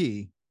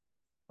 baby,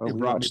 it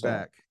brought me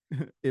back.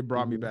 It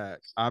brought me back.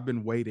 I've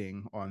been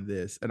waiting on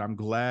this, and I'm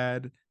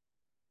glad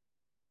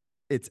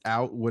it's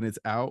out when it's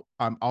out.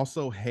 I'm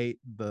also hate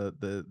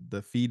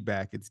the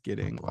feedback it's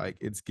getting. Like,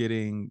 it's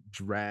getting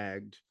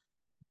dragged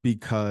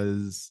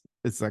because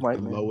it's like white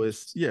the men,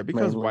 lowest. Yeah,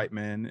 because mainly. white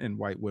men and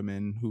white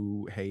women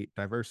who hate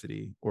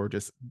diversity or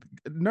just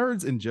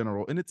nerds in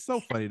general. And it's so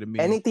funny to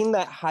me. Anything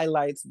that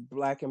highlights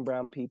Black and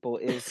brown people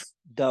is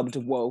dubbed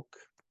woke.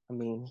 I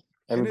mean,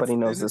 everybody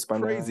knows this by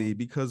now. It's crazy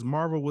because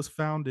Marvel was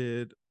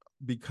founded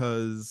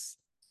because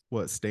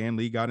Stan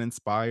Lee got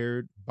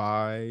inspired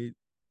by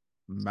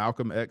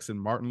Malcolm X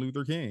and Martin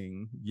Luther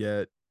King.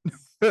 Yet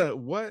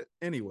what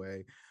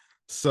anyway?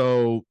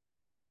 So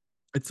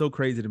it's so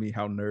crazy to me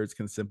how nerds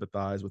can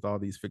sympathize with all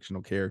these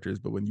fictional characters,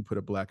 but when you put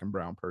a Black and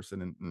brown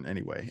person in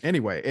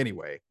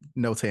anyway,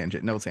 no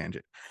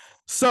tangent.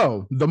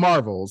 So the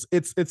Marvels,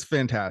 it's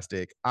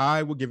fantastic.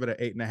 I will give it an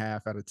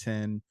 8.5 out of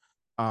 10.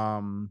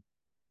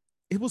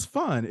 It was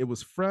fun. It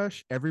was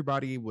fresh.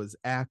 Everybody was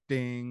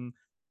acting.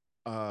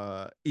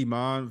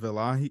 Iman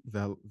Vellani,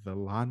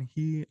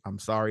 I'm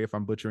sorry if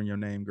I'm butchering your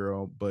name,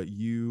 girl, but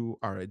you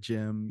are a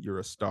gem. You're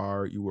a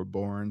star. You were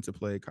born to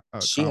play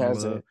she Kamala.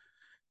 Has it.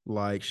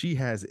 Like, she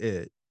has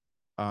it.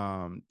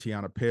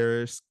 Tiana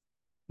Paris,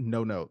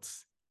 no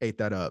notes. Ate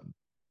that up.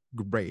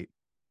 Great.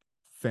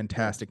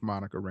 Fantastic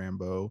Monica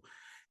Rambeau.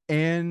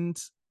 And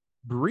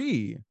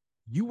Brie,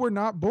 you were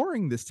not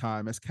boring this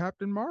time as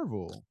Captain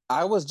Marvel.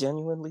 I was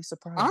genuinely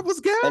surprised. I was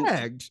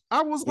gagged.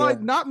 I was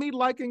like, not me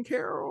liking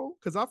Carol,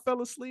 because I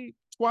fell asleep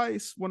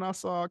twice when I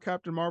saw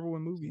Captain Marvel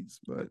in movies.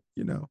 But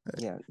hey.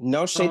 Yeah,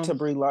 no shade to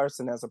Brie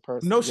Larson as a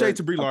person. No shade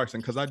to Brie Larson,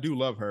 because I do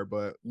love her.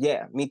 But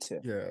yeah, me too.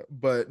 Yeah,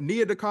 but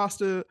Nia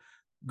DaCosta,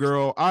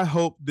 girl, I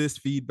hope this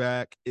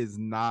feedback is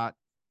not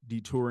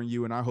detouring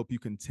you, and I hope you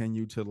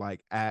continue to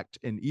like act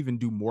and even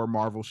do more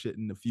Marvel shit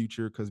in the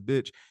future, because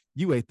bitch,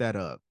 you ate that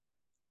up.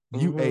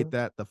 You ate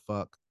that the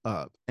fuck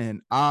up. And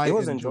I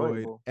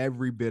enjoyed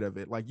every bit of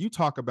it. Like, you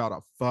talk about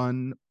a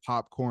fun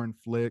popcorn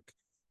flick.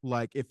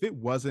 Like, if it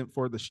wasn't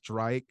for the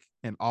strike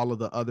and all of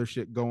the other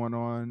shit going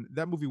on,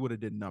 that movie would have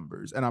did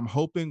numbers. And I'm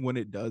hoping when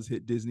it does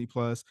hit Disney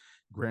Plus,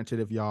 granted,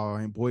 if y'all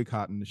ain't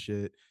boycotting the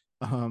shit,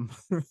 that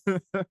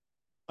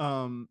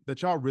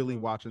y'all really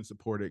watch and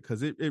support it,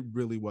 because it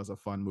really was a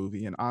fun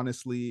movie. And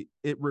honestly,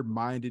 it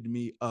reminded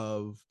me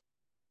of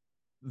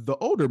the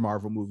older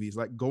Marvel movies,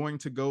 like going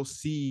to go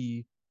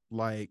see,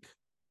 like,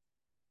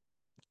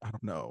 I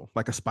don't know,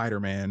 like a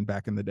Spider-Man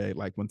back in the day,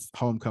 like when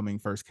Homecoming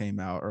first came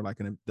out, or like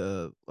in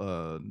the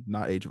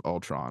not Age of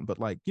Ultron, but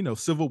like,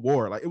 Civil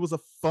War. Like, it was a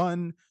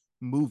fun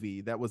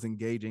movie that was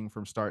engaging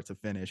from start to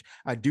finish.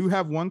 I do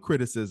have one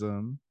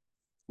criticism.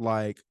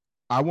 Like,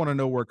 I want to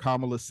know where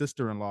Kamala's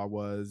sister-in-law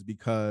was,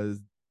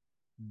 because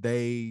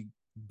they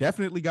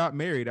definitely got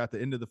married at the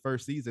end of the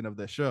first season of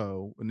the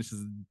show, and this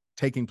is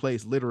taking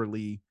place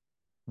literally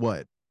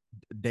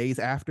days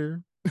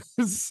after.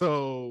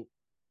 So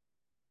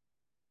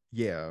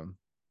yeah,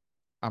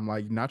 I'm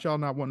like, not y'all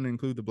not wanting to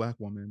include the Black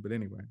woman, but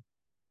anyway.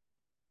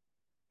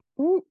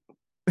 Ooh,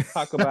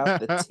 talk about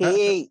the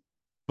tea.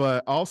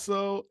 But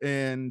also,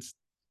 and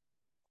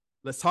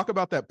let's talk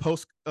about that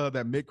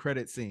that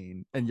mid-credit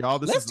scene. And y'all,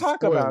 let's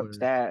talk about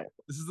that.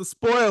 This is a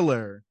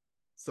spoiler.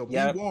 So be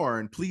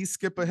warned, please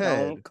skip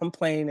ahead. Don't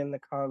complain in the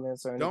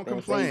comments or anything. Don't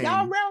complain.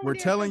 Y'all We're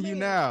telling you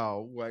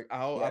now. Like,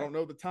 I don't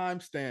know the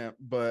timestamp,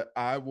 but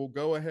I will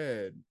go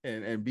ahead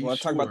and be sure.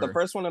 Talk about the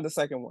first one or the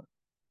second one?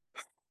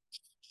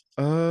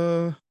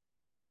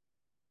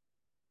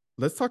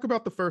 Let's talk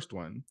about the first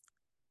one.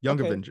 Young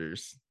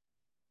Avengers.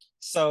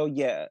 So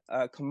yeah,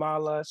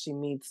 Kamala, she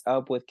meets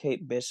up with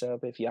Kate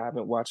Bishop. If you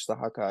haven't watched the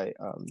Hawkeye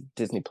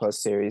Disney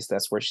Plus series,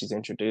 that's where she's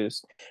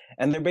introduced.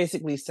 And they're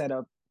basically setting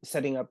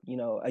up,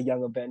 a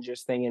Young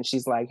Avengers thing. And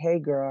she's like, "Hey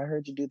girl, I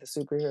heard you do the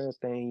superhero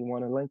thing. You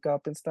want to link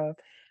up and stuff?"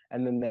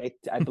 And then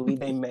I believe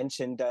they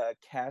mentioned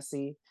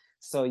Cassie.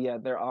 So yeah,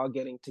 they're all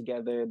getting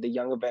together. The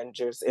Young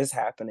Avengers is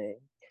happening.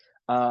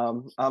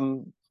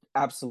 I'm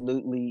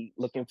absolutely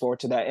looking forward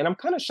to that. And I'm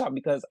kind of shocked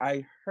because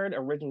I heard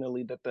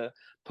originally that the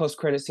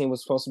post-credit scene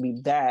was supposed to be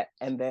that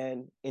and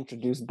then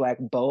introduce Black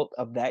Bolt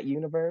of that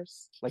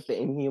universe, like the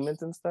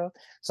Inhumans and stuff.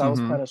 So I was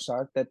kind of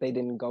shocked that they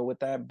didn't go with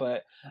that.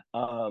 But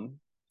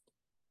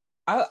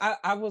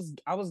I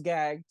was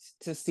gagged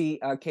to see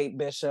Kate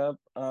Bishop,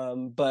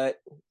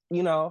 but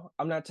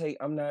I'm not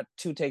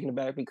too taken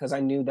aback because I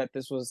knew that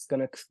this was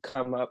gonna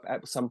come up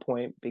at some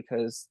point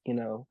because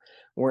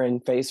we're in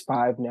phase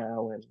 5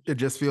 now, and It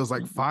just feels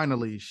like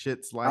finally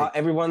shit's like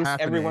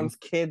happening. everyone's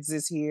kids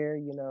is here,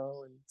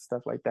 and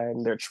stuff like that,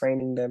 and they're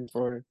training them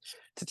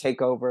to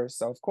take over.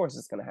 So of course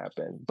it's gonna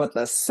happen. But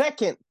the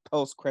second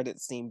post credit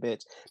scene,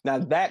 bitch, now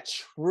that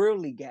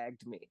truly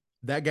gagged me.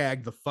 That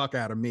gagged the fuck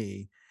out of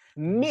me.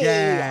 Me.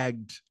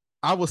 Gagged.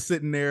 I was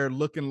sitting there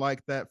looking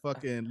like that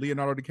fucking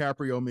Leonardo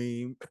DiCaprio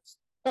meme.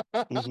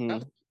 Mm-hmm.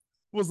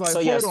 Was like, So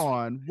hold yes,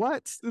 on,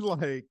 what?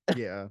 Like,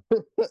 yeah.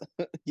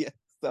 yeah.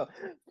 So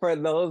for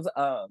those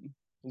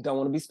don't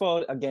want to be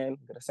spoiled again,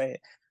 I'm gonna say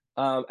it.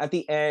 At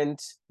the end,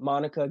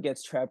 Monica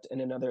gets trapped in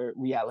another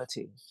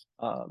reality,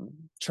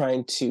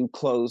 trying to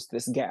close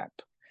this gap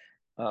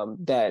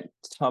that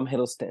Tom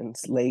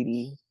Hiddleston's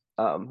lady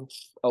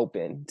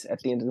opened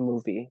at the end of the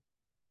movie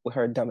with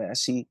her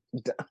dumbass. She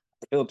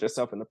killed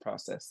herself in the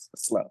process.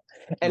 Slow.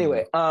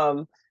 Anyway,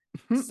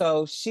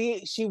 so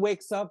she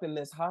wakes up in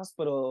this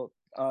hospital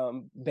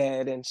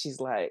bed, and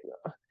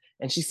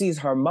and she sees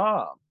her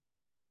mom,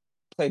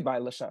 played by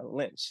Lashana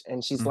Lynch,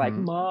 and she's like,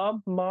 Mm-hmm.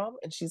 "Mom, mom,"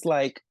 and she's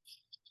like,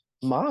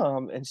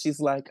 "Mom," and she's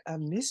like, "I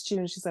missed you,"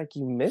 and she's like,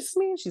 "You miss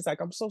me?" And she's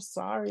like, "I'm so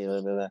sorry."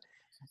 Blah, blah, blah.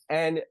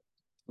 And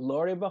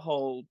Lord and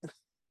behold,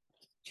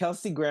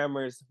 Kelsey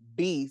Grammer's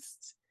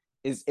Beast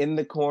is in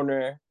the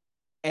corner,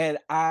 and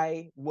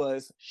I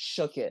was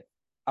shooketh.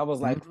 I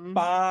was like, Mm-hmm.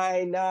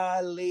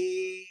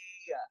 finally,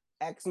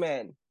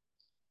 X-Men.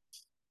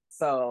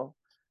 So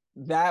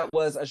that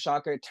was a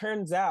shocker. It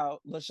turns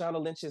out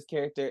Lashana Lynch's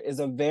character is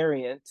a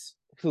variant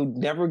who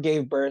never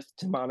gave birth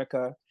to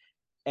Monica,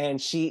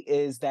 and she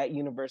is that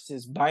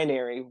universe's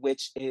binary,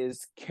 which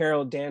is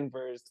Carol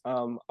Danvers'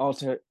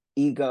 alter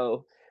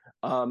ego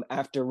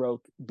after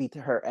Rogue beat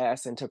her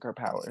ass and took her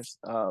powers.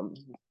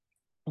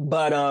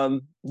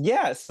 But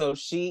yeah, so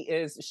she's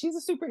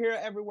a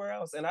superhero everywhere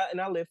else, and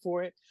I live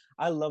for it.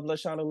 I love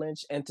Lashana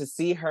Lynch, and to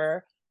see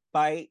her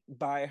fight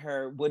by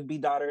her would-be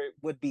daughter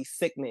would be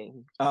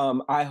sickening.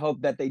 I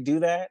hope that they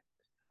do that.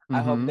 I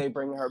hope Mm-hmm. they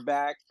bring her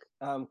back,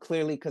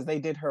 clearly, because they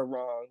did her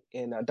wrong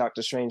in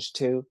Doctor Strange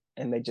 2,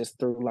 and they just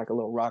threw like a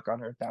little rock on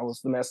her. That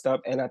was messed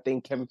up, and I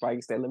think Kevin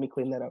Feige said, "Let me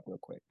clean that up real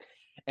quick,"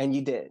 and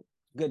you did.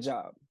 Good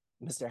job,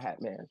 Mr.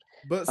 Hatman.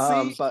 But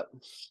see, But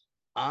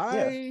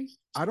yeah,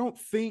 I don't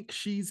think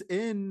she's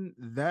in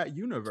that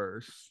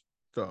universe,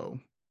 though.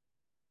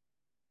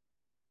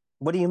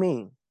 what do you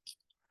mean?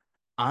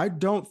 I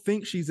don't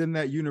think she's in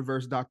that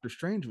universe Doctor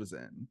Strange was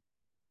in.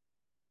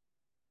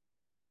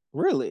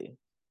 Really?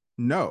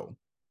 No.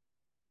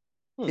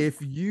 Hmm. If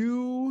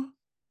you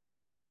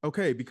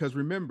okay, because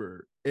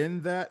remember,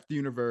 in that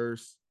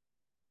universe,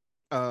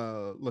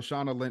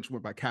 Lashana Lynch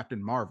went by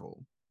Captain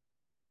Marvel.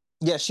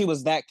 Yeah, she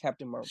was that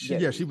Captain Marvel.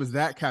 Yeah, She was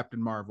that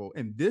Captain Marvel.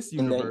 In this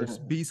and universe,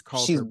 then Beast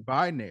calls she's her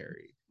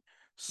binary.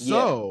 yeah.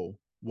 So,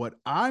 what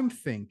I'm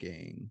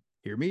thinking,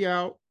 hear me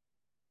out.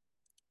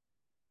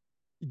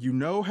 You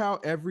know how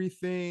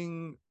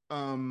everything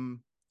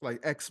like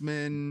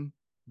X-Men,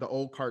 the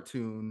old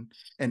cartoon,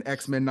 and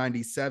X-Men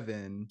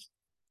 97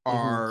 Mm-hmm.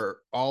 are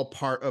all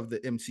part of the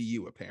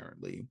MCU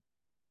apparently.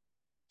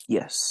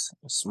 Yes,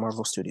 it's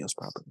Marvel Studios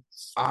property.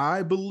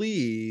 I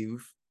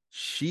believe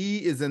she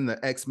is in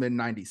the X-Men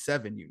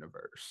 97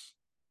 universe.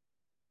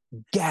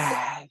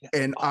 Gag.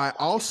 And I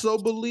Oh, also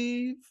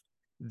believe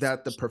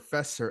that the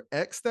Professor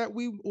X that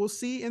we will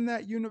see in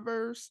that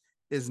universe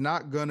is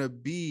not gonna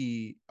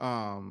be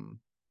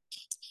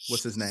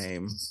what's his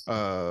name?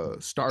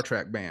 Star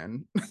Trek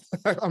man.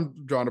 I'm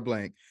drawing a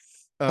blank.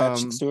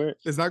 Patrick Stewart.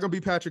 It's not gonna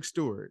be Patrick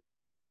Stewart.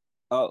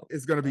 Oh,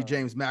 It's gonna be uh,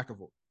 James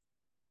McAvoy.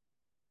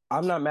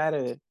 I'm not mad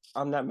at it.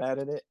 I'm not mad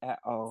at it at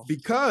all.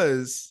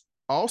 Because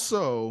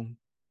also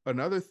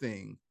another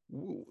thing,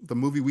 the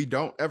movie we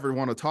don't ever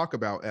want to talk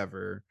about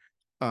ever,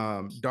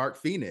 Dark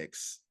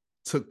Phoenix,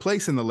 took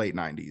place in the late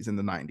 90s, in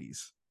the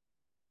 90s,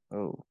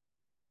 Oh,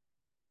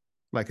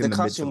 like in the the mid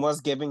costume to was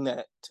giving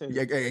that too.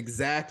 yeah,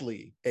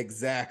 exactly.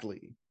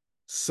 Yeah.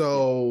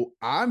 So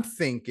I'm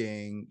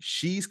thinking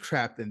she's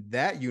trapped in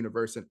that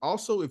universe. And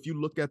also if you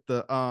look at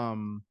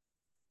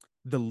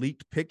the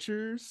leaked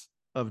pictures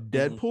of Mm-hmm.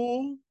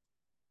 Deadpool,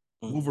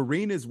 Mm-hmm.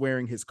 Wolverine is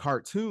wearing his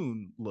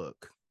cartoon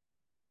look.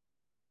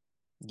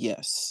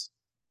 Yes.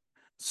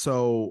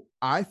 So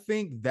I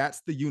think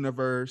that's the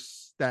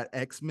universe, that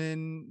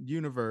X-Men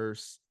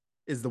universe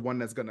is the one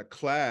that's going to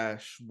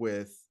clash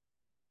with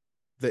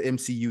the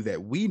MCU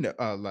that we know,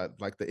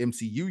 like the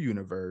MCU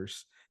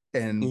universe.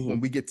 And Mm-hmm. when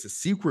we get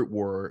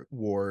to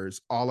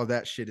Wars, all of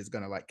that shit is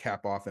going to like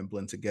cap off and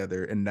blend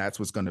together. And that's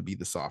what's going to be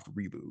the soft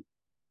reboot.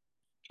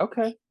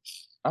 Okay,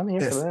 I'm here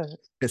for Es- that.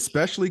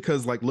 Especially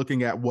because like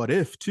looking at What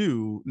If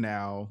too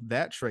now,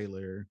 that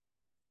trailer,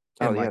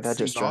 Oh and yeah, like that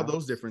seeing just all dropped.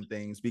 those different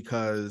things,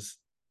 because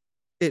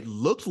it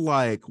looked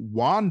like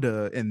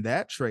Wanda in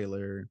that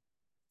trailer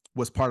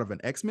was part of an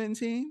X-Men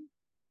team,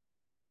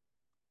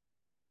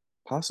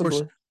 or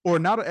Possibly. or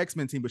not an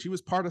X-Men team, but she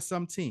was part of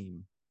some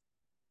team.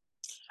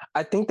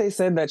 I think they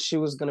said that she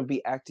was going to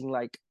be acting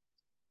like,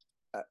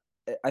 uh,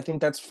 I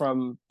think that's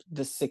from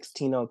the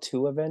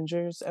 1602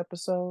 Avengers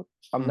episode.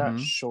 I'm not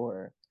Mm-hmm.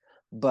 sure.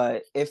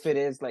 But if it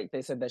is, like,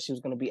 they said that she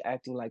was going to be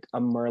acting like a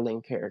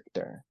Merlin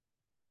character.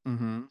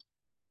 Mm-hmm.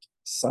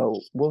 So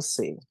we'll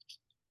see.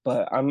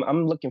 But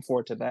I'm looking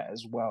forward to that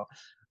as well.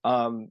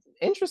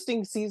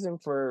 Interesting season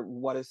for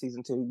what is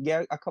season two.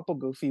 Yeah, a couple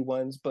goofy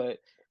ones, but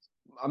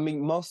I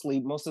mean, most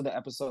of the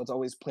episodes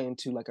always play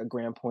into like a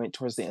grand point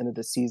towards the end of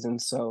the season.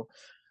 So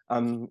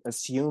I'm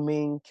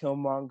assuming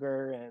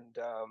Killmonger and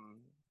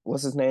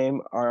what's his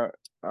name,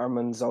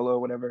 Armanzolo,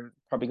 whatever,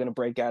 probably going to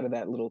break out of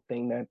that little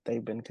thing that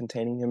they've been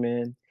containing him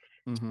in,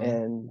 Mm-hmm.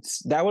 and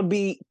that would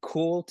be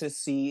cool to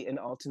see an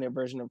alternate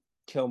version of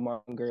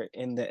Killmonger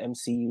in the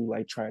MCU,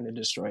 like trying to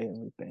destroy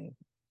everything.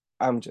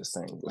 I'm just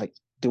saying, like,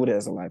 do it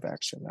as a live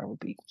action. That would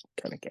be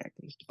kind of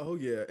gaggy. Oh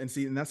yeah, and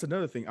see, and that's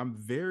another thing. I'm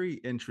very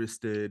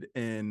interested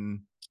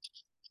in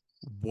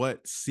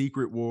what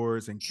Secret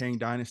Wars and Kang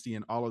Dynasty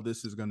and all of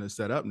this is going to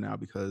set up now,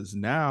 because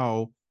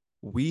now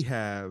we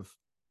have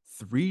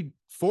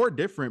four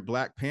different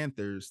Black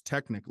Panthers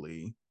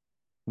technically.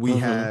 We Mm-hmm.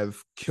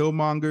 have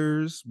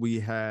Killmongers,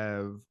 we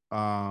have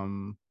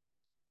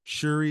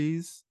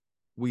Shuris,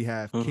 we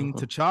have King Mm-hmm.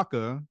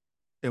 T'Chaka,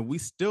 and we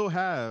still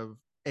have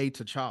a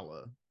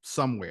T'Challa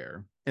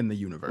somewhere in the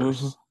Mm-hmm.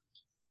 universe.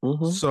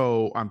 Mm-hmm.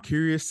 So I'm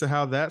curious to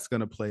how that's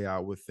going to play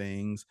out with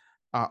things.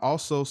 I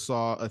also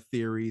saw a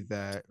theory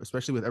that,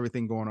 especially with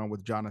everything going on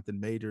with Jonathan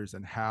Majors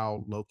and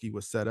how Loki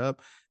was set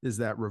up, is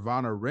that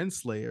Ravonna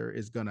Renslayer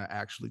is going to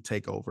actually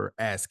take over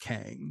as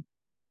Kang.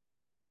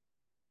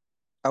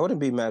 I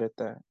wouldn't be mad at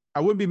that I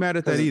wouldn't be mad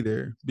at that because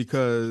either,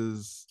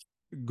 because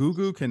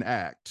Gugu can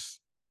act,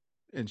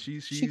 and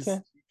she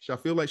can. I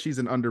feel like she's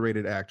an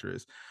underrated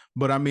actress.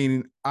 But I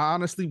mean, I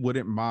honestly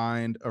wouldn't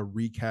mind a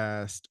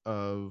recast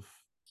of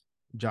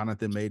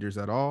Jonathan Majors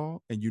at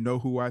all. And you know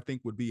who I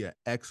think would be an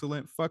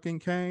excellent fucking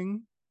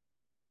Kang?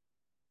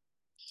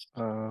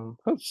 Um,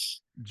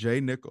 Jay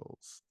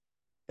Nichols.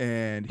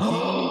 And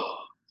he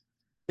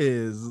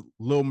is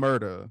Lil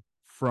Murda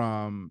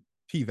from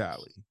P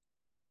Valley.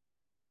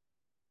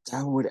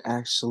 that would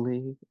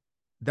actually.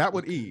 That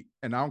would Okay. eat.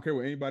 And I don't care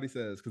what anybody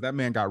says, because that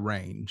man got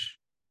range.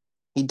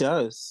 He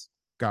does.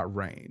 Got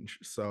range.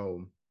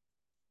 So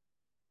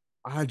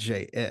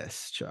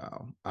IJS,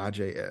 child.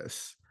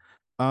 IJS.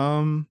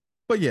 Um,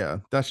 but yeah,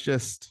 that's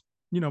just,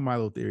 my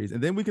little theories.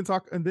 And then we can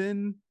talk, and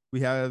then we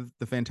have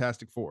the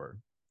Fantastic Four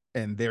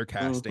and their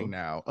casting Mm-hmm.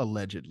 now,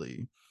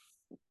 allegedly.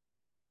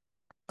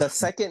 The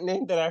second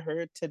name that I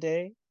heard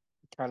today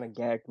kind of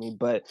gagged me,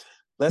 but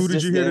Who let's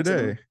did you just get hear into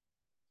them. today?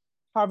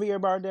 Javier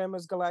Bardem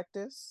as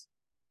Galactus,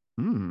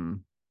 Hmm.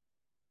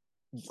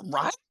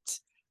 right?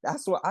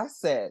 That's what I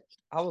said.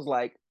 I was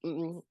like,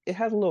 it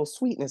has a little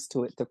sweetness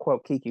to it, to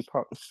quote Keke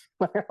Pop.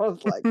 I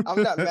was like,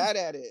 I'm not mad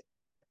at it.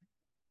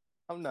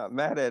 I'm not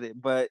mad at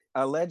it, but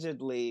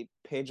allegedly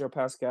Pedro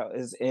Pascal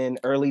is in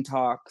early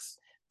talks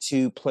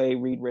to play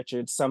Reed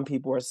Richards. Some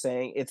people are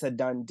saying it's a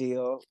done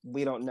deal.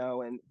 We don't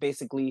know, and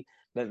basically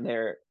that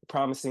they're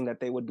promising that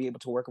they would be able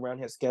to work around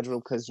his schedule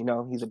because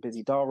he's a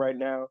busy doll right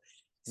now.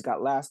 He's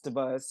got Last of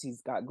Us.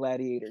 He's got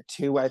Gladiator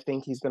 2, I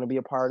think he's going to be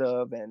a part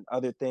of, and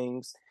other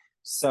things.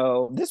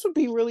 So this would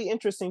be really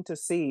interesting to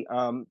see.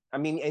 I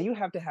mean, and you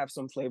have to have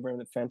some flavor in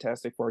the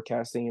Fantastic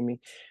Forecasting. I mean,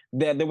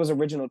 there was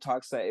original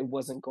talks that it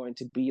wasn't going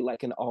to be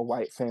like an all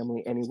white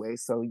family anyway.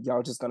 So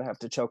y'all just gonna have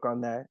to choke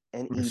on that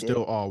and We're eat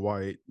still it. all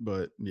white,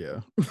 but yeah.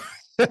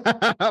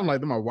 I'm like,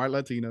 them are white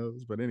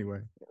Latinos, but anyway.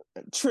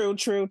 True,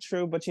 true,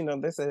 true. But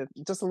there's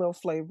just a little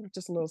flavor,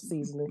 just a little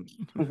seasoning,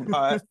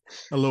 but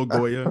A little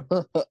Goya.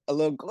 a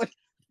little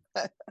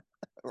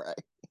right.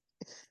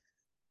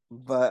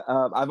 But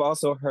I've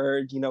also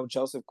heard,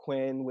 Joseph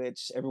Quinn,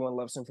 which everyone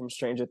loves him from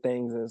Stranger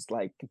Things, is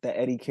like the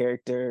Eddie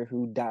character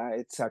who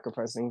died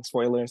sacrificing.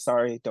 Spoiler,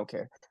 sorry, don't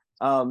care.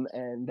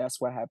 And that's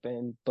what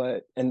happened.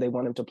 And they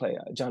want him to play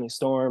Johnny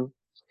Storm.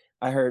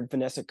 I heard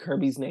Vanessa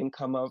Kirby's name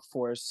come up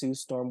for Sue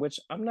Storm, which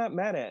I'm not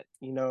mad at.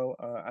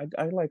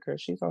 I like her;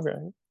 she's all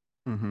right.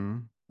 Mm-hmm.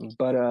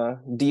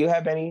 But do you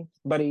have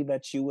anybody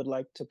that you would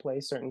like to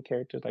play certain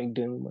characters, like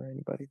Doom or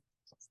anybody?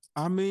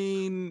 I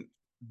mean,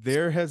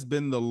 there has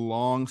been the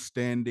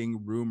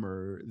long-standing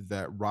rumor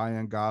that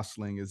Ryan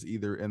Gosling is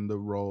either in the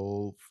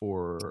role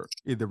for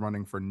either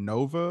running for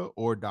Nova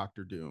or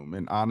Doctor Doom.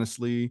 And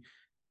honestly,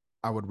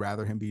 I would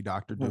rather him be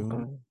Doctor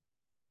Doom.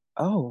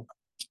 Oh,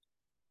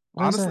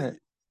 why is that? Honestly,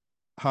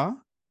 huh?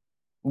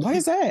 Why He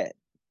is that?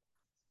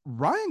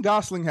 Ryan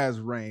Gosling has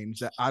range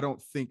that I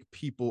don't think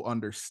people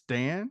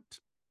understand.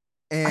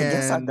 I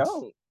guess I And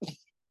don't.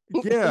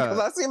 Because yeah,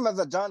 I see him as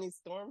a Johnny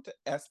Storm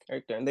esque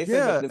character, and they said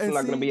that yeah. this is And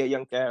not going to be see, a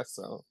young cast.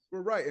 So,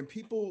 we're right. And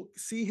people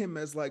see him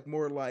as like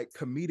more like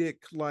comedic,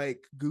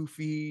 like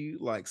goofy,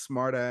 like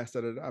smart ass,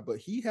 da, da, da. But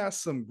he has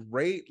some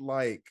great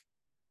like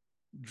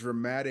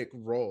dramatic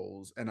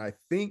roles. And I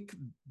think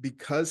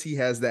because he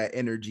has that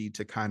energy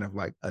to kind of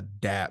like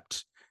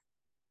adapt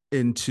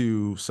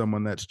into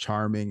someone that's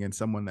charming and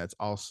someone that's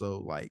also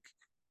like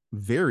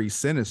very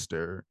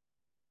sinister,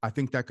 I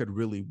think that could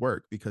really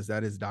work because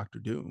that is Doctor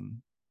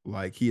Doom.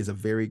 Like he is a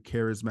very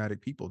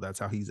charismatic people. That's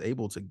how he's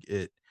able to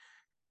get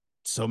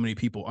so many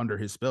people under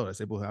his spell.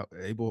 That's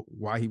able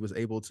why he was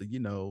able to, you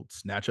know,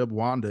 snatch up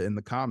Wanda in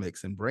the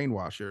comics and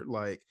brainwash her.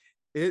 Like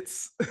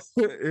it's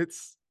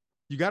it's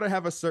you got to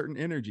have a certain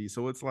energy.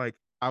 So it's like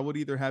I would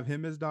either have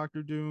him as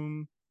Doctor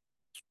Doom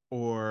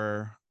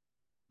or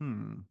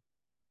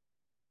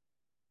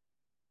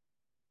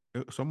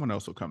someone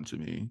else will come to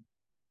me.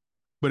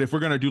 But if we're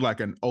gonna do like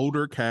an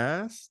older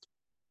cast,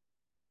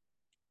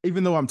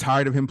 even though I'm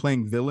tired of him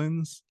playing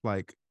villains,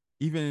 like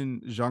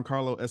even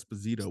Giancarlo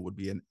Esposito would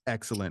be an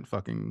excellent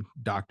fucking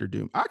Doctor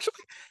Doom. Actually,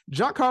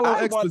 Giancarlo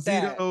I want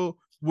that. Esposito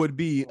would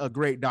be a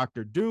great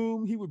Doctor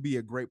Doom. He would be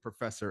a great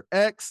Professor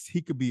X.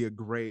 He could be a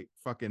great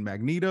fucking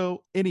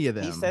Magneto. Any of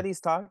He said them. he's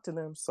talked to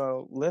them.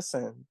 So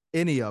listen,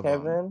 Any of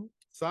them. Kevin.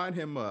 Sign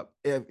him up.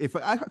 If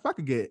I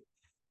could get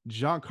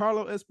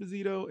Giancarlo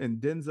Esposito and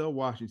Denzel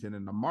Washington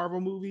in a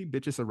Marvel movie,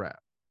 bitch, it's a wrap.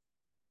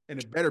 And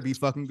it better be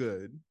fucking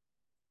good.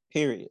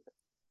 Period.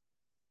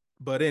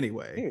 But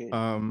anyway,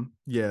 Period.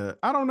 yeah,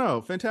 I don't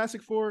know.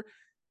 Fantastic Four.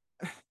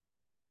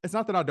 It's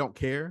not that I don't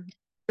care,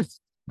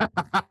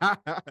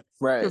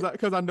 Right.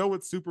 because I know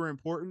it's super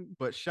important.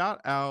 But shout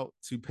out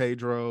to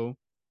Pedro.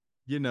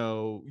 You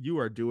know, you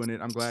are doing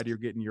it. I'm glad you're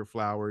getting your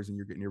flowers and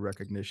you're getting your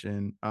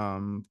recognition.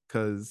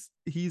 Because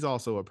he's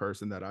also a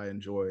person that I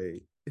enjoy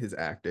his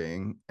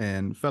acting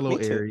and fellow Me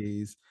too.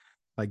 Aries.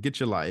 Like, get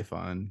your life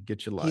on,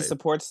 get your He life.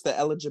 supports the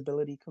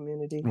eligibility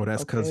community. Well,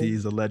 that's because Okay.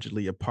 he's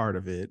allegedly a part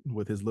of it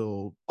with his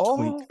little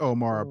twink Oh.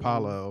 Omar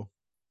Apollo.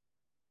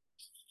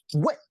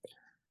 What?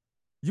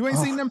 You ain't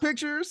seen Oh, them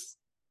pictures?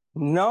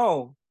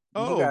 no.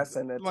 You Oh, guys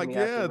send that to like me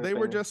after yeah, we're they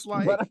were just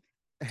finished. But like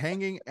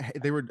hanging.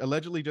 They were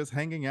allegedly just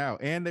hanging out,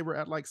 and they were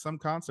at like some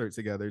concert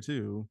together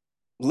too.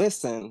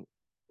 listen,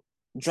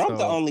 drop the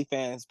So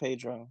OnlyFans,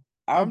 Pedro.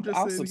 I'm just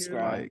I'll sitting here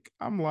subscribe. like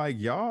I'm like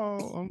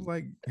y'all. I'm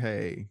like,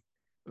 hey,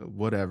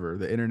 whatever.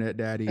 The internet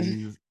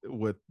daddies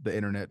with the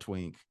internet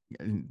twink,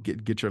 and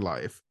get your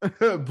life.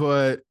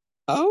 But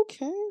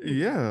Okay.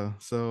 yeah,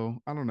 so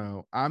I don't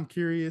know. I'm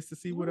curious to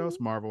see what else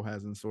Marvel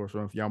has in store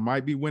for. If y'all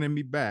might be winning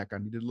me back, I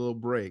needed a little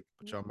break,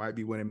 but y'all might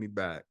be winning me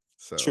back.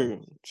 So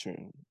True,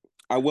 true.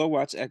 I will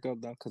watch Echo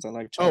though because I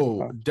like Chocolate oh,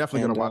 Pop,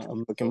 definitely gonna and watch.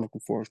 I'm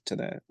looking forward to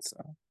that. So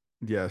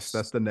Yes,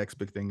 that's the next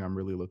big thing I'm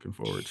really looking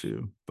forward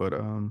to. But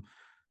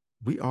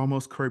we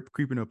almost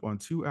creeping up on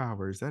 2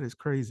 hours. That is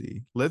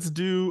crazy. Let's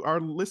do our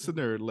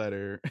listener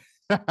letter.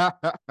 oh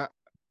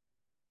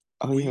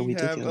yeah, We we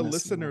did have get a a listener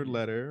listener letter.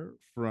 letter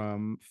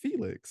from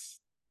Felix.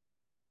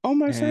 Oh,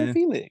 my friend And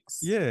Felix.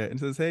 yeah, and it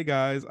says, "Hey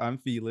guys, I'm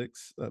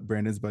Felix,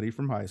 Brandon's buddy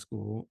from high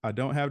school. I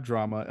don't have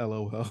drama,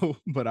 lol,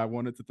 but I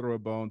wanted to throw a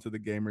bone to the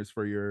gamers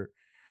for your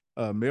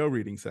mail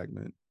reading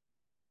segment.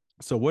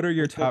 So, what are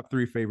your top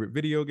three favorite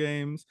video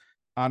games?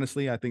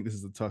 Honestly, I think this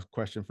is a tough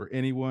question for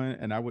anyone,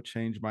 and I would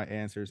change my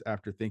answers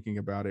after thinking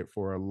about it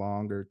for a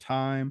longer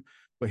time.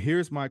 But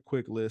here's my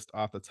quick list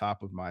off the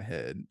top of my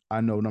head.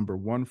 I know number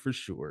one for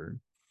sure.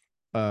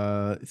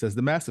 It says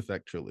the Mass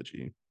Effect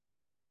trilogy.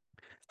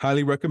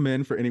 Highly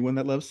recommend for anyone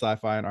that loves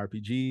sci-fi and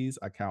RPGs.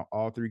 I count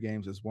all three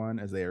games as one,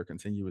 as they are a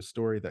continuous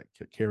story that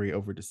carry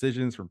over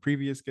decisions from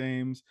previous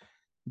games.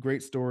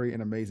 Great story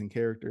and amazing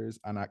characters.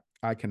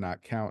 I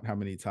cannot count how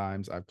many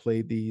times I've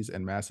played these,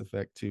 and Mass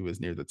Effect 2 is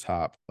near the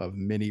top of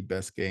many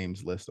best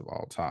games list of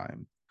all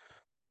time.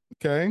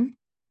 Okay.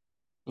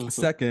 Mm-hmm.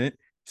 Second,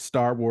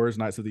 Star Wars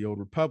Knights of the Old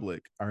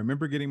Republic. I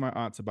remember getting my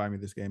aunt to buy me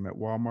this game at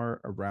Walmart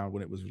around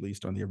when it was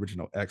released on the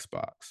original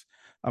Xbox.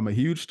 I'm a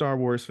huge Star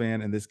Wars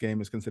fan, and this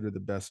game is considered the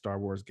best Star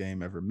Wars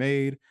game ever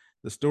made.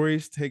 The story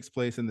takes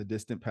place in the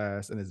distant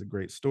past and is a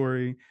great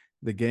story.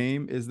 The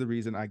game is the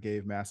reason I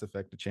gave Mass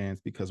Effect a chance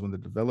because when the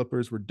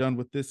developers were done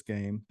with this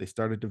game, they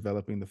started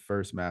developing the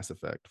first Mass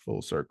Effect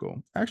full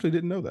circle. I actually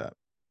didn't know that.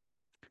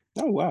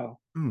 Oh wow.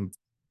 Hmm.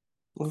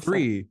 What's that?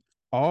 Three,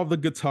 all the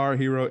Guitar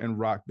Hero and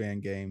Rock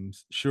Band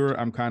games. Sure,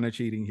 I'm kind of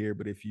cheating here,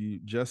 but if you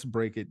just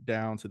break it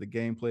down to the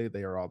gameplay,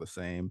 they are all the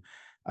same.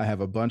 I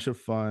have a bunch of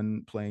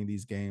fun playing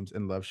these games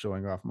and love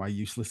showing off my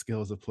useless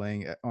skills of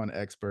playing on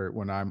expert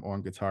when I'm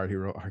on Guitar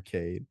Hero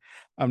Arcade.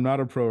 I'm not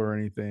a pro or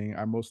anything.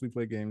 I mostly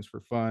play games for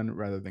fun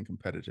rather than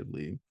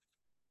competitively.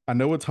 I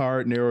know it's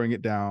hard narrowing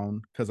it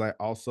down because I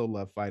also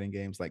love fighting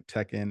games like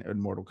Tekken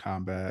and Mortal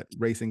Kombat,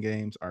 racing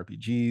games,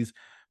 RPGs,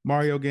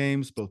 Mario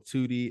games, both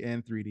 2D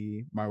and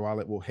 3D. My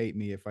wallet will hate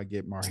me if I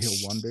get Mario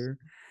Wonder.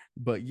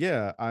 But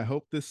yeah, I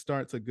hope this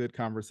starts a good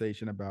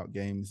conversation about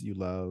games you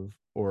love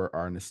or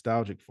are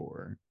nostalgic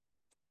for.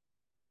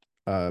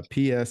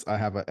 PS, I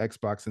have an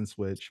Xbox and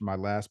Switch. My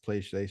last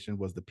PlayStation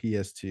was the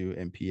PS2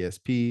 and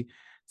PSP.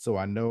 So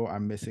I know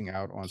I'm missing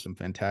out on some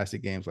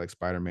fantastic games like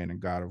Spider-Man and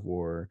God of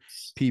War.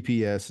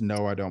 PPS,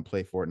 no, I don't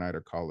play Fortnite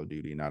or Call of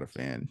Duty. Not a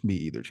fan. Me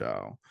either,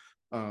 child.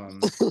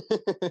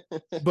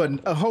 But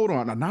hold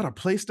on, not a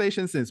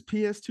PlayStation since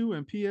PS2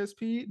 and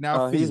PSP.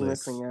 Now Oh, he's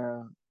missing Felix.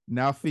 out.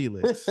 Now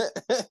Felix.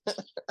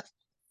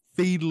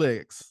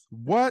 Felix.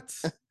 What?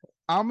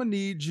 I'm gonna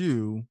need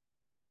you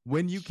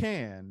when you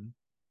can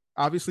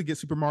obviously get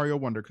Super Mario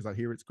Wonder because I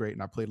hear it's great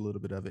and I played a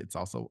little bit of it. It's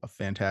also a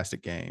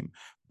fantastic game.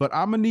 But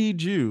I'm gonna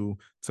need you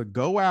to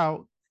go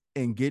out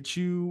and get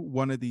you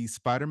one of these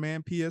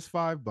Spider-Man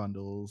PS5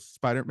 bundles,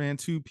 Spider-Man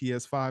 2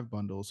 PS5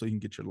 bundles, so you can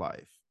get your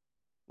life.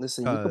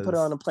 Listen, you could put it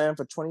on Because a plan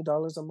for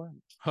 $20 a month.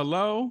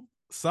 hello,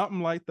 something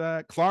like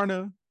that.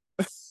 Klarna,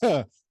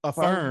 Fine.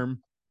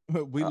 affirm.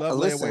 We love layaway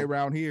Listen,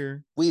 around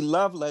here. we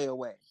love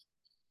layaway.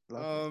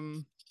 Love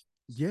it.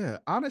 Yeah,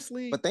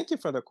 honestly, But thank you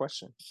for the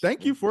question.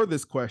 thank you for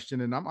this question.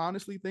 And I'm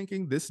honestly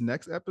thinking this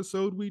next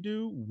episode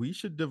we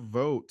should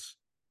devote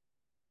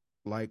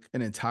like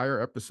an entire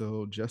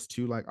episode just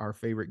to like our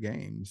favorite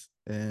games.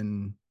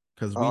 And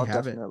because I'll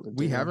definitely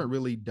we do haven't that.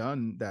 really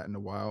done that in a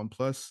while. And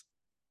plus,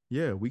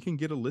 yeah, we can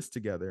get a list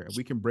together and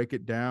we can break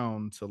it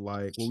down to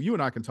like, well, you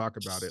and I can talk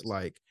about it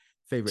like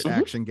favorite Mhm.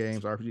 action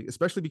games, RPG,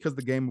 especially because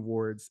the Game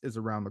Awards is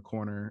around the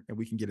corner and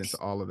we can get into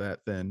all of that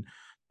then.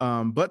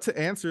 But to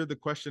answer the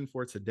question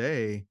for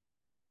today,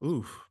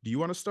 oof, do you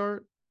want to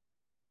start?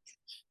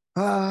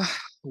 Uh,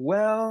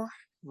 well,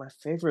 my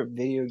favorite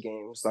video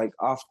games, like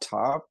off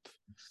top,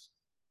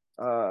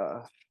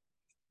 uh,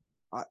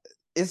 I,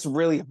 it's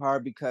really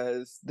hard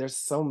because there's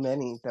so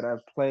many that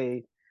I've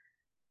played,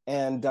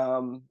 and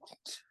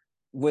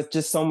with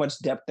just so much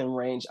depth and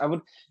range,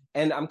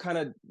 and I'm kind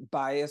of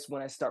biased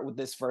when I start with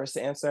this first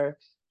answer.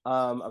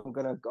 I'm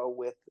gonna go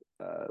with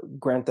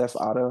Grand Theft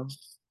Auto.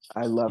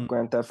 I love Mm,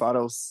 Grand Theft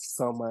Auto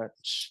so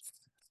much.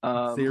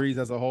 Um, series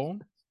as a whole?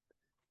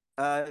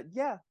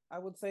 yeah, I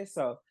would say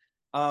so.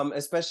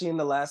 Especially in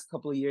the last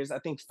couple of years, I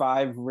think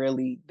five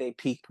really they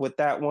peaked with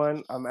that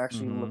one. I'm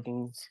actually Mm-hmm.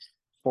 looking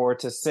forward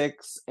to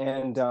six,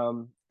 and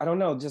I don't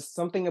know, just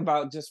something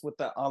about just with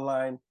the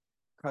online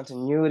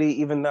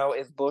continuity. Even though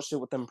it's bullshit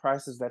with them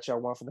prices that y'all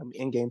want for them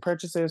in-game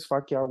purchases,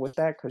 fuck y'all with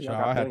that because y'all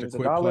Child, got I had to billions of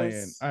quit playing.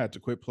 dollars. I had to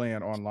quit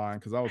playing online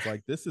because I was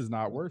like, this is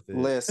not worth it.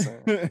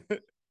 Listen,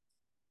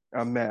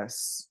 a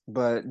mess.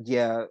 But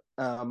yeah,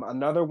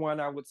 another one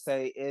I would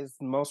say is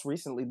most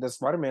recently the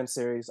Spider-Man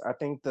series. I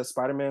think the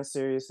Spider-Man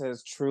series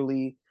has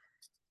truly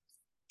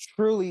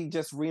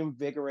just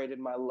reinvigorated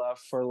my love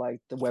for like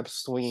the web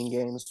swinging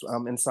games.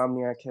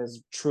 Insomniac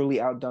has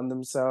truly outdone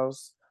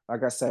themselves.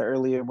 Like I said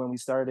earlier when we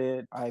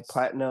started, I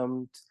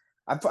platinum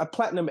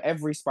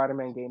every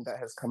Spider-Man game that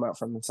has come out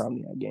from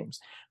Insomniac Games.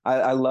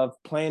 I love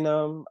playing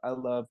them. I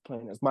love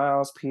playing as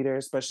Miles, Peter,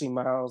 especially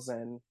Miles,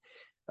 and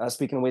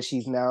speaking of which,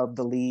 he's now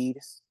the lead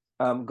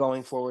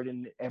going forward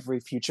in every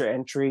future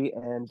entry.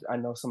 And I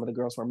know some of the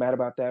girls were mad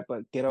about that,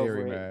 but get Very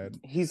over it. mad.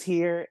 He's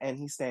here and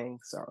he's staying.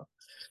 So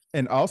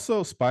And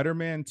also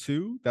Spider-Man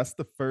 2, that's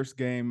the first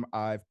game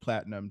I've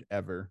platinumed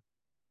ever.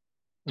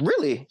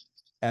 really,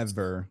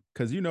 Ever.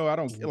 Cause you know, I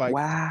don't like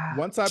wow,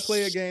 once I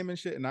play a game and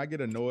shit and I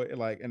get annoyed,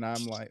 like, and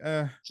I'm like,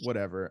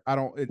 whatever. I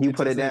don't you it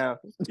put it doesn't down.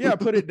 yeah,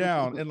 put it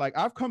down. And like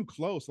I've come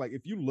close. Like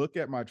if you look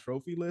at my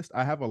trophy list,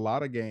 I have a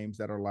lot of games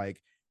that are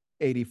like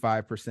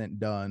 85%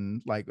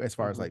 done, like as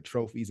far as Mm-hmm. like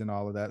trophies and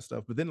all of that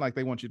stuff. But then like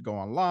they want you to go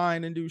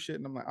online and do shit.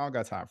 And I'm like, I don't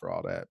got time for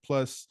all that.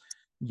 Plus,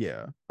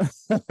 yeah.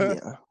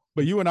 Yeah,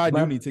 But you and I do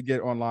my need to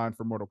get online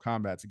for Mortal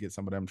Kombat to get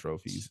some of them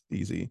trophies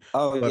easy.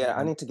 oh But yeah,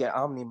 I need to get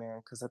Omni Man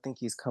because I think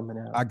he's coming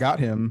I out. got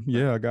him. But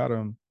Yeah, I got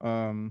him.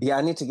 yeah,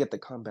 I need to get the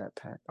combat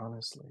pack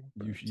honestly.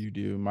 But You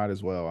do might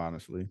as well,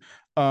 honestly.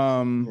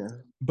 Um, yeah,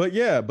 but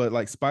yeah, but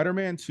like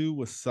Spider-Man 2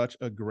 was such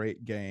a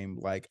great game.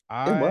 Like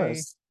it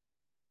was.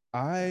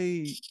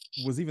 I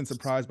was even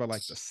surprised by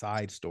like the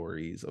side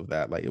stories of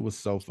that. Like it was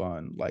so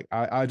fun. Like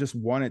I just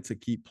wanted to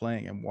keep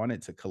playing and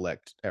wanted to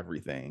collect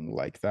everything.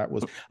 Like that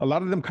was a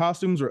lot of them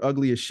costumes were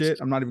ugly as shit.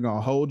 I'm not even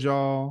gonna hold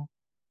y'all.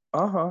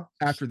 Uh huh.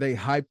 After they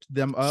hyped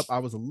them up, I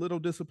was a little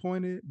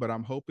disappointed, but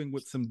I'm hoping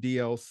with some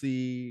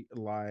DLC,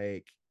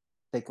 like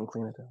They can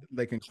clean it up.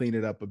 they can clean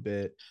it up a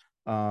bit.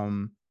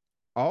 Um,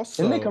 Didn't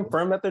they also,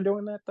 confirm that they're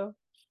doing that though?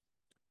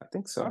 I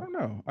think I so. don't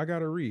know. I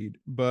gotta read,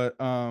 but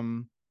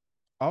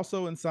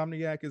also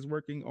Insomniac is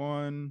working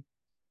on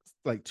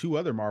like two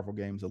other Marvel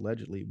games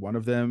allegedly. One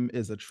of them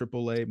is a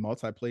AAA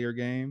multiplayer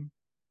game.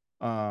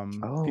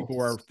 Oh,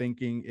 People are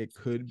thinking it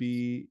could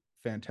be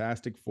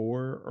Fantastic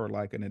Four or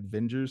like an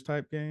Avengers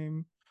type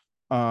game.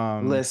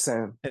 Um,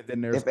 listen. and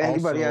then there's If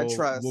anybody I also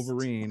trust,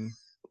 Wolverine.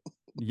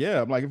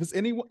 Yeah, I'm like if it's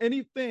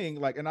anything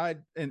like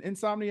and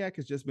Insomniac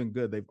has just been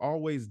good. They've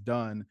always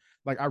done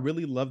like I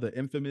really love the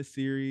Infamous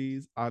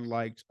series. I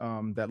liked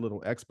that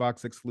little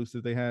Xbox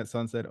exclusive they had,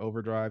 Sunset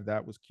Overdrive.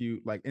 That was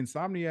cute. Like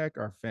Insomniac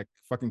are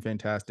fucking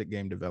fantastic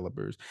game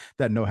developers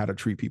that know how to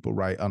treat people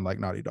right, unlike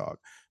Naughty Dog.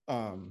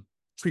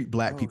 Treat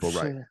black oh people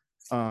right. shit.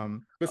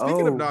 But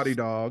speaking of Oh, Naughty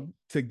Dog,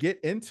 to get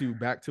into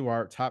back to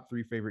our top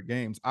three favorite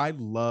games, I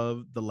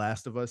love the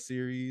Last of Us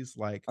series.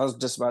 Like I was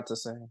just about to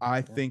say. I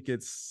Yeah. think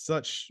it's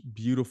such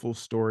beautiful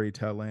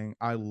storytelling.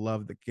 I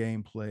love the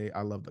gameplay.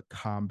 I love the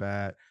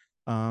combat.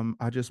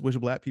 I just wish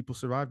black people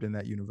survived in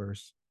that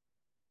universe.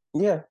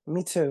 Yeah,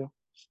 me too.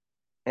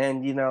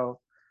 And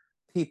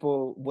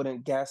people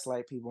wouldn't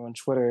gaslight people on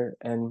Twitter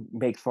and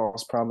make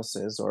false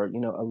promises or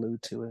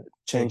allude to it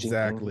changing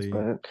things. Exactly.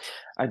 But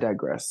I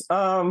digress.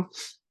 And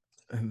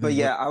But then what?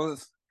 yeah,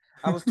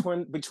 I was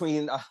torn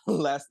between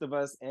Last of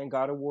Us and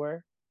God of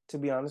War, to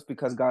be honest,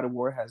 because God of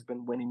War has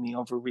been winning me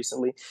over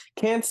recently.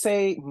 Can't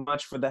say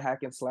much for the hack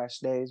and slash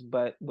days,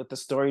 but with the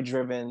story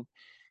driven,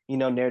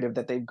 narrative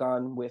that they've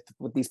gone with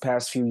these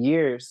past few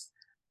years,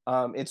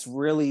 it's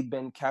really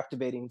been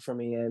captivating for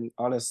me. And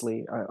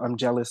honestly, I'm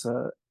jealous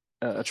of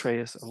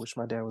Atreus. I wish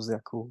my dad was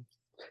that cool.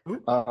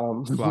 Ooh,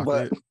 Um, clock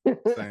but it.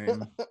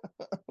 Same.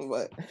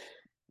 but At least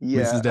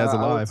yeah, his dad's I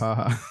would. alive.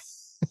 Haha.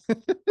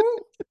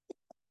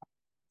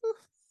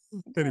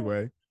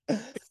 Anyway, I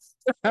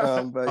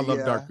But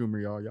love dark yeah, humor,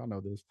 y'all. Y'all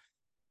know this.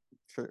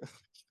 true.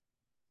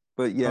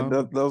 But yeah,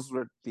 Um, those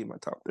would be my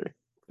top three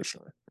for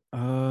sure.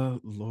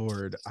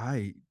 Lord,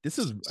 this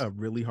is a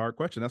really hard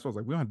question. That's why I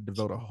was like, we don't have to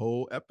devote a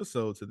whole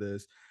episode to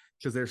this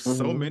because there's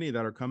so Mm-hmm. many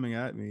that are coming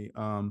at me.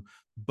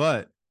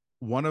 But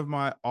one of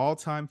my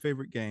all-time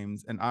favorite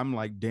games, and I'm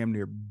like damn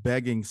near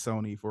begging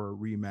Sony for a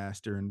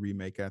remaster and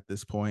remake at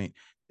this point,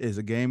 is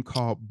a game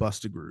called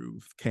Bust a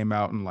Groove. Came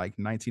out in like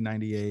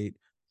 1998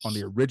 on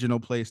the original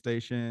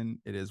PlayStation.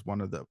 It is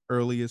one of the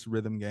earliest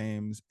rhythm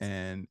games,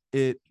 and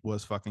it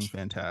was fucking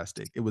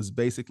fantastic. It was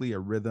basically a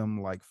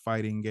rhythm like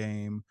fighting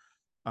game.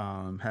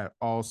 Had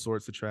all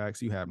sorts of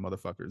tracks. You had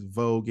motherfuckers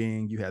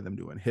voguing, you had them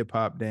doing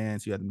hip-hop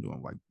dance, you had them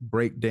doing like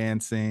break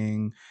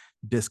dancing,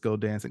 disco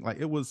dancing. Like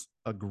it was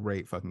a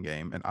great fucking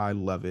game, and I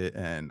love it,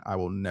 and I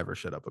will never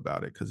shut up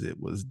about it because it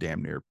was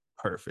damn near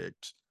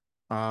perfect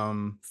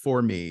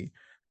for me.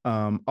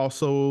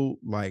 Also,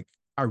 like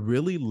I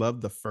really love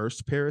the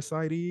first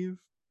Parasite Eve.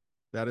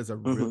 That is a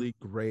Mm-hmm. really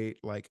great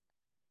like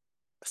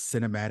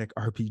cinematic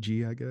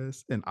RPG, I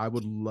guess. And I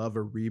would love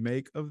a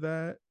remake of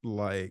that,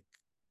 like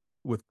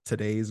with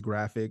today's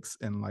graphics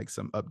and like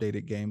some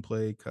updated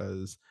gameplay,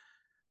 because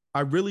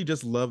I really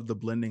just love the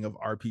blending of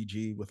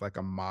RPG with like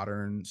a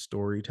modern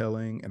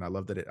storytelling. And I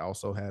love that it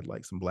also had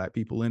like some black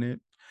people in it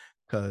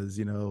because,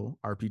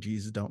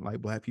 RPGs don't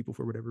like black people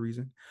for whatever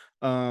reason.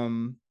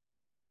 Um,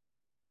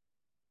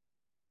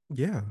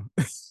 yeah.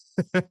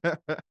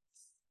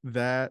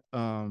 that,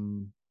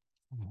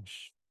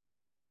 gosh,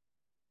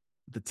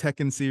 the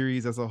Tekken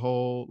series as a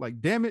whole,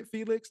 like, damn it,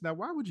 Felix. Now,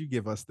 why would you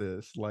give us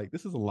this? Like,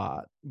 this is a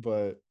lot,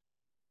 but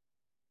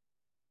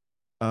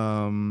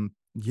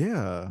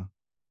yeah,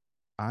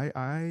 I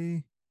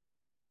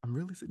I'm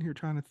really sitting here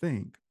trying to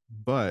think,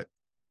 but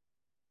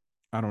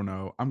I don't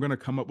know. I'm gonna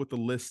come up with a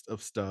list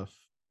of stuff,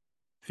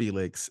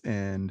 Felix,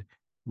 and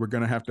we're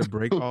gonna have to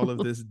break all of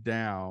this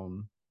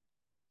down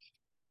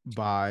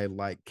by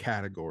like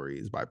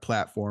categories, by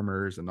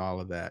platformers and all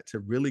of that to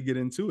really get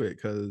into it.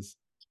 Cause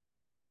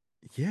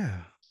yeah,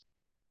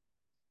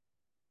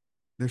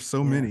 there's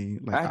so Yeah, many.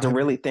 I had to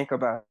really think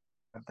about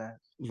that.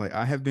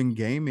 I have been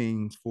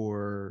gaming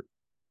for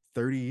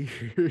 30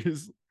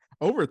 years,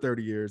 over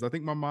 30 years. I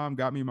think my mom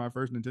got me my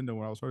first Nintendo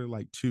when I was probably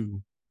like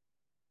two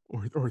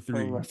or My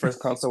three. first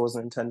console was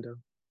Nintendo,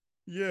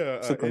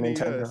 Yeah, Super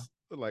Nintendo. NES.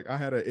 Like I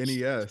had an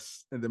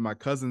NES, and then my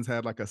cousins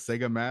had like a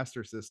Sega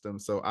Master System.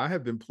 So I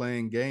have been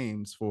playing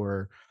games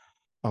for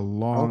a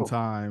long Oh,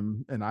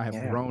 time, and I have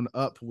yeah, grown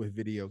up with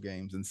video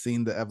games and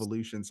seen the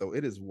evolution. So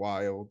it is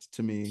wild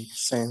to me.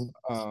 same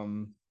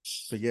Um,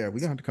 but yeah, we're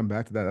gonna have to come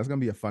back to that. That's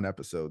gonna be a fun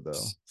episode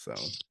though.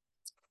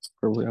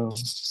 for real.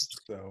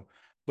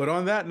 But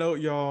on that note,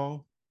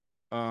 y'all,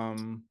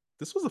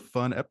 this was a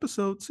fun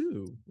episode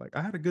too. Like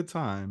I had a good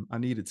time. I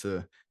needed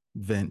to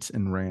vent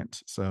and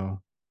rant.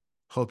 So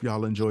hope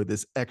y'all enjoyed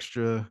this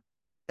extra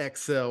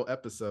XL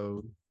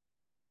episode.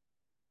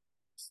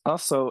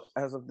 Also,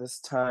 as of this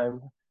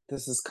time,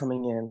 this is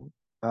coming in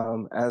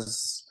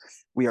as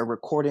we are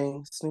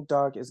recording. Snoop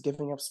Dogg is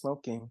giving up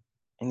smoking,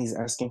 and he's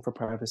asking for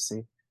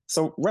privacy.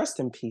 So rest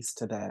in peace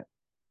to that.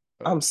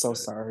 Oh I'm so shit.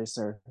 sorry,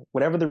 sir.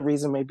 Whatever the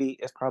reason may be,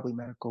 it's probably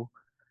medical.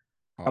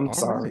 I'm All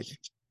sorry, right.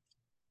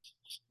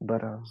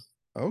 but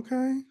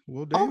Okay.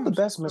 Well, all the damn,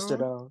 best, Mister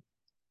dog. Dog.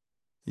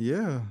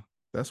 Yeah,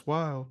 that's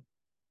wild.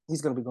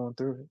 He's gonna be going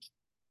through it.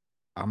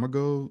 I'm gonna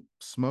go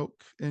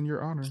smoke in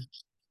your honor.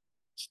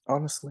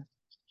 Honestly.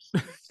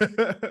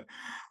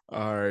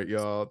 All right,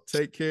 y'all.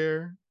 Take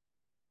care.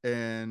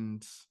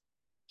 And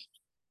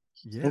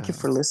Thank you yeah.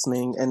 for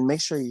listening, and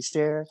make sure you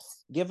share.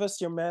 Give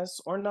us your mess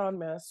or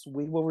non-mess.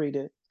 We will read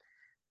it,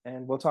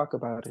 and we'll talk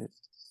about it.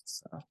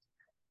 So,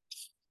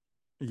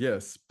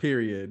 Yes,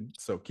 period.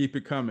 So keep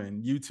it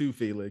coming. You too,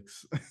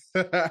 Felix.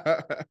 All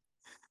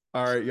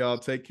right, y'all.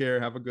 Take care.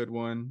 Have a good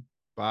one.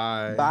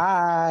 Bye.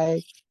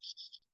 bye.